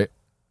Johnny. right.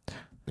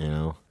 You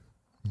know.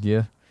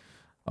 Yeah.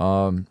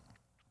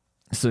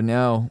 So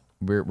now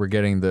we're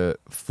getting the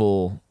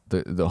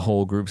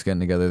whole group's getting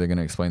together. They're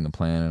gonna explain the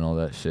plan and all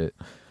that shit.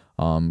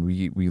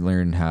 We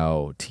learned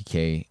how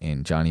TK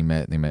and Johnny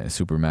met. They met at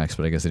Supermax,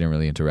 but I guess they didn't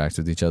really interact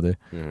with each other.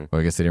 Or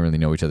I guess they didn't really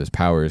know each other's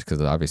powers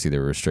because obviously they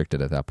were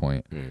restricted at that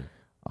point.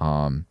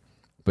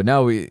 But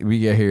now we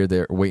get here.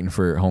 They're waiting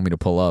for homie to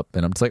pull up,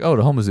 and I'm just like, oh,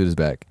 the homeless dude is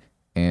back,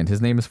 and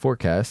his name is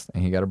Forecast,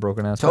 and he got a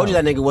broken ass. Told you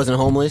that nigga wasn't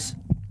homeless.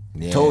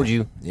 Yeah. Told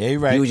you. Yeah, you're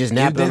right. He was just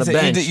napping You on did the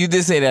say- bench. You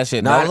did say that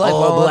shit. Not No,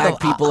 all black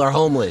people are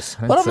homeless.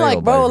 I didn't But I'm say like,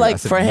 all bro, black people. like, I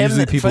said for him-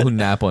 usually people for- who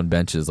nap on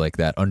benches like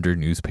that under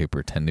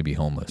newspaper tend to be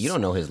homeless. You don't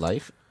know his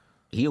life.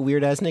 He a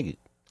weird ass nigga.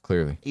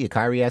 Clearly. He a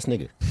Kyrie ass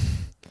nigga.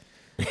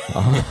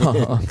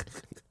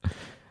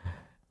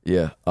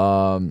 Yeah.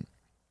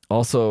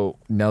 Also,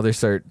 now they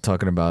start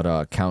talking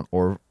about Count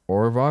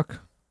Orvok,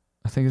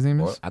 I think his name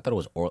is. I thought it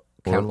was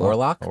Count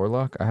Orlok.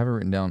 Orlok. I have it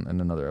written down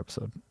in another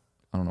episode.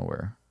 I don't know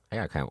where. I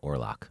got Count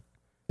Orlok.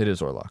 It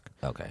is Orlok.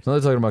 Okay. So they're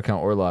talking about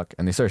Count Orlok,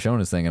 and they start showing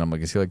this thing, and I'm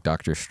like, is he like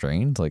Doctor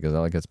Strange? Like, is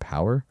that like his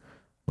power?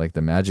 Like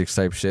the magic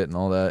type shit and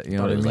all that? You know I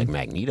thought what it I was mean? like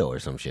Magneto or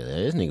some shit.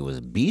 This nigga was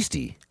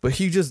beastie. But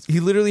he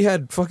literally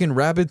had fucking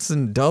rabbits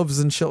and doves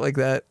and shit like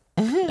that.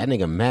 That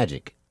nigga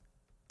magic.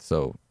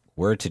 So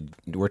Word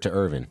to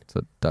Irvin.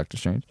 Doctor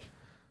Strange.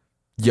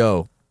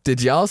 Yo,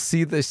 did y'all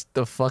see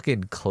the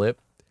fucking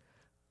clip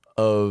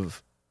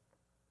of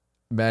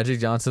Magic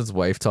Johnson's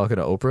wife talking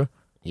to Oprah?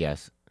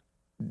 Yes,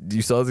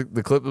 You saw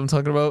the clip I'm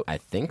talking about? I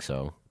think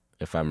so.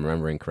 If I'm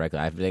remembering correctly,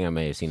 I think I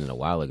may have seen it a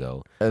while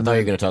ago. I And thought you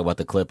were then- gonna talk about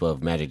the clip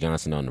of Magic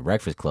Johnson on the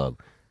Breakfast Club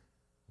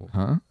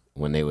Huh?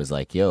 when they was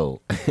like,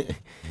 "Yo,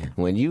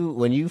 When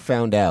you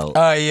found out,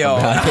 Yo,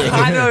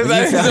 I know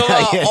exactly. You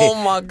found out- Oh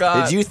my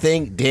god. did you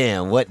think,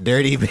 damn, what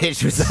dirty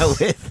bitch was I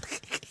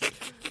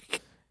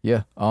with?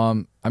 Yeah.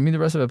 I mean, the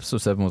rest of episode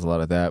 7 was a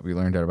lot of that. We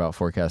learned out about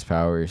forecast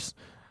powers.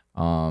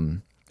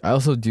 I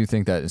also do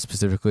think that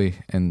specifically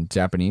in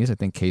Japanese, I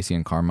think Casey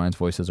and Carmine's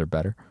voices are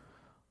better.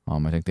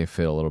 I think they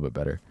fit a little bit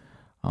better.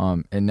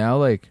 And now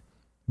like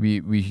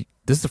we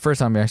this is the first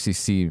time we actually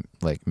see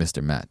like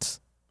Mr. Metz,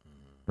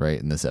 right,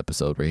 in this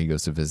episode where he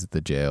goes to visit the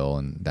jail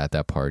and at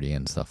that party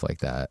and stuff like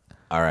that.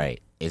 All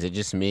right, is it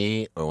just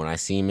me, or when I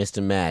see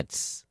Mr.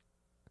 Metz,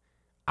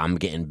 I'm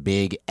getting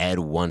big Ed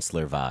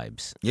Wunsler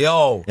vibes?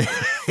 Yo,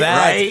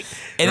 Right?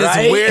 And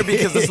Right? it's weird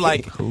because it's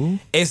like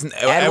it's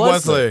Ed Wunsler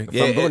Wunsler from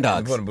yeah,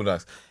 Boondocks. From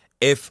Boondocks.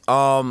 If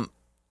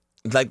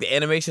like the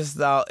animation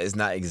style is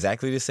not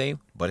exactly the same,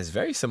 but it's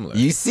very similar.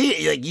 You see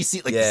the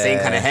same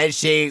Yeah. kind of head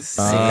shape,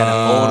 same kind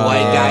of old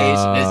white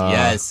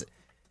guyish.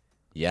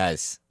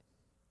 Yes.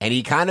 And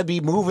he kind of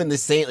be moving the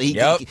same.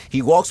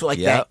 He walks with like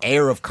that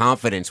air of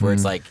confidence where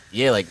it's like,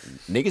 like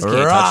niggas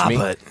can't touch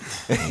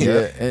me.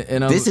 Yeah.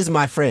 And This is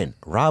my friend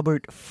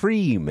Robert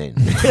Freeman.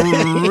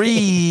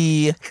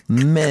 Free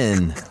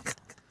men.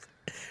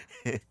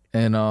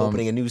 and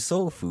Opening a new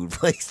soul food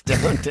place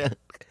downtown.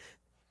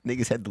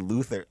 Niggas had the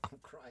Luther. I'm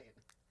crying.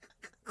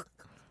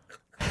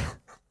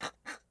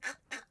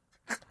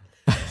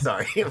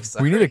 Sorry, I'm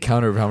sorry. we need a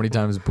counter of how many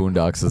times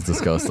Boondocks is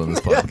discussed on this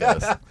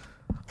podcast.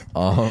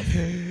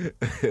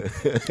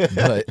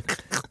 But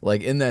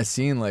like in that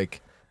scene,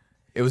 like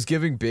it was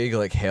giving big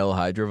like Hail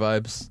Hydra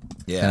vibes.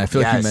 Yeah. And I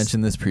feel like you Yes.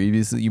 mentioned this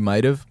previously. You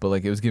might have, but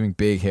like it was giving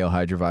big Hail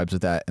Hydra vibes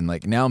with that. And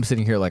like now I'm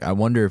sitting here like I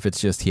wonder if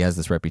it's just he has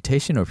this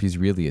reputation or if he's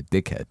really a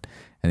dickhead.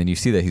 And then you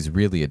see that he's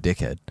really a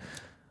dickhead.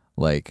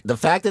 Like The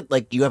fact that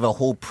like you have a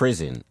whole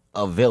prison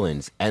of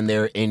villains and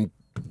they're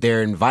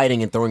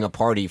inviting and throwing a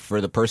party for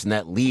the person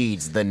that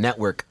leads the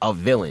network of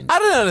villains. I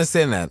didn't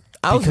understand that.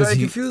 I was Because very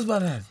he- confused by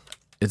that.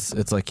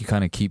 it's like you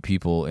kind of keep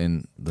people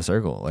in the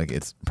circle. Like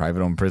it's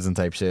private owned prison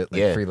type shit, like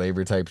Yeah. free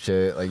labor type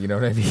shit. Like you know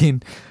what I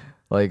mean?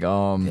 Like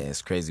Yeah,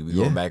 it's crazy. We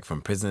go back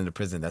from prison to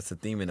prison. That's the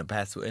theme in the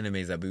past 2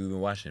 animes that we've been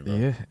watching, bro.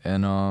 yeah.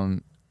 And I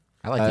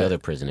like the other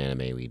prison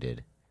anime we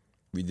did,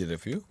 We did a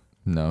few.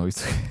 no,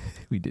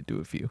 we did do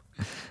a few.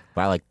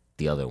 but I like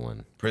the other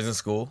one, Prison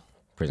School.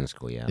 Prison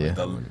School. Yeah, I Yeah. like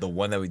that one. The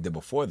one that we did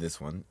before this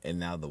one, and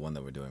now the one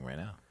that we're doing right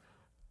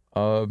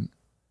now.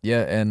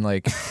 Yeah, and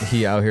like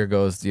he out here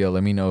goes, yo,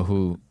 let me know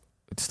who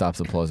stops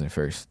applauding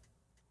first.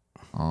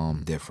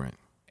 Different.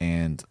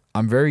 And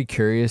I'm very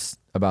curious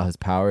about his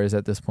powers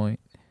at this point.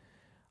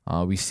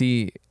 We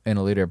see in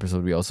a later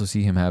episode, we also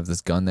see him have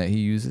this gun that he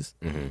uses,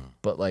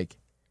 but like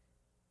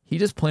he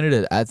just pointed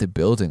it at the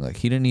building. Like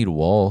he didn't need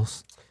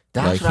walls.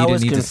 That's like what I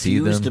was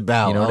confused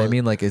about. You know what I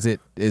mean? Like, is it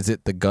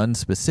the gun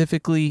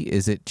specifically?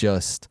 Is it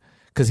just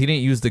because he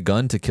didn't use the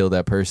gun to kill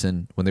that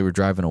person when they were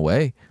driving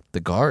away, the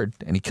guard,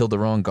 and he killed the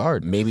wrong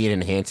guard? Maybe it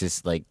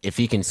enhances like if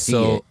he can see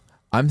So it.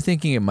 I'm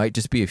thinking it might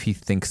just be if he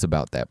thinks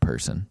about that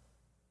person.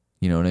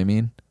 You know what I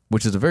mean?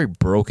 Which is a very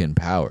broken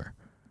power.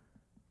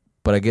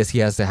 But I guess he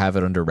has to have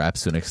it under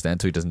wraps to an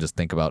extent so he doesn't just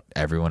think about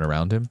everyone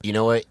around him. You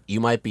know what? You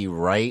might be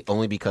right,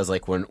 only because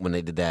like when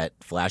they did that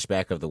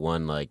flashback of the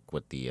one like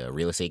with the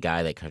real estate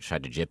guy that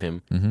tried to jip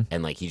him,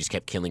 and like he just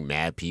kept killing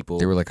mad people.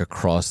 They were like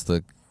across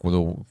the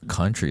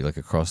country, like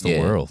across the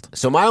Yeah. world.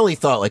 So my only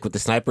thought, like with the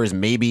snipers,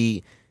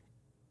 maybe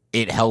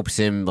it helps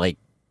him like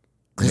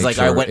because Make like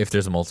sure I went if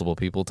there's multiple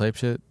people type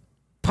shit.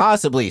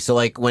 possibly. So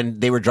like when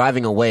they were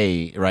driving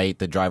away, right?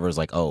 The driver was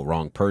like, "Oh,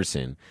 wrong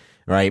person,"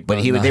 right? But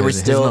No, they were his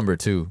still number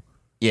 2.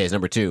 Yeah, it's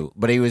number 2.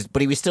 But he was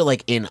still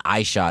like in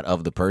eye shot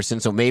of the person.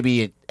 So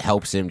maybe it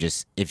helps him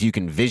just if you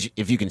can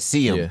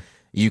see him, Yeah.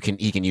 he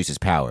can use his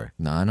power.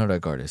 Nah, I know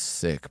that guard is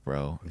sick,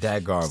 bro.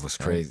 That guard was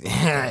crazy.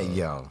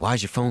 Yo.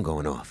 Why's your phone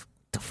going off?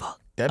 The fuck?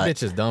 That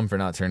bitch is dumb for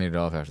not turning it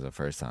off after the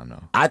first time,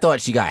 though. I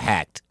thought she got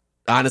hacked.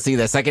 Honestly,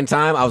 the second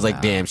time I was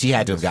like, damn, she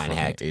had to have gotten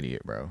Fucking hacked.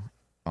 idiot, bro.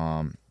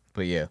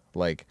 But yeah,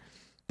 like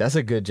that's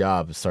a good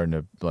job starting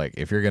to like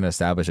if you're gonna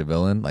establish a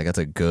villain, like that's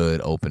a good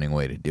opening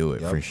way to do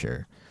it for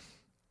sure.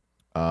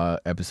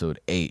 Episode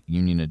 8,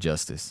 Union of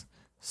Justice.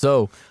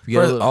 So we get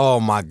a First, little- oh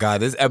my god,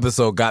 this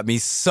episode got me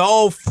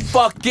so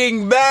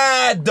fucking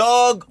mad,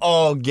 dog.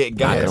 Oh, Not got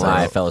gonna me.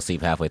 lie, I fell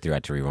asleep halfway through. I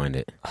had to rewind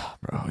it.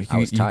 bro, I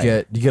was you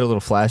tired. get a little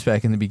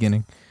flashback in the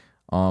beginning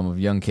of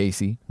young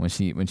Casey when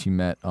she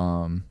met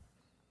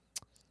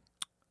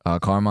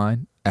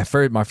Carmine. At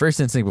first, my first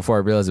instinct before I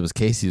realized it was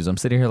Casey was I'm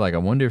sitting here like I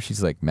wonder if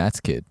she's like Matt's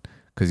kid.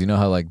 Because you know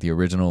how like the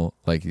original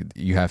like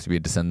you have to be a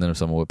descendant of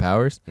someone with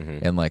powers,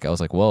 and like I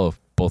was like, well, if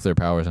both their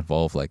powers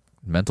involve like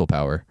mental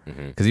power,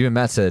 because even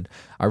Matt said,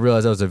 I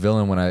realized I was a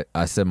villain when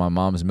I said my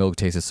mom's milk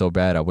tasted so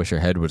bad I wish her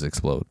head would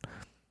explode.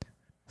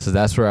 So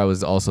that's where I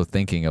was also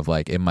thinking of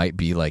like it might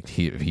be like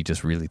he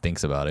just really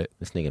thinks about it.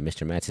 This nigga,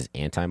 Mr. Matz, is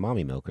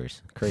anti-mommy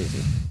milkers.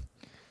 Crazy.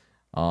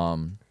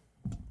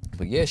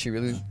 But yeah, she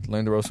really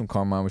learned the ropes from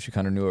Carmine, which she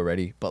kind of knew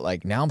already. But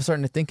like now I'm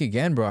starting to think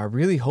again, bro. I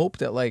really hope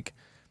that like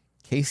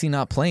Casey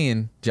not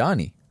playing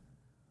Johnny.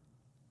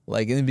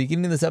 Like in the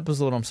beginning of this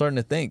episode, I'm starting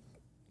to think,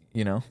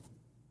 you know.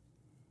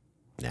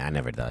 Nah, I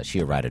never thought she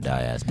a ride or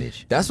die ass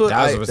bitch. That's what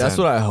That's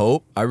I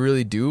hope. I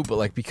really do. But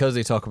like because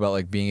they talk about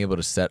like being able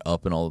to set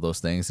up and all of those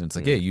things, and it's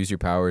like use your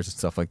powers and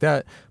stuff like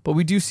that. But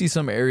we do see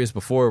some areas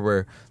before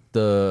where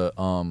the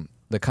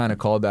kind of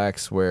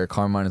callbacks where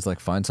Carmine is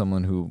like find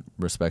someone who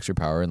respects your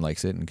power and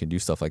likes it and can do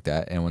stuff like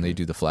that. And when they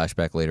do the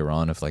flashback later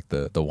on of like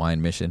the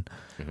wine mission,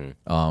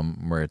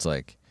 where it's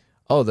like,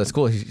 oh, that's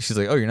cool. She's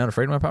like, oh, you're not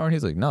afraid of my power, and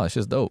he's like, no, it's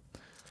just dope.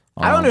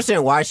 I don't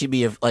understand why she'd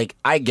be like.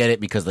 I get it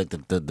because like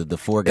the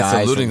four guys.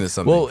 It's alluding from, to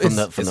something. Well, from it's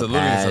the alluding to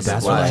past. something.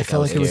 That's what I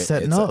felt like it was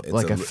scared. setting up.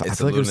 Like I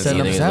feel like it was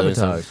setting up alluding to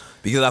sabotage.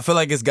 Because I feel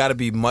like it's got to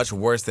be much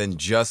worse than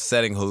just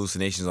setting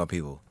hallucinations on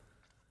people.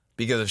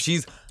 Because if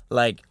she's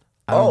like,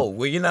 oh,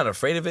 well, you're not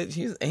afraid of it,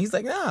 he's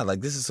like, nah,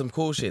 like this is some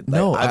cool shit. Like,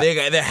 No,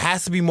 there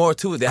has to be more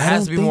to it. There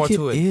has to be more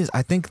to it. Is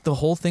I think the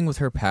whole thing with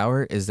her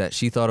power is that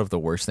she thought of the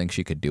worst thing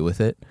she could do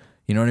with it.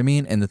 You know what I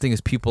mean? And the thing is,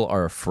 people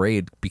are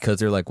afraid because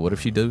they're like, what if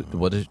she do?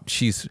 What if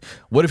she's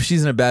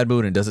in a bad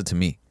mood and does it to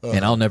me,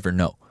 and I'll never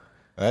know.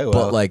 Right, well,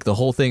 But like the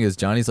whole thing is,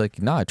 Johnny's like,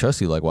 nah, I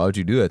trust you. Like, why would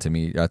you do that to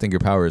me? I think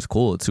your power is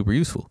cool. It's super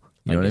useful.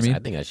 You know what I mean? I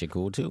think that shit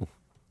cool too.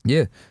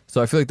 Yeah.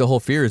 So I feel like the whole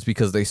fear is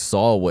because they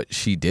saw what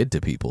she did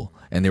to people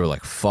and they were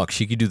like, fuck,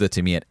 she could do that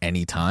to me at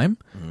any time.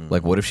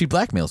 Like, what if she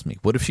blackmails me?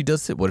 What if she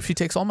does it? What if she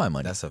takes all my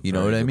money? That's a you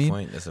know very what I good mean?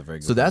 point. That's a very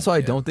good So that's point, why I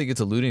yeah. don't think it's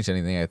alluding to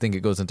anything. I think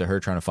it goes into her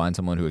trying to find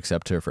someone who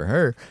accepts her for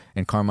her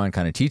and Carmine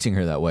kind of teaching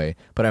her that way.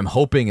 But I'm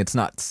hoping it's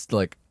not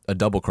like a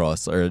double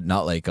cross or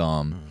not like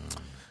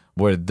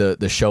where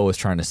the show is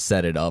trying to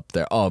set it up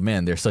there. Oh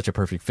man, they're such a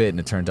perfect fit, and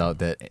it turns out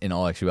that in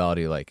all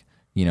actuality, like,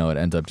 you know, it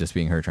ends up just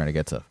being her trying to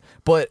get stuff.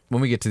 But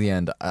when we get to the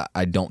end,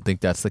 I don't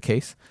think that's the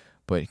case.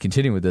 But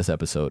continuing with this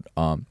episode,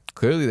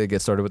 clearly they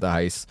get started with the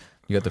heist.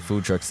 You got the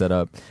food truck set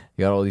up.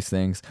 You got all these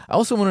things. I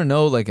also want to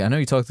know, like, I know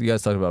you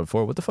guys talked about it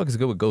before. What the fuck is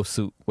good with Ghost's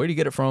suit? Where do you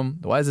get it from?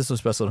 Why is this so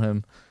special to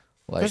him?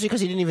 Like, Especially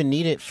because he didn't even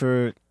need it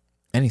for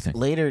anything.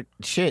 later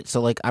shit.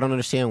 So like, I don't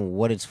understand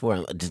what it's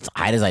for. Just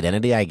hide his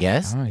identity, I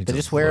guess. He To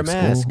just wear a looks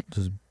mask.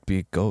 cool. Just be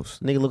a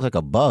ghost. Nigga look like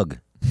a bug.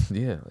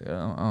 Yeah, I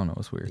don't know.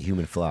 It's The weird.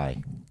 human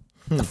fly.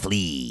 The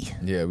flea.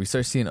 Yeah, we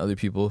start seeing other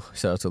people.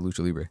 Shout out to Lucha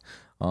Libre.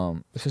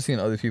 We start seeing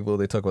other people.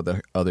 They talk about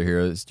the other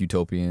heroes,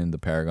 Utopian, the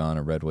Paragon,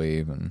 and Red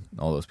Wave, and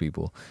all those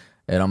people.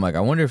 And I'm like,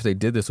 I wonder if they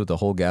did this with the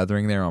whole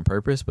gathering there on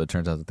purpose, but it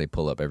turns out that they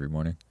pull up every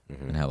morning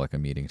and have like a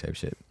meeting type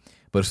shit.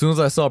 But as soon as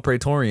I saw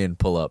Praetorian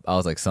pull up, I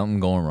was like,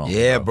 something going wrong.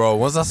 Yeah, bro.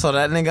 Once I saw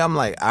that nigga, I'm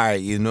like, all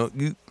right, you know,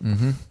 you.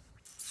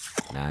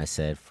 And I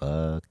said,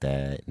 fuck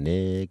that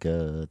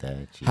nigga.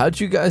 That you. How'd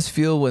you guys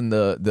feel when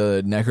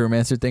the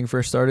necromancer thing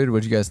first started?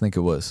 What'd you guys think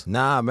it was?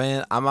 Nah,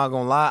 man. I'm not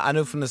gonna lie. I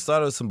knew from the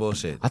start it was some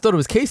bullshit. I thought it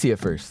was Casey at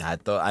first. I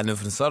knew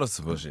from the start it was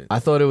some bullshit. I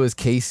thought it was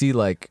Casey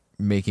like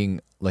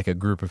making like a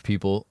group of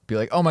people be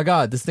like, oh my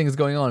god, this thing is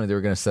going on, and they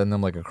were gonna send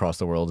them like across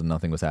the world and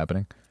nothing was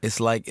happening. It's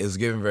like it's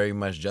given very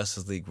much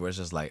Justice League, where it's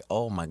just like,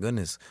 oh my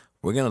goodness,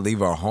 we're gonna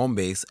leave our home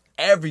base.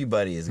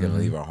 Everybody is gonna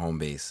leave our home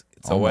base,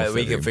 so Almost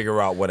we can every- figure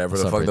out whatever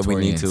the Some fuck that we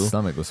need Praetorian to.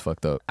 Stomach was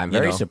fucked up. I'm you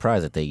very know.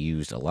 surprised that they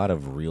used a lot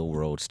of real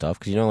world stuff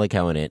because you know, like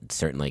how in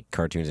certain like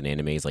cartoons and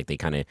animes, like they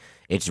kind of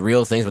it's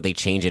real things, but they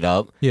change it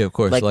up. Yeah, of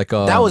course. Like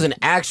that was an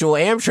actual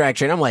Amtrak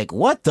train. I'm like,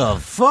 what the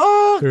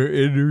fuck? they're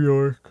in New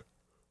York.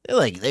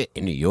 They're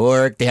in New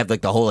York. They have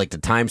like the whole like the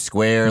Times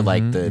Square,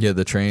 like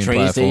the train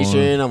platform.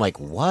 station. I'm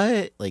like,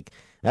 what? Like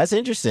that's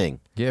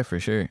interesting. Yeah, for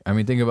sure. I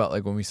mean, think about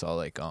like when we saw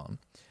like and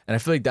I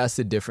feel like that's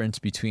the difference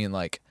between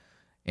like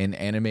an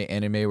anime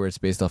where it's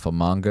based off a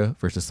manga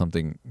versus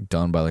something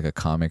done by like a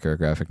comic or a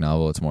graphic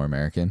novel. It's more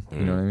American.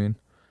 You know what I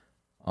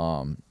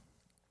mean?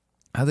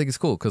 I think it's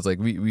cool because like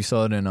we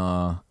saw it in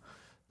the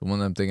one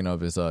that I'm thinking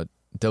of is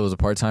Devil's a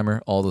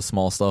Part-Timer. All the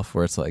small stuff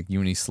where it's like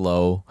uni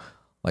slow,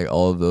 like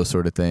all of those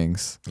sort of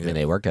things. I mean,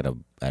 they worked at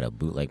a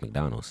bootleg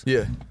McDonald's.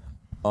 Yeah.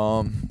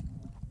 And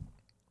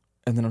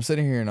then I'm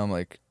sitting here and I'm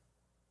like,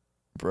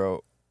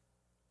 bro,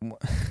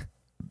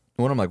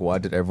 when I'm like, why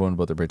did everyone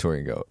but the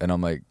Praetorian go? And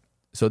I'm like,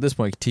 so at this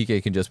point,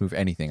 TK can just move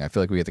anything. I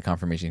feel like we get the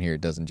confirmation here.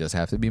 It doesn't just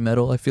have to be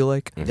metal, I feel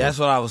like. That's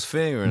what I was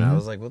figuring. I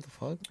was like, what the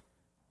fuck?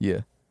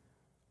 Yeah.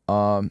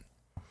 And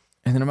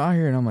then I'm out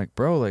here and I'm like,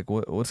 bro, like,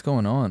 what's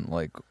going on?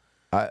 Like,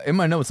 in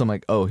my notes, I'm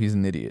like, oh, he's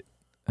an idiot.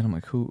 And I'm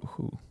like, who?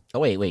 Oh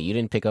wait, you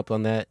didn't pick up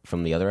on that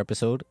from the other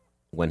episode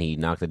when he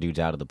knocked the dudes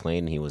out of the plane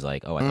and he was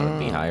like, oh, I thought it'd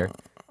be higher.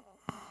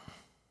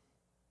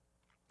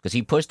 Because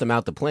he pushed them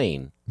out the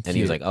plane and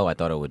he was like, oh, I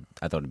thought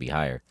it'd be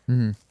higher.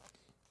 Mm-hmm.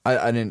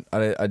 I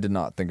did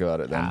not think about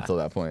it then until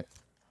that point.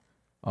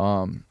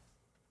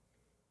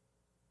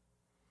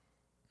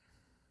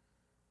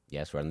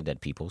 Yes, we're on the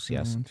dead peoples.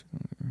 Yes.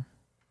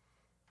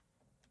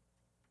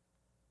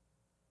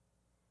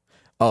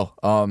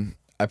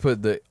 I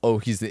put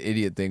he's the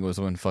idiot thing was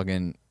when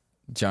fucking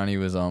Johnny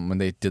was when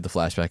they did the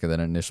flashback of that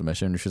initial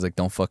mission. She was like,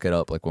 "Don't fuck it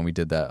up." Like when we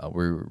did that,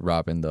 we were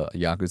robbing the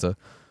Yakuza.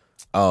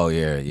 Oh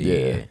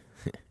yeah.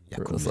 I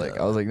was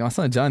like, no, my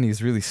son Johnny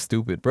is really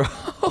stupid, bro.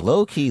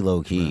 low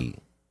key.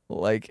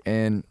 Like,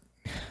 and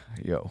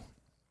yo,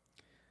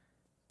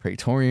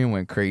 Praetorian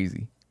went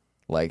crazy.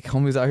 Like,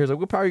 homies out here is like,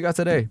 what power you got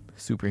today?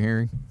 Super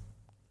hearing.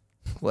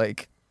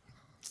 Like,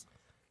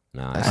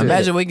 Nah,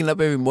 Imagine waking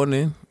up every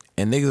morning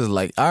and niggas is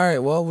like, all right,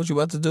 well, what you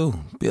about to do?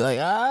 Be like,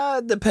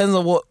 it depends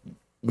on what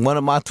one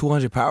of my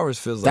 200 powers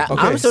feels like.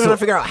 I'm still trying to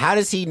figure out how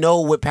does he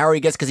know what power he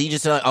gets because he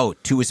just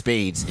two of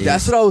spades.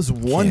 That's what I was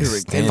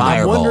wondering. And I'm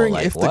Fireball, wondering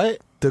like, if what?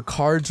 the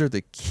cards are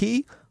the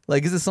key.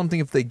 Like, is it something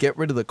if they get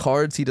rid of the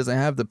cards, he doesn't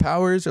have the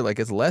powers, or like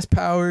it's less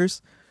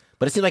powers?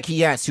 But it seemed like he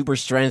had super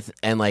strength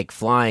and like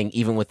flying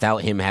even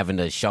without him having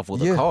to shuffle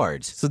the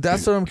cards. So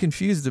that's what I'm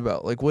confused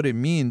about, like what it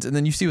means. And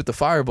then you see with the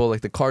fireball,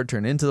 like the card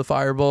turned into the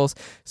fireballs.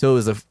 So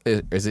is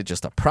it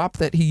just a prop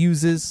that he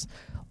uses?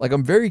 Like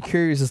I'm very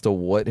curious as to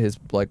what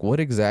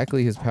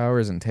exactly his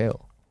powers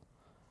entail.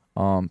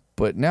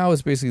 But now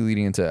it's basically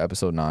leading into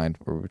episode 9,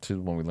 which is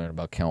when we learn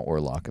about Count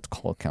Orlok. It's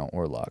called Count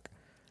Orlok.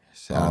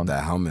 Shout out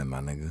that helmet, my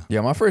nigga.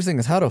 Yeah, my first thing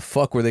is how the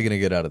fuck were they gonna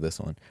get out of this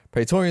one?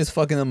 Praetorian's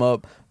fucking them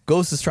up.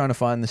 Ghost is trying to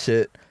find the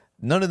shit.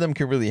 None of them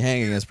can really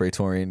hang against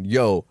Praetorian.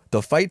 Yo,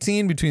 the fight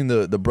scene between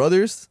the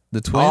brothers,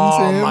 the twins.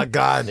 Oh my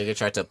god, nigga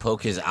tried to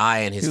poke his eye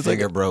and his was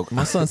finger like, broke.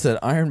 My son said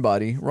Iron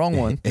Body, wrong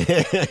one.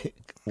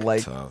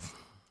 Like, tough.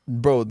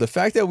 bro, the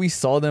fact that we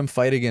saw them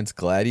fight against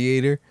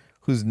Gladiator,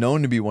 who's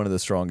known to be one of the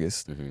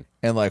strongest,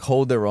 and like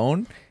hold their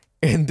own.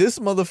 And this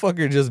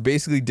motherfucker just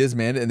basically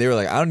disbanded, and they were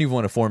like, I don't even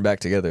want to form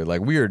back together.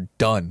 Like, we are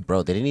done.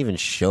 Bro, they didn't even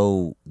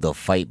show the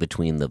fight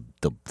between the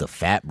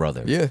fat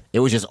brother. Yeah. It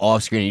was just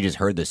off screen. You just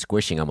heard the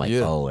squishing. I'm like,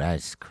 Yeah. oh,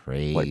 that's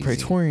crazy. Like,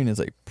 Praetorian is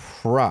a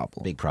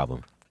problem. Big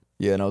problem.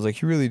 Yeah, and I was like,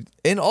 he really...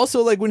 And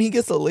also, like, when he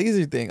gets the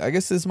laser thing, I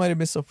guess this might have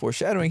been some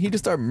foreshadowing. He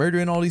just started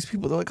murdering all these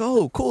people. They're like,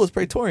 oh, cool, it's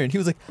Praetorian. He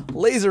was like,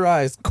 laser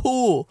eyes,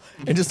 cool.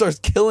 And just starts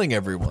killing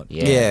everyone.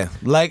 Yeah,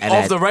 like And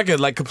off the record,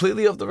 like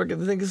completely off the record.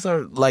 The niggas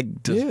started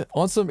like just, Yeah,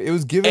 on some... It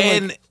was given,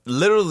 and like...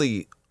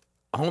 literally,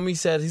 homie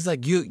said, he's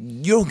like, you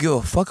don't give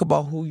a fuck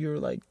about who you're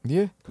like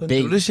Yeah. putting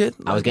Big. through this shit.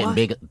 I was Like,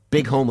 getting what?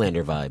 big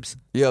Homelander vibes.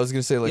 Yeah, I was going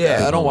to say, like,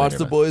 Yeah. I don't watch Homelander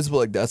The vibe. Boys, but,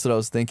 like, that's what I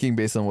was thinking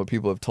based on what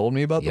people have told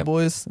me about The Yep.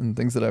 Boys and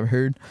things that I've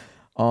heard.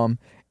 And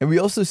we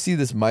also see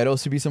this might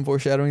also be some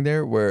foreshadowing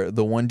there, where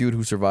the one dude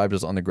who survived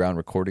was on the ground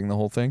recording the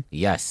whole thing.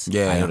 Yes.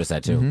 Yeah. I noticed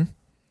that too.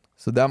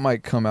 So that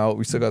might come out.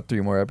 We still got 3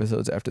 more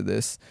episodes after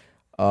this.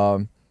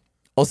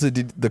 Also,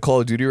 did the Call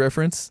of Duty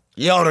reference?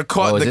 Yo, the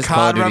Oh, is the this COD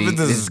Call of Duty-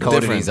 references this is is Call of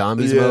Duty different.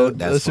 Zombies mode?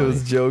 that That's shit funny.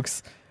 was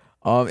jokes.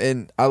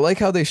 And I like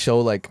how they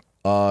show like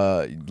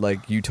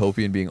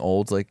Utopian being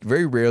old. Like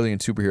very rarely in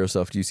superhero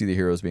stuff do you see the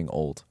heroes being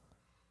old.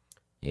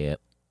 Yep.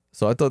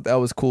 So I thought that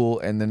was cool.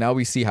 And then now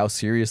we see how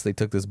serious they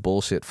took this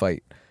bullshit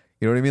fight.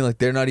 You know what I mean? Like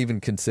they're not even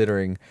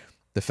considering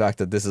the fact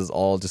that this is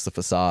all just a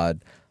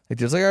facade. Like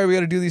they're just like, all right, we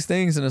got to do these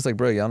things, and it's like,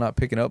 bro, y'all not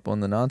picking up on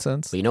the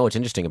nonsense. But you know what's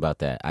interesting about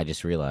that? I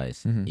just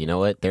realized. You know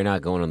what? They're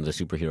not going on the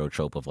superhero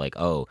trope of like,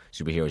 oh,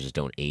 superheroes just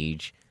don't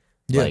age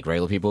like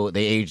regular people.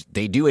 They age.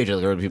 They do age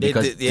like regular people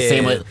because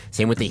the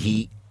same with the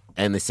Heat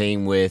and the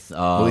same with.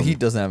 Well, the Heat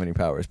doesn't have any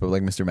powers, but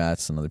like Mr.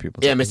 Matz and other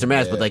people. Yeah, Mr.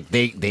 Matz, but like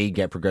they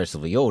get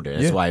progressively older.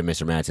 That's Yeah. why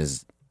Mr. Matz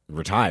is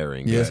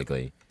retiring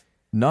basically.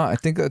 No, I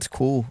think that's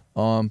cool.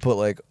 But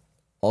like,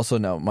 also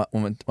now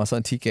when my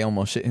son TK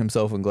almost shit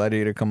himself when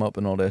Gladiator come up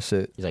and all that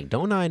shit. He's like,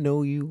 don't I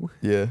know you?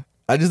 Yeah,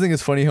 I just think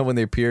it's funny how when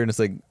they appear and it's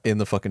like in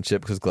the fucking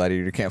ship because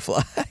Gladiator can't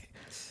fly.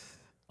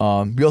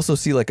 We also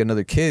see like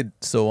another kid.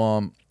 So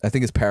I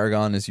think it's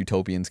Paragon is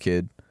Utopian's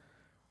kid.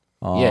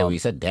 Yeah, we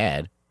said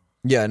dad.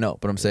 Yeah, I know,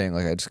 but I'm saying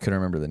like I just couldn't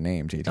remember the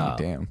name. JT, Oh.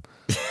 damn.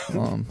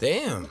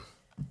 Damn.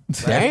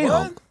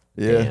 Damn.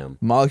 Yeah, Damn.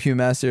 Molecule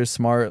Master,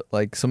 smart.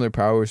 Like some of their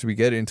powers, we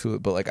get into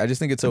it, but like I just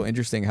think it's so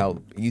interesting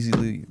how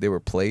easily they were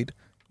played.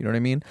 You know what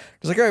I mean?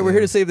 Just like, all right, we're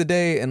here to save the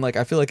day, and like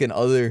I feel like in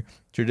other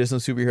traditional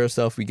superhero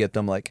stuff, we get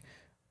them like,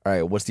 all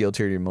right, what's the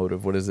ulterior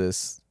motive? What is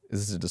this?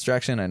 Is this a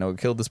distraction? I know it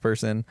killed this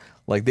person.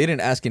 Like they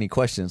didn't ask any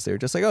questions. They were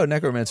just like, oh,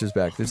 Necromancer's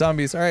back. They're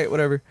zombies. All right,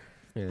 whatever.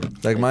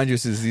 Like mind you,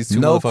 is these two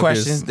No motherfuckers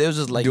questions. They was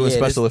just like, doing yeah,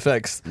 special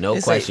effects. No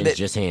It's like questions, that-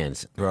 just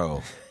hands.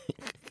 bro.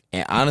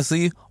 And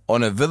honestly,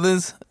 on the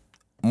villains,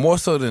 more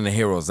so than the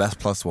heroes, that's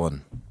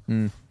 +1.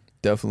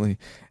 Definitely.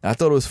 And I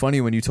thought it was funny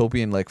when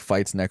Utopian like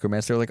fights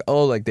Necromancer, like,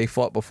 oh, like they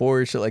fought before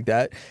or shit like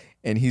that.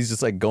 And he's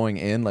just like going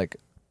in, like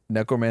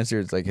Necromancer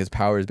is like his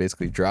powers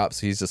basically drop,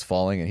 so he's just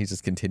falling and he's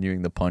just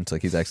continuing the punch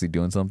like he's actually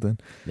doing something.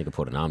 Nigga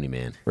put an Omni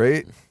Man.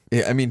 Right?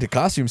 Yeah, I mean the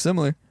costume's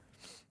similar.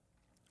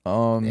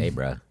 Hey,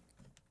 bruh.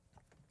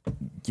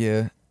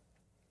 Yeah.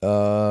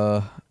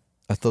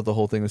 I thought the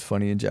whole thing was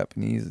funny in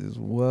Japanese as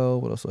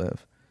well. What else do I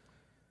have?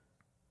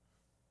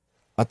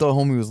 I thought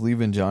homie was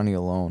leaving Johnny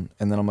alone,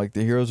 and then I'm like,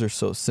 the heroes are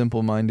so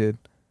simple minded,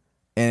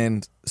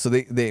 and so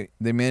they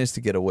managed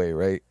to get away,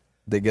 right?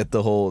 They get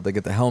the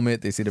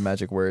helmet, they see the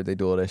magic word, they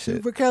do all that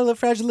shit.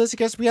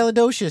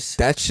 Supercalifragilisticexpialidocious.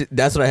 That shit,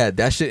 that's what I had.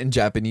 That shit in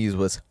Japanese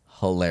was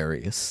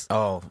hilarious.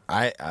 Oh,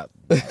 I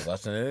was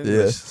watching it in Yeah.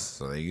 English,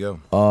 so there you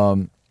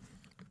go.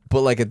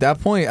 But like at that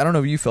point, I don't know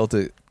if you felt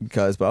it,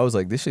 guys, but I was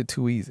like, this shit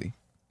too easy.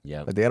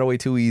 Yeah. Like they got away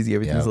too easy.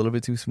 Everything's Yeah. a little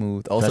bit too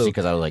smooth. Also, Especially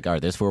because I was like, all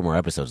right, there's 4 more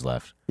episodes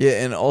left.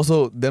 yeah, and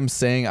also them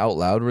saying out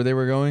loud where they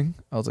were going.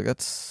 I was like,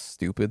 that's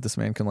stupid. This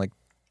man can like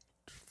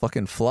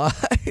fucking fly.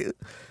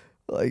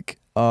 Like,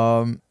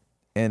 and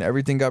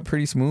everything got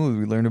pretty smooth.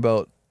 We learned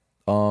about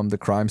the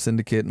crime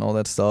syndicate and all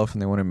that stuff,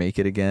 and they want to make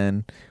it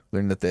again.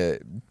 Learned that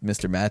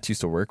Mr. Matz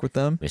used to work with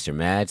them. Mr.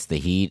 Matz, the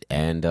Heat,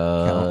 and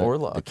Count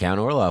Orlov. The Count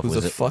Orlov Who's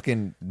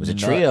was a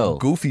trio.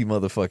 Goofy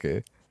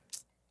motherfucker.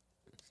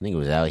 This nigga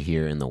was out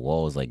here in the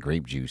walls like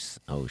grape juice.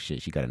 Oh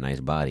shit, she got a nice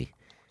body.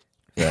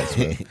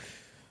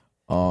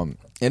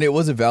 And it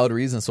was a valid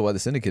reason so why the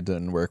syndicate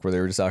didn't work, where they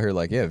were just out here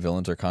like, yeah,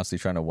 villains are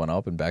constantly trying to one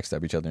up and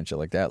backstab each other and shit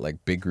like that.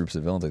 Like big groups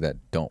of villains like that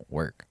don't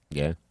work.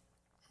 Yeah,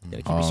 gotta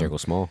keep your circle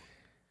small.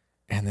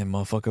 And then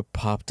motherfucker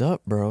popped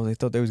up, bro. They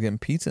thought they was getting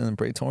pizza, and then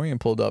Praetorian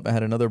pulled up and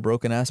had another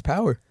broken ass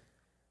power.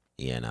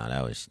 Yeah, no,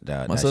 that was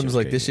that. My that son shit was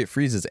like, crazy. this shit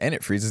freezes, and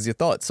it freezes your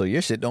thoughts, so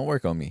your shit don't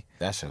work on me.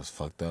 That shit was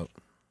fucked up.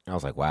 I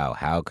was like, wow,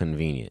 how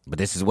convenient. But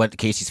this is what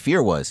Casey's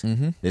fear was.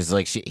 Mm-hmm. This is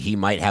like he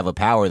might have a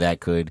power that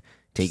could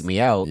take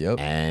me out,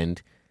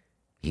 and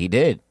he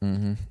did.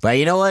 Mm-hmm. But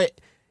you know what?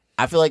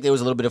 I feel like there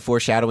was a little bit of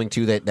foreshadowing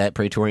too that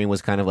Praetorian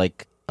was kind of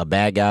like a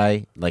bad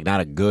guy, like not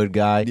a good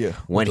guy. Yeah,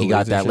 when with he the got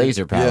laser that shit.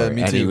 laser power, Yeah,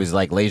 me and he too. was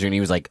like lasering. He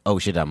was like, oh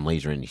shit, I'm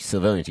lasering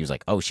civilians. He was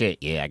like, oh shit,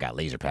 yeah, I got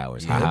laser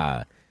powers.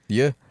 Haha.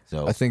 Yeah.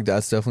 So I think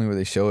that's definitely where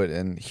they show it,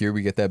 and here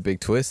we get that big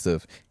twist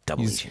of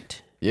double he's-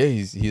 agent. Yeah,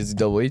 he's a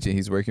double agent.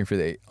 He's working for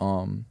the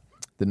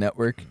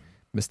network.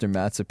 Mr.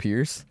 Matz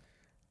appears,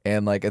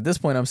 and like at this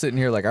point, I'm sitting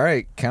here like, all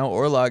right, Count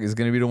Orlok is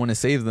gonna be the one to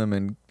save them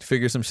and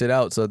figure some shit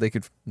out so that they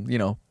could,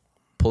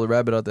 pull a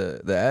rabbit out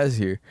the ass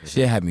here.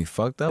 Shit had me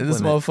fucked up. And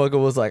this when it-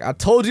 motherfucker was like, I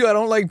told you I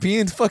don't like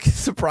being fucking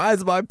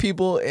surprised by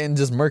people, and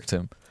just murked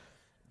him.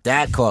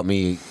 That caught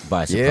me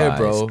by surprise. Yeah,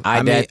 bro.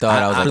 I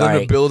thought I was like, for all them to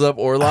right, build up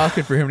Orlok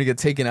and for him to get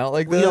taken out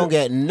like that. we don't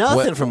get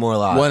nothing from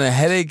Orlok. When a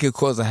headache could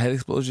cause a head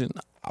explosion,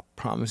 I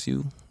promise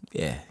you,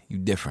 yeah, you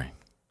different.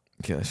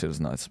 Yeah, that shit was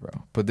nuts, bro.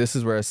 But this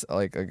is where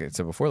like I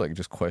said before, like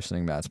just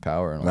questioning Matt's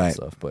power and all Right. that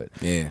stuff. But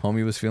Yeah.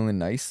 homie was feeling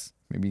nice,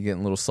 maybe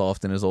getting a little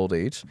soft in his old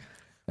age.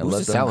 And Who's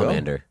let the them go.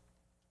 salamander?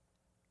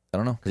 I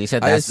don't know. Because he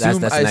said I that's the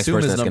assume next person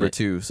is that's number gonna.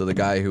 2. So the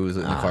guy who was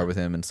in the car with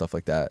him and stuff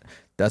like that.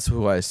 That's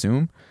who I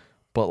assume.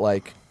 But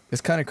like,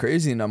 it's kind of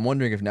crazy, and I'm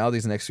wondering if now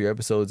these next few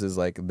episodes is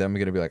like them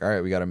gonna be like, all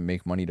right, we got to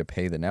make money to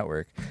pay the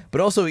network.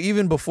 But also,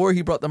 even before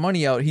he brought the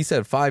money out, he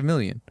said $5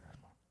 million.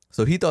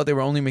 So he thought they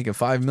were only making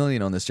 $5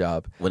 million on this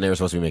job. When they were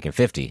supposed to be making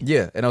 50.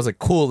 Yeah, and I was like,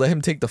 cool, let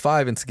him take the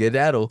 5 and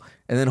skedaddle.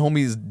 And then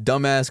homie's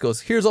dumbass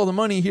goes, here's all the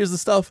money, here's the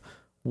stuff.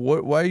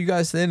 Why are you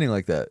guys standing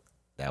like that?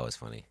 That was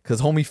funny.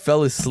 Because homie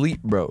fell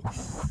asleep, bro.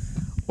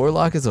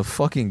 Orlok is a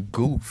fucking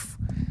goof.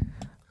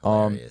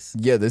 Hilarious.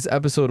 Yeah, this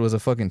episode was a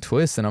fucking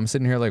twist, and I'm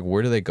sitting here like,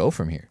 where do they go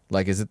from here?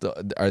 Like,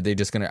 are they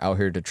just gonna out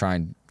here to try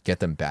and get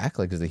them back?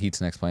 Like, is the Heat's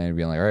next plan to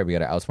be like, all right, we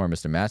gotta outsmart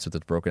Mr. Matz with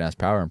this broken ass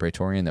power and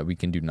Praetorian that we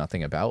can do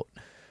nothing about?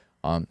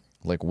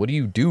 Like, what do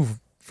you do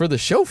for the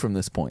show from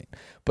this point?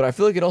 But I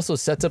feel like it also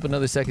sets up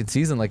another second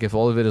season. Like, if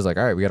all of it is like,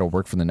 all right, we gotta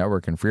work for the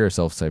network and free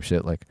ourselves type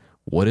shit. Like,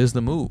 what is the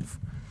move?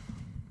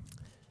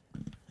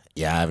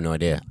 Yeah, I have no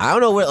idea. I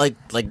don't know where. Like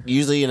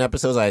usually in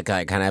episodes, I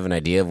kind of have an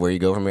idea of where you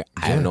go from here.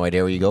 I have no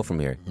idea where you go from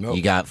here. Nope.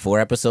 You got 4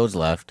 episodes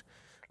left.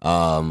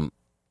 I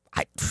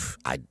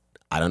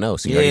don't know.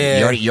 So you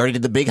Yeah. already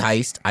did the big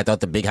heist. I thought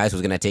the big heist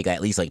was gonna take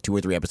at least like 2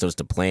 or 3 episodes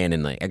to plan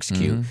and like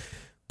execute,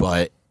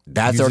 but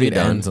that's Usually already it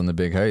done. ends on the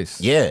big heist.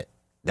 Yeah,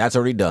 that's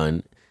already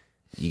done.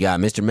 You got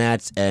Mr.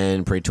 Matz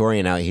and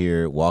Praetorian out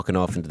here walking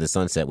off into the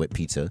sunset with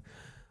pizza.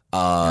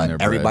 And their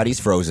bread. Everybody's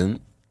frozen,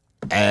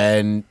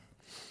 and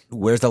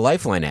where's the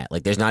lifeline at?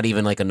 Like, there's not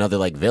even like another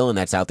like villain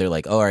that's out there.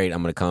 Like, all right,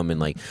 I'm gonna come and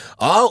like,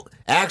 oh,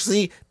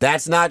 actually,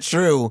 that's not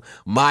true.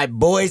 My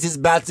boys is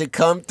about to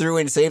come through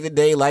and save the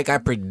day, like I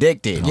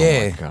predicted.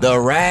 Yeah. The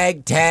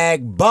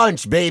ragtag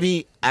bunch,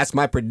 baby. That's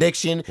my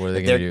prediction. What are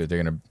they They're- gonna do?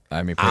 They're gonna.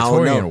 I mean, I don't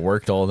Praetorian know.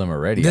 worked all of them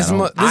already. This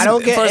I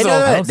don't get. First no, off,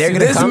 no, no, they're gonna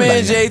this come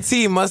man back.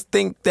 JT must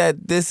think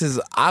that this is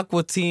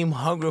Aqua Team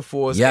Hunger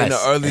Force Yes. in the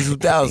early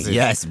 2000s.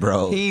 Yes,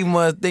 bro. He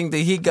must think that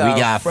he got.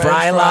 We got French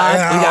Frylock,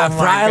 fries. we got Oh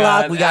my Frylock,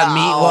 God. we got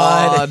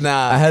Oh, Meatwad.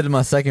 nah. I had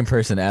my second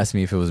person ask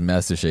me if it was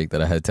Master Shake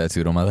that I had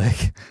tattooed on my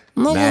leg.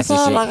 Massive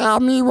shit.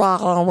 And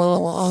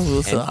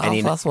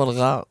you- I swear to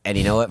God. And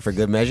you know what? For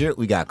good measure,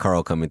 we got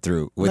Carl coming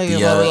through with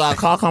the.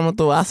 Carl coming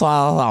through. That's why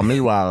I saw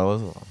me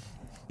while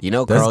You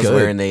know, That's Carl's good.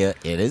 wearing the.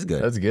 It is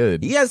good. That's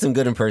good. He has some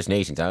good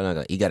impersonations. I don't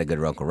know. He got a good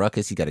Uncle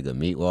Ruckus. He got a good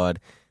Meatwad.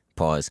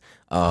 Pause.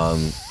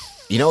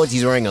 You know what?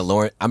 He's wearing a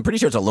Lawrence. I'm pretty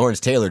sure it's a Lawrence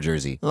Taylor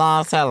jersey.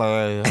 Lawrence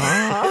Taylor.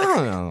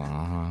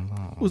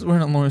 Who's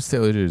wearing a Lawrence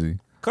Taylor jersey?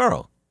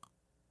 Carl.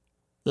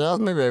 That's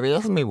me, baby.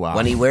 That's me. Wow.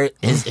 When he wears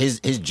his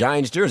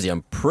Giants jersey,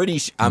 I'm pretty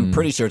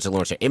sure it's a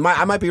Lawrence Taylor.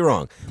 I might be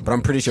wrong, but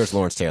I'm pretty sure it's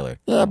Lawrence Taylor.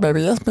 Yeah,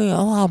 baby. That's me.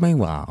 Oh, me.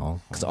 Wow.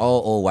 Because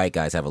all old white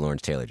guys have a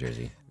Lawrence Taylor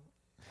jersey.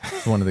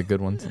 One of the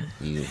good ones.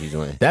 He's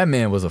one. That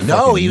man was a No,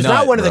 fucking he was nut,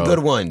 not one of the bro. good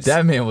ones.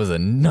 That man was a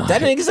nut.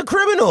 That nigga's a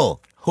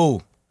criminal.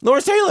 Who?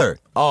 Lawrence Taylor.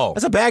 Oh.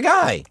 That's a bad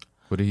guy.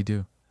 What did he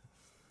do?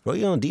 Bro,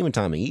 you on demon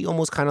timing. He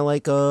almost kind of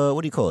like,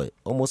 what do you call it?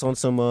 Almost on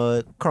some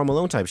Karl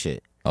Malone type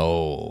shit.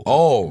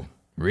 Oh,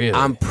 really?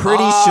 I'm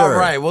pretty All sure.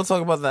 right. We'll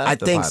talk about that. I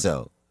after think pod. so.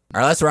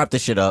 All right, let's wrap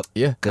this shit up.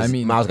 Yeah, Because I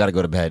mean- Miles got to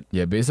go to bed.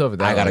 Yeah, based off of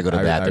that, I gotta like, go to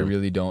the I bathroom.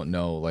 really don't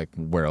know like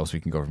where else we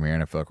can go from here,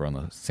 and I feel like we're on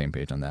the same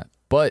page on that.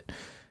 But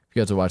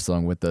you guys will watch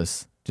along with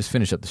us, just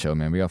finish up the show,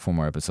 man. We got 4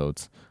 more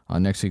episodes.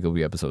 Next week will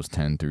be episodes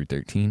 10 through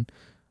 13.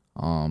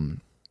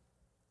 I'm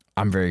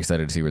very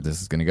excited to see where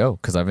this is going to go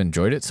because I've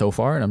enjoyed it so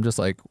far, and I'm just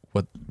like,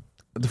 what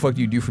the fuck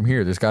do you do from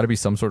here? There's got to be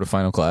some sort of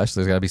final clash.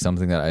 There's got to be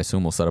something that I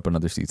assume will set up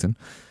another season.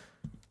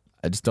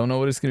 I just don't know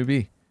what it's going to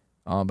be,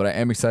 but I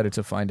am excited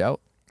to find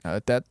out.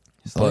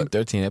 It's only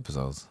 13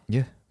 episodes.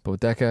 Yeah, but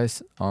with that,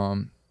 guys,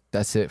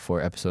 that's it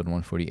for episode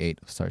 148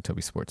 of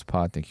Saratobi Sports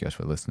Pod. Thank you guys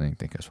for listening.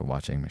 Thank you guys for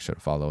watching. Make sure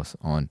to follow us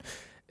on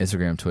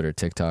Instagram, Twitter,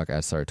 TikTok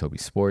at Saratobi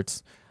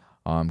Sports.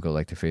 Go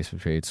like the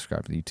Facebook page,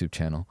 subscribe to the YouTube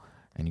channel,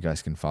 and you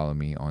guys can follow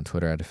me on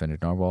Twitter at Defender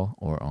Narwhal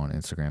or on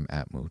Instagram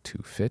at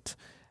Mo2Fit.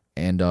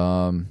 And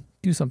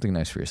do something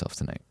nice for yourselves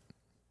tonight,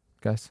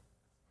 guys.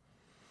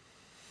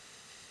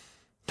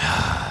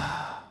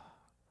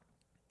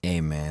 Hey,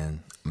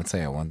 man, I'm going to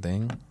tell you one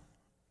thing.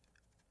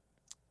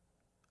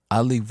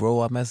 I'll leave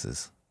roll our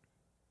messes.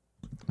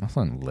 My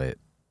son lit.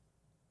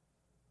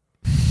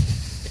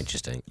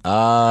 Interesting.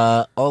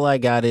 All I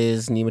got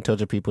is Nima told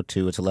your people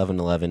too. It's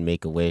 11/11.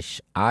 Make a wish.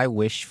 I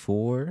wish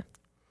for.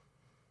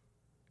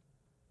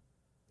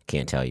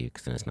 Can't tell you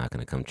because then it's not going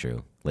to come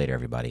true. Later,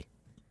 everybody.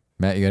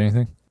 Matt, you got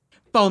anything?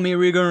 Follow me at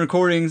Regan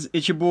Recordings.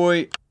 It's your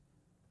boy.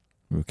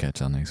 We'll catch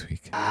y'all next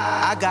week.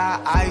 I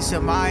got ice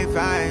in my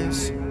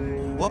veins.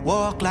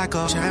 Walk like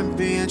a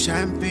champion,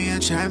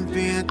 champion,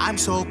 champion. I'm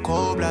so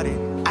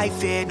cold-blooded, I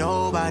fear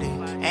nobody.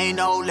 Ain't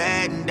no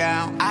letting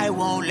down, I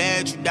won't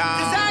let you down.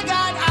 'Cause I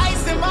got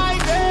ice in my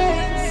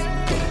veins.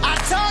 I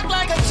talk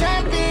like a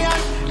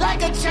champion,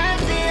 like a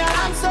champion.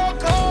 I'm so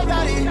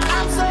cold-blooded.